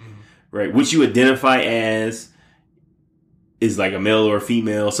things, right? What you identify as is like a male or a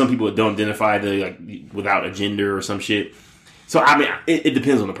female. Some people don't identify without a gender or some shit. So I mean, it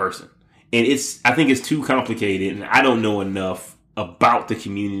depends on the person, and I think it's too complicated, and I don't know enough about the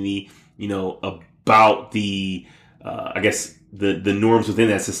community, about the, I guess, the norms within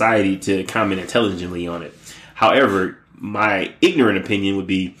that society to comment intelligently on it. However, my ignorant opinion would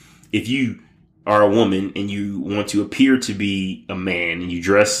be if you are a woman and you want to appear to be a man and you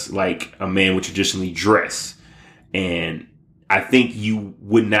dress like a man would traditionally dress, and I think you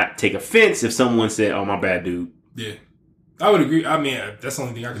would not take offense if someone said, "Oh, my bad, dude." Yeah. I would agree. I mean, that's the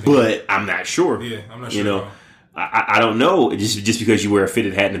only thing I can think of. But I'm not sure. Yeah, I'm not sure. I don't know. Just because you wear a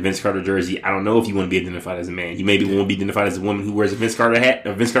fitted hat and a Vince Carter jersey, I don't know if you want to be identified as a man. You maybe want to be identified as a woman who wears a Vince Carter hat,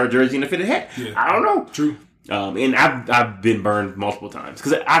 a Vince Carter jersey, and a fitted hat. Yeah. I don't know. True. And I've been burned multiple times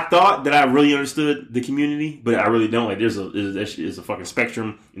because I thought that I really understood the community, but I really don't. Like there's a fucking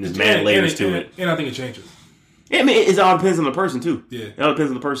spectrum and there's mad layers to it. And I think it changes. Yeah, I mean, it all depends on the person too. Yeah, it all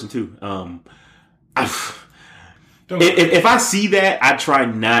depends on the person too. If I see that, I try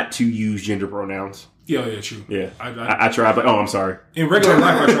not to use gender pronouns. Yeah, true. Yeah, I try, but I'm sorry. In regular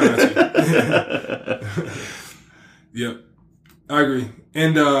life, I try not to. Yep, I agree.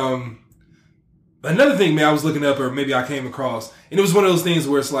 And another thing, man, I was looking up, or maybe I came across, and it was one of those things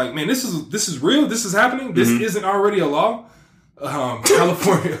where it's like, man, this is real. This is happening. This isn't already a law.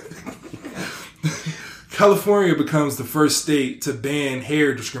 California becomes the first state to ban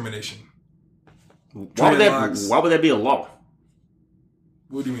hair discrimination. Why would that be a law?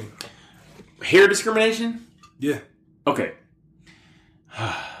 What do you mean? Hair discrimination? Yeah. Okay.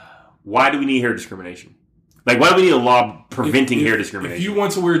 Why do we need hair discrimination? Like, why do we need a law preventing hair discrimination? If you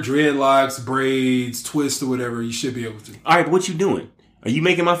want to wear dreadlocks, braids, twists, or whatever, you should be able to. All right, but what you doing? Are you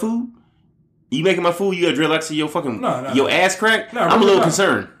making my food? You making my food? You got dreadlocks in your fucking your ass crack? No, I'm a little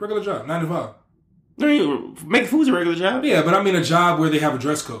concerned. Regular job, 9 to 5. No, making food's a regular job. Yeah, but I mean a job where they have a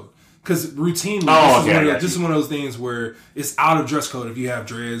dress code. Because routinely, this is one of those things where it's out of dress code if you have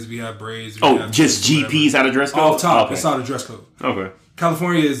dreads, if you have braids. If you have just GPs out of dress code? Off top, it's out of dress code. Okay.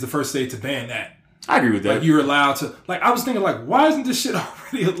 California is the first state to ban that. I agree with that. Like, you're allowed to... Like, I was thinking, like, why isn't this shit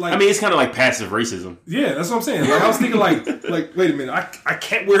already... Like, I mean, it's kind of like passive racism. Yeah, that's what I'm saying. Like, I was thinking, like, wait a minute. I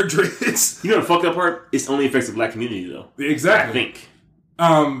can't wear dreads. You know the fucked up part? It's only affects the black community, though. Exactly. I think.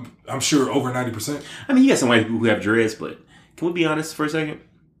 I'm sure over 90%. I mean, you got some white people who have dreads, but can we be honest for a second?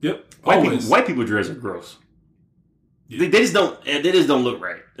 Yep. White people dreads are gross. Yeah. They just don't look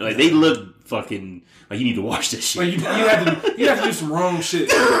right. Like, they look fucking like you need to wash this shit. Like, you have to do some wrong shit.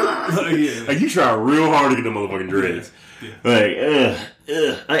 Like, you try real hard to get them motherfucking dreads. Yeah.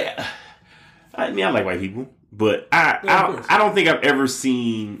 Like, I mean, I like white people, but I don't think I've ever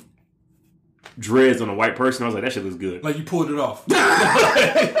seen dreads on a white person. I was like, that shit looks good. Like, you pulled it off.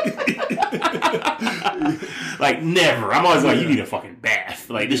 Like, never. I'm always like, you need a fucking bath.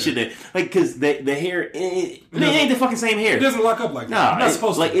 Like, this shit that, like, because the hair, it ain't the fucking same hair. It doesn't lock up like that. No, it's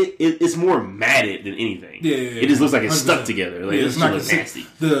not supposed to. Like, it's more matted than anything. Yeah. It just looks like it's 100%. Stuck together. Like, it's not nasty.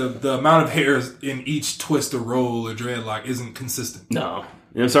 The amount of hairs in each twist or roll or dreadlock isn't consistent. No.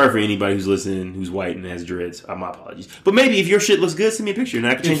 And I'm sorry for anybody who's listening who's white and has dreads. My apologies. But maybe if your shit looks good, send me a picture and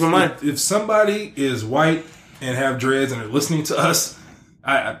I can change my mind. If somebody is white and have dreads and are listening to us,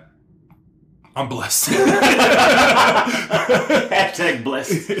 I'm blessed. Hashtag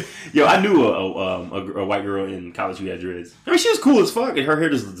blessed. Yo, I knew a white girl in college who had dreads. I mean, she was cool as fuck, and her hair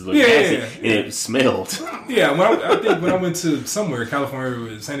just looked nasty, and it smelled. Yeah, I think when I went to somewhere,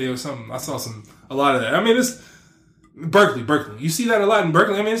 California, San Diego, something, I saw a lot of that. I mean, it's Berkeley. You see that a lot in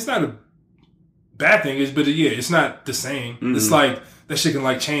Berkeley. I mean, it's not a bad thing, but it's not the same. Mm-hmm. It's like that shit can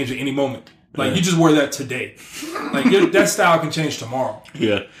like change at any moment. Like, you just wear that today. Like, that style can change tomorrow.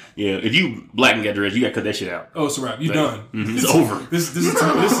 Yeah. If you black and got dreads, you got to cut that shit out. Oh, it's a wrap. You're done. Mm-hmm. It's over. This is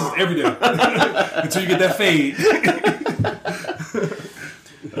every day. Until you get that fade.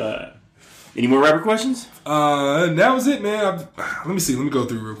 Any more rapper questions? That was it, man. Let me see. Let me go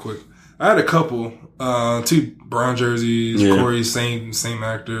through real quick. I had a couple. 2 brown jerseys. Yeah. Corey, same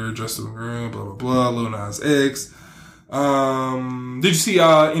actor. Dressed up in green. Blah, blah, blah. Lil Nas X. Did you see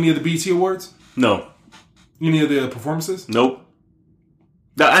any of the BET Awards? No. Any of the performances? Nope.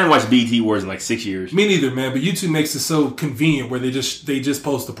 I haven't watched BET Awards in like 6 years. Me neither, man. But YouTube makes it so convenient where they just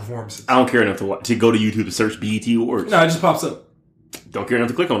post the performances. I don't care enough to go to YouTube to search BET Awards. No, it just pops up. Don't care enough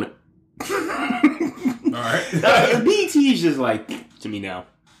to click on it. All right. BET is just like to me now.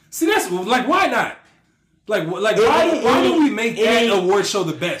 See, that's like, why not? Like why do we make that award show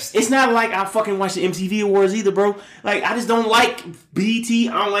the best? It's not like I fucking watch the MTV Awards either, bro. Like, I just don't like BET. I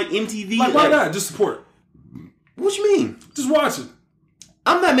don't like MTV. Like, why not? Just support. What you mean? Just watch it.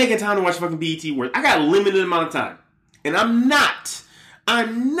 I'm not making time to watch fucking BET Awards. I got a limited amount of time. And I'm not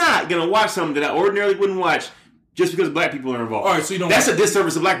going to watch something that I ordinarily wouldn't watch just because black people are involved. All right, so you don't That's a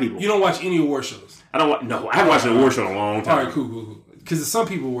disservice to black people. You don't watch any award shows? I haven't watched an award show in a long time. All right, cool. Because there's some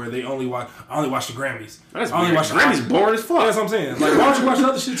people where they only watch the Grammys. I only watch the Grammys. Boring as fuck. Yeah, that's what I'm saying. Like, why don't you watch the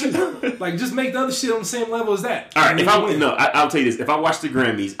other shit too? Like, just make the other shit on the same level as that. All right, I'll tell you this. If I watch the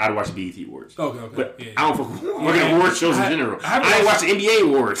Grammys, I'd watch the BET Awards. Okay. But I don't fuck with award shows in general. I ain't watch the NBA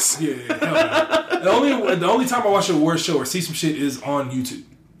Awards. Yeah. The only time I watch an award show or see some shit is on YouTube.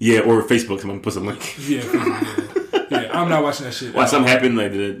 Yeah, or Facebook. Someone puts a link. Yeah, Facebook, yeah. I'm not watching that shit. Why something happened?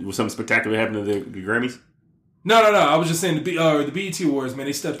 Like, was something spectacular happen to the Grammys? No. I was just saying the BET Awards, man,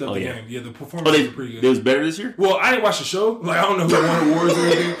 they stepped up the game. Yeah, the performances were pretty good. It was better this year? Well, I didn't watch the show. Like, I don't know who won awards or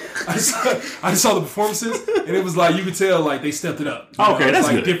anything. I just saw the performances, and it was like, you could tell, like, they stepped it up. Okay, that's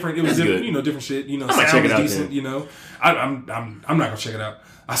like good. Different. It was different, good. Different shit. I might check it out decent, then. I'm not going to check it out.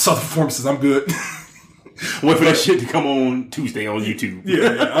 I saw the performances. I'm good. Wait for that shit to come on Tuesday on YouTube.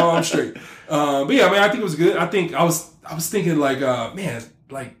 Yeah. Oh, I'm straight. But yeah, I mean, I think it was good. I think I was thinking like, man,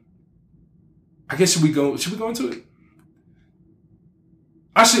 like, I guess should we go into it?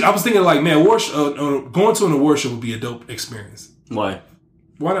 Actually, I was thinking like, man, going to an award show would be a dope experience. Why?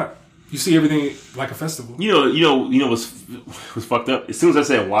 Why not? You see everything like a festival. You know what's fucked up? As soon as I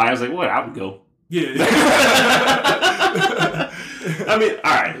said why, I was like, what? I would go. Yeah. I mean,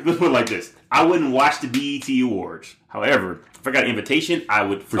 all right, let's put it like this. I wouldn't watch the BET Awards. However, if I got an invitation, I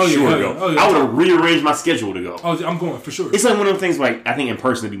would for sure go. I would have rearranged my schedule to go. Oh, I'm going for sure. It's like one of those things like, I think in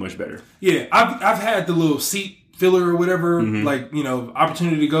person would be much better. Yeah, I've had the little seat filler or whatever, like,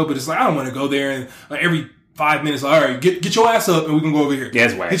 opportunity to go, but it's like, I don't want to go there and like every 5 minutes, like, all right, get your ass up and we can go over here. Yeah,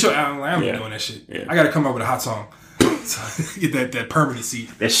 that's whack. I'm not doing that shit. Yeah. I got to come up with a hot song. So, get that permanent seat.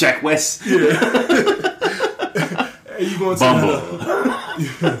 That Shaq West. Yeah. Hey, you going to Bumble.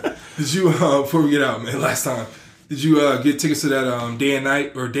 Did you, before we get out, man, last time, did you get tickets to that day and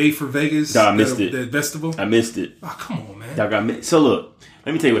night or day for Vegas? No, I missed it. That festival? I missed it. Oh, come on, man. Y'all got me. So look,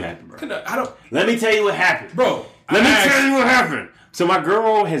 let me tell you what happened, bro. Let me tell you what happened. Bro. Let me tell you what happened. So my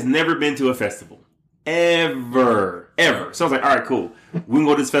girl has never been to a festival. Ever. So I was like, all right, cool. We can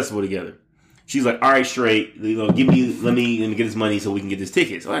go to this festival together. She's like, all right, straight. Let me get this money so we can get this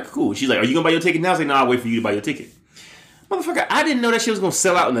ticket. So I'm like, cool. She's like, are you going to buy your ticket now? I was like, no, I'll wait for you to buy your ticket. Motherfucker, I didn't know that shit was going to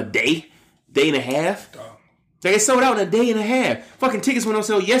sell out in a day and a half. Like, it sold out in a day and a half. Fucking tickets went on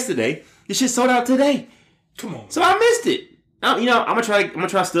sale yesterday. This shit sold out today. Come on. So I missed it. I'm gonna try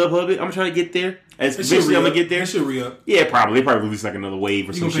StubHub it. I'm gonna try to get there. Eventually, I'm gonna get there. It should re-up. Yeah, probably. They probably release like another wave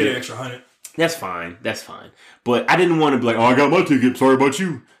or some shit. You gonna pay the extra $100. That's fine. But I didn't want to be like, oh, I got my ticket. Sorry about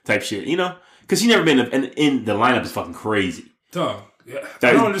you. Type shit, because she never been in the lineup is fucking crazy. Dog. Yeah.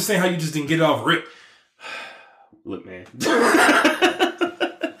 I don't understand how you just didn't get it off rip. Look, man.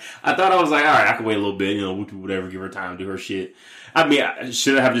 I thought I was like, all right, I can wait a little bit. Whatever. Give her time to do her shit. I mean,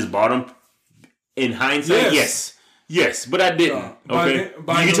 should I have just bought them? In hindsight, yes, but I didn't. Okay, you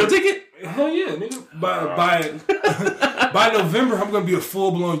get your ticket? Hell yeah, nigga. By November, I'm gonna be a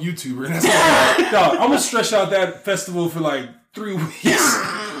full blown YouTuber, and that's all. Dog, I'm gonna stretch out that festival for like 3 weeks.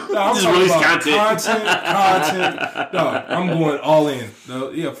 I'm just release content. Dog, I'm going all in.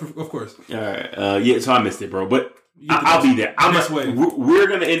 Yeah, of course. All right. So I missed it, bro. But I'll be there. We're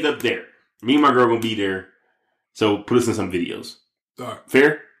gonna end up there. Me and my girl gonna be there. So put us in some videos. All right.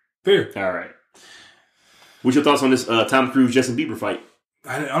 Fair. All right. What's your thoughts on this Tom Cruise Justin Bieber fight?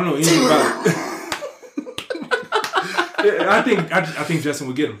 I don't know anything about it. I think Justin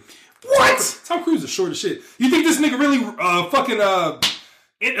would get him. What? Tom Cruise is short as shit. You think this nigga really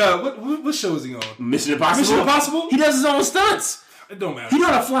what show is he on? Mission Impossible? He does his own stunts. It don't matter. He know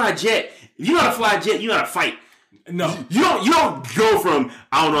how to fly a jet. If you know how to fly a jet, you know how to fight. No. You don't go from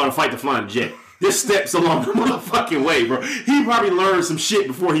I don't know how to fight to flying a jet. There's steps along the motherfucking way, bro. He probably learned some shit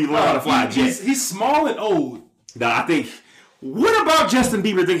before he learned how to fly a jet. He's small and old. Nah, I think. What about Justin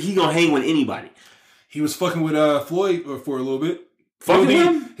Bieber think he gonna hang with anybody? He was fucking with Floyd for a little bit. Fucking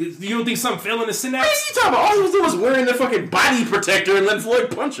him? You don't think something fell in the synapse? What are you talking about? All he was doing was wearing the fucking body protector and letting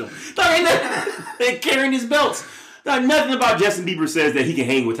Floyd punch him. And carrying his belts. Nothing about Justin Bieber says that he can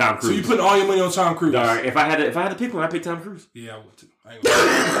hang with Tom Cruise. So you putting all your money on Tom Cruise? All right. If I had to pick one, I'd pick Tom Cruise. Yeah, I would too. I ain't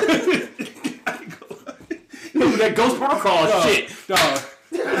gonna that Ghost Protocol shit.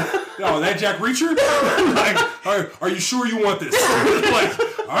 No, that Jack Reacher? Like, are you sure you want this? Like,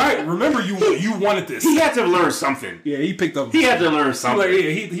 all right, remember you wanted this. He had to learn something. Yeah, he picked up. He had to learn something. Like, yeah,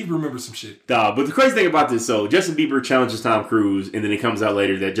 he remembers some shit. But the crazy thing about this, so Justin Bieber challenges Tom Cruise, and then it comes out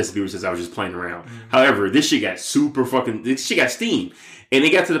later that Justin Bieber says, I was just playing around. Mm-hmm. However, this shit got steam. And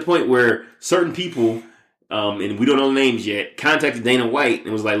it got to the point where certain people, and we don't know names yet, contacted Dana White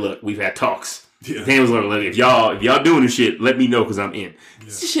and was like, look, we've had talks. Yeah. Dana was like, if y'all doing this shit, let me know because I'm in. Yeah.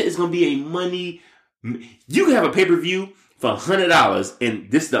 This shit is going to be a money. You can have a pay-per-view for $100, and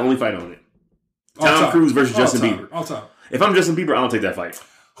this is the only fight on it. Tom Cruise versus Justin Bieber. All time. If I'm Justin Bieber, I don't take that fight.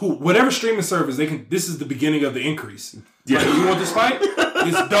 Whatever streaming service, this is the beginning of the increase. Yeah. Like, you want this fight?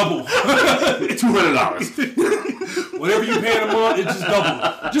 It's double. $200. Whatever you pay in a month, it's just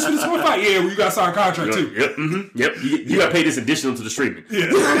double. Just for this one fight. Yeah, well, you got to sign a contract too. Yep. Mm-hmm. Yep. You got to pay this additional to the streaming.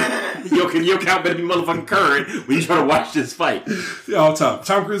 Yeah. Your account better be motherfucking current when you try to watch this fight. Yeah, all top.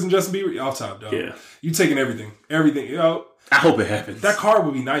 Tom Cruise and Justin Bieber, all top, dog. Yeah. You taking everything. Everything. I hope it happens. That car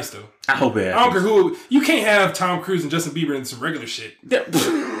would be nice though. I hope it happens. I don't care who. You can't have Tom Cruise and Justin Bieber in some regular shit.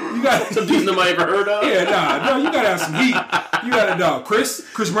 You got some dudes nobody ever heard of. Yeah, no, you gotta have some heat. You gotta know Chris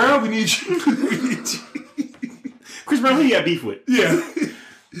Brown. We need you. Chris Brown, who you got beef with? Yeah.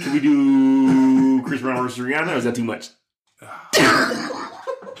 Can we do Chris Brown versus Rihanna, or is that too much?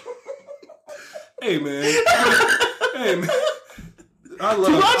 Hey man. I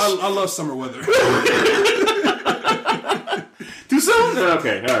love summer weather. Too soon?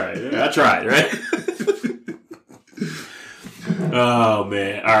 Okay, all right. I tried, right? Oh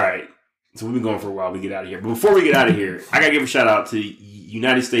man, all right. So we've been going for a while. We get out of here, but before we get out of here, I gotta give a shout out to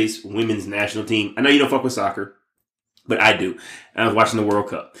United States Women's National Team. I know you don't fuck with soccer, but I do. I was watching the World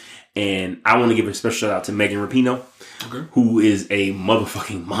Cup, and I want to give a special shout out to Megan Rapinoe, who is a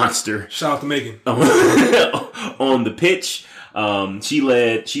motherfucking monster. Shout out to Megan on the pitch.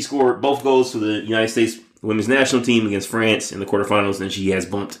 She scored both goals for the United States Women's National Team against France in the quarterfinals, and she has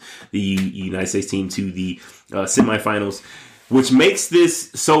bumped the United States team to the semifinals. Which makes this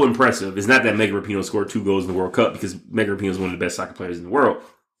so impressive is not that Megan Rapinoe scored 2 goals in the World Cup, because Megan Rapinoe is one of the best soccer players in the world.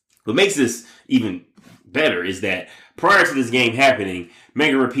 What makes this even better is that prior to this game happening,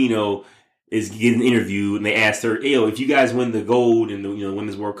 Megan Rapinoe is getting interviewed, and they asked her, "Yo, if you guys win the gold and win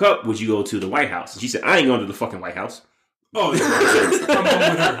this World Cup, would you go to the White House?" And she said, "I ain't going to the fucking White House." Oh, yeah. I'm with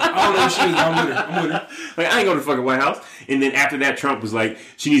her. I don't know who she is. I'm with her. Like, I ain't going to the fucking White House. And then after that, Trump was like,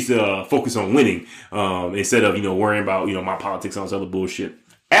 she needs to focus on winning instead of, worrying about, my politics and all this other bullshit.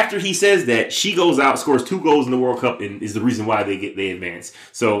 After he says that, she goes out, scores 2 goals in the World Cup, and is the reason why they advance.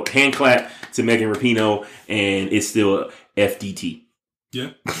 So, hand clap to Megan Rapinoe, and it's still FDT.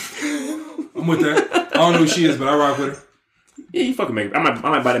 Yeah. I'm with that. I don't know who she is, but I rock with her. Yeah, you fucking Megan. I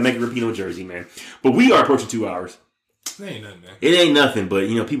might buy the Megan Rapinoe jersey, man. But we are approaching 2 hours. It ain't nothing, man. It ain't nothing, but,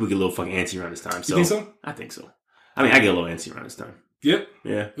 people get a little fucking antsy around this time. So, you think so? I think so. I mean, I get a little antsy around this time. Yep.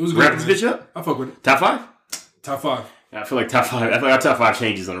 Yeah. It was Wrap this bitch up? I fuck with it. Top 5? Top 5. I feel like our top 5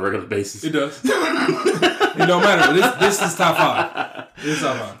 changes on a regular basis. It does. It don't matter. This is top 5. This is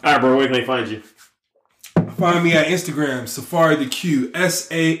top 5. All right, bro. Where can they find you? Find me at Instagram, Safari the Q,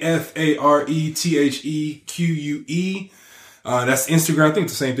 SAFARETHEQUE. That's Instagram. I think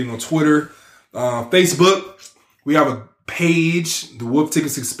it's the same thing on Twitter. Facebook, we have a page, the Wolf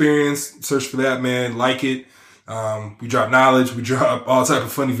Tickets Experience. Search for that, man. Like it. We drop knowledge. We drop all type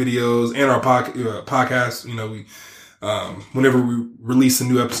of funny videos and our podcast. Whenever we release a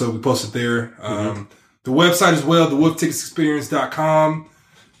new episode, we post it there. The website as well, thewolfticketsexperience.com.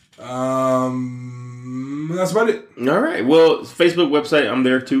 That's about it. All right. Well, Facebook website, I'm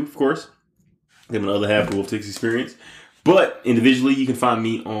there too, of course. I'm the other half of the Wolf Tickets Experience. But individually, you can find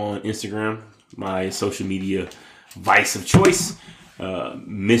me on Instagram, my social media vice of choice,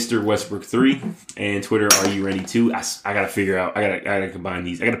 Mr. Westbrook 3, and Twitter, Are You Ready 2? I gotta figure out. I gotta combine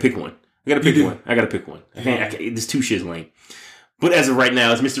these. I gotta pick one. I gotta pick one. I can't. This 2 shit's lame. But as of right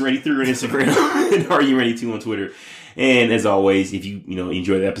now, it's Mr. Ready 3 on Instagram and Are You Ready 2 on Twitter. And as always, if you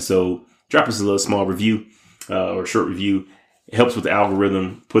enjoy the episode, drop us a little small review or short review. It helps with the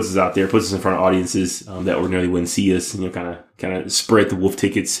algorithm, puts us out there, puts us in front of audiences that ordinarily wouldn't see us, and kind of spread the Wolf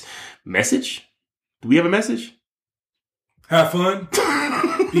Tickets message. Do we have a message? Have fun.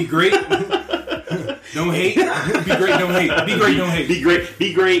 Be great. Don't hate. Be great. Don't hate. Be great. Don't hate.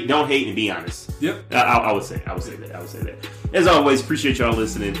 Be great. Don't hate, and be honest. Yep. I would say that. As always, appreciate y'all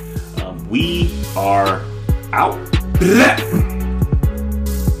listening. We are out.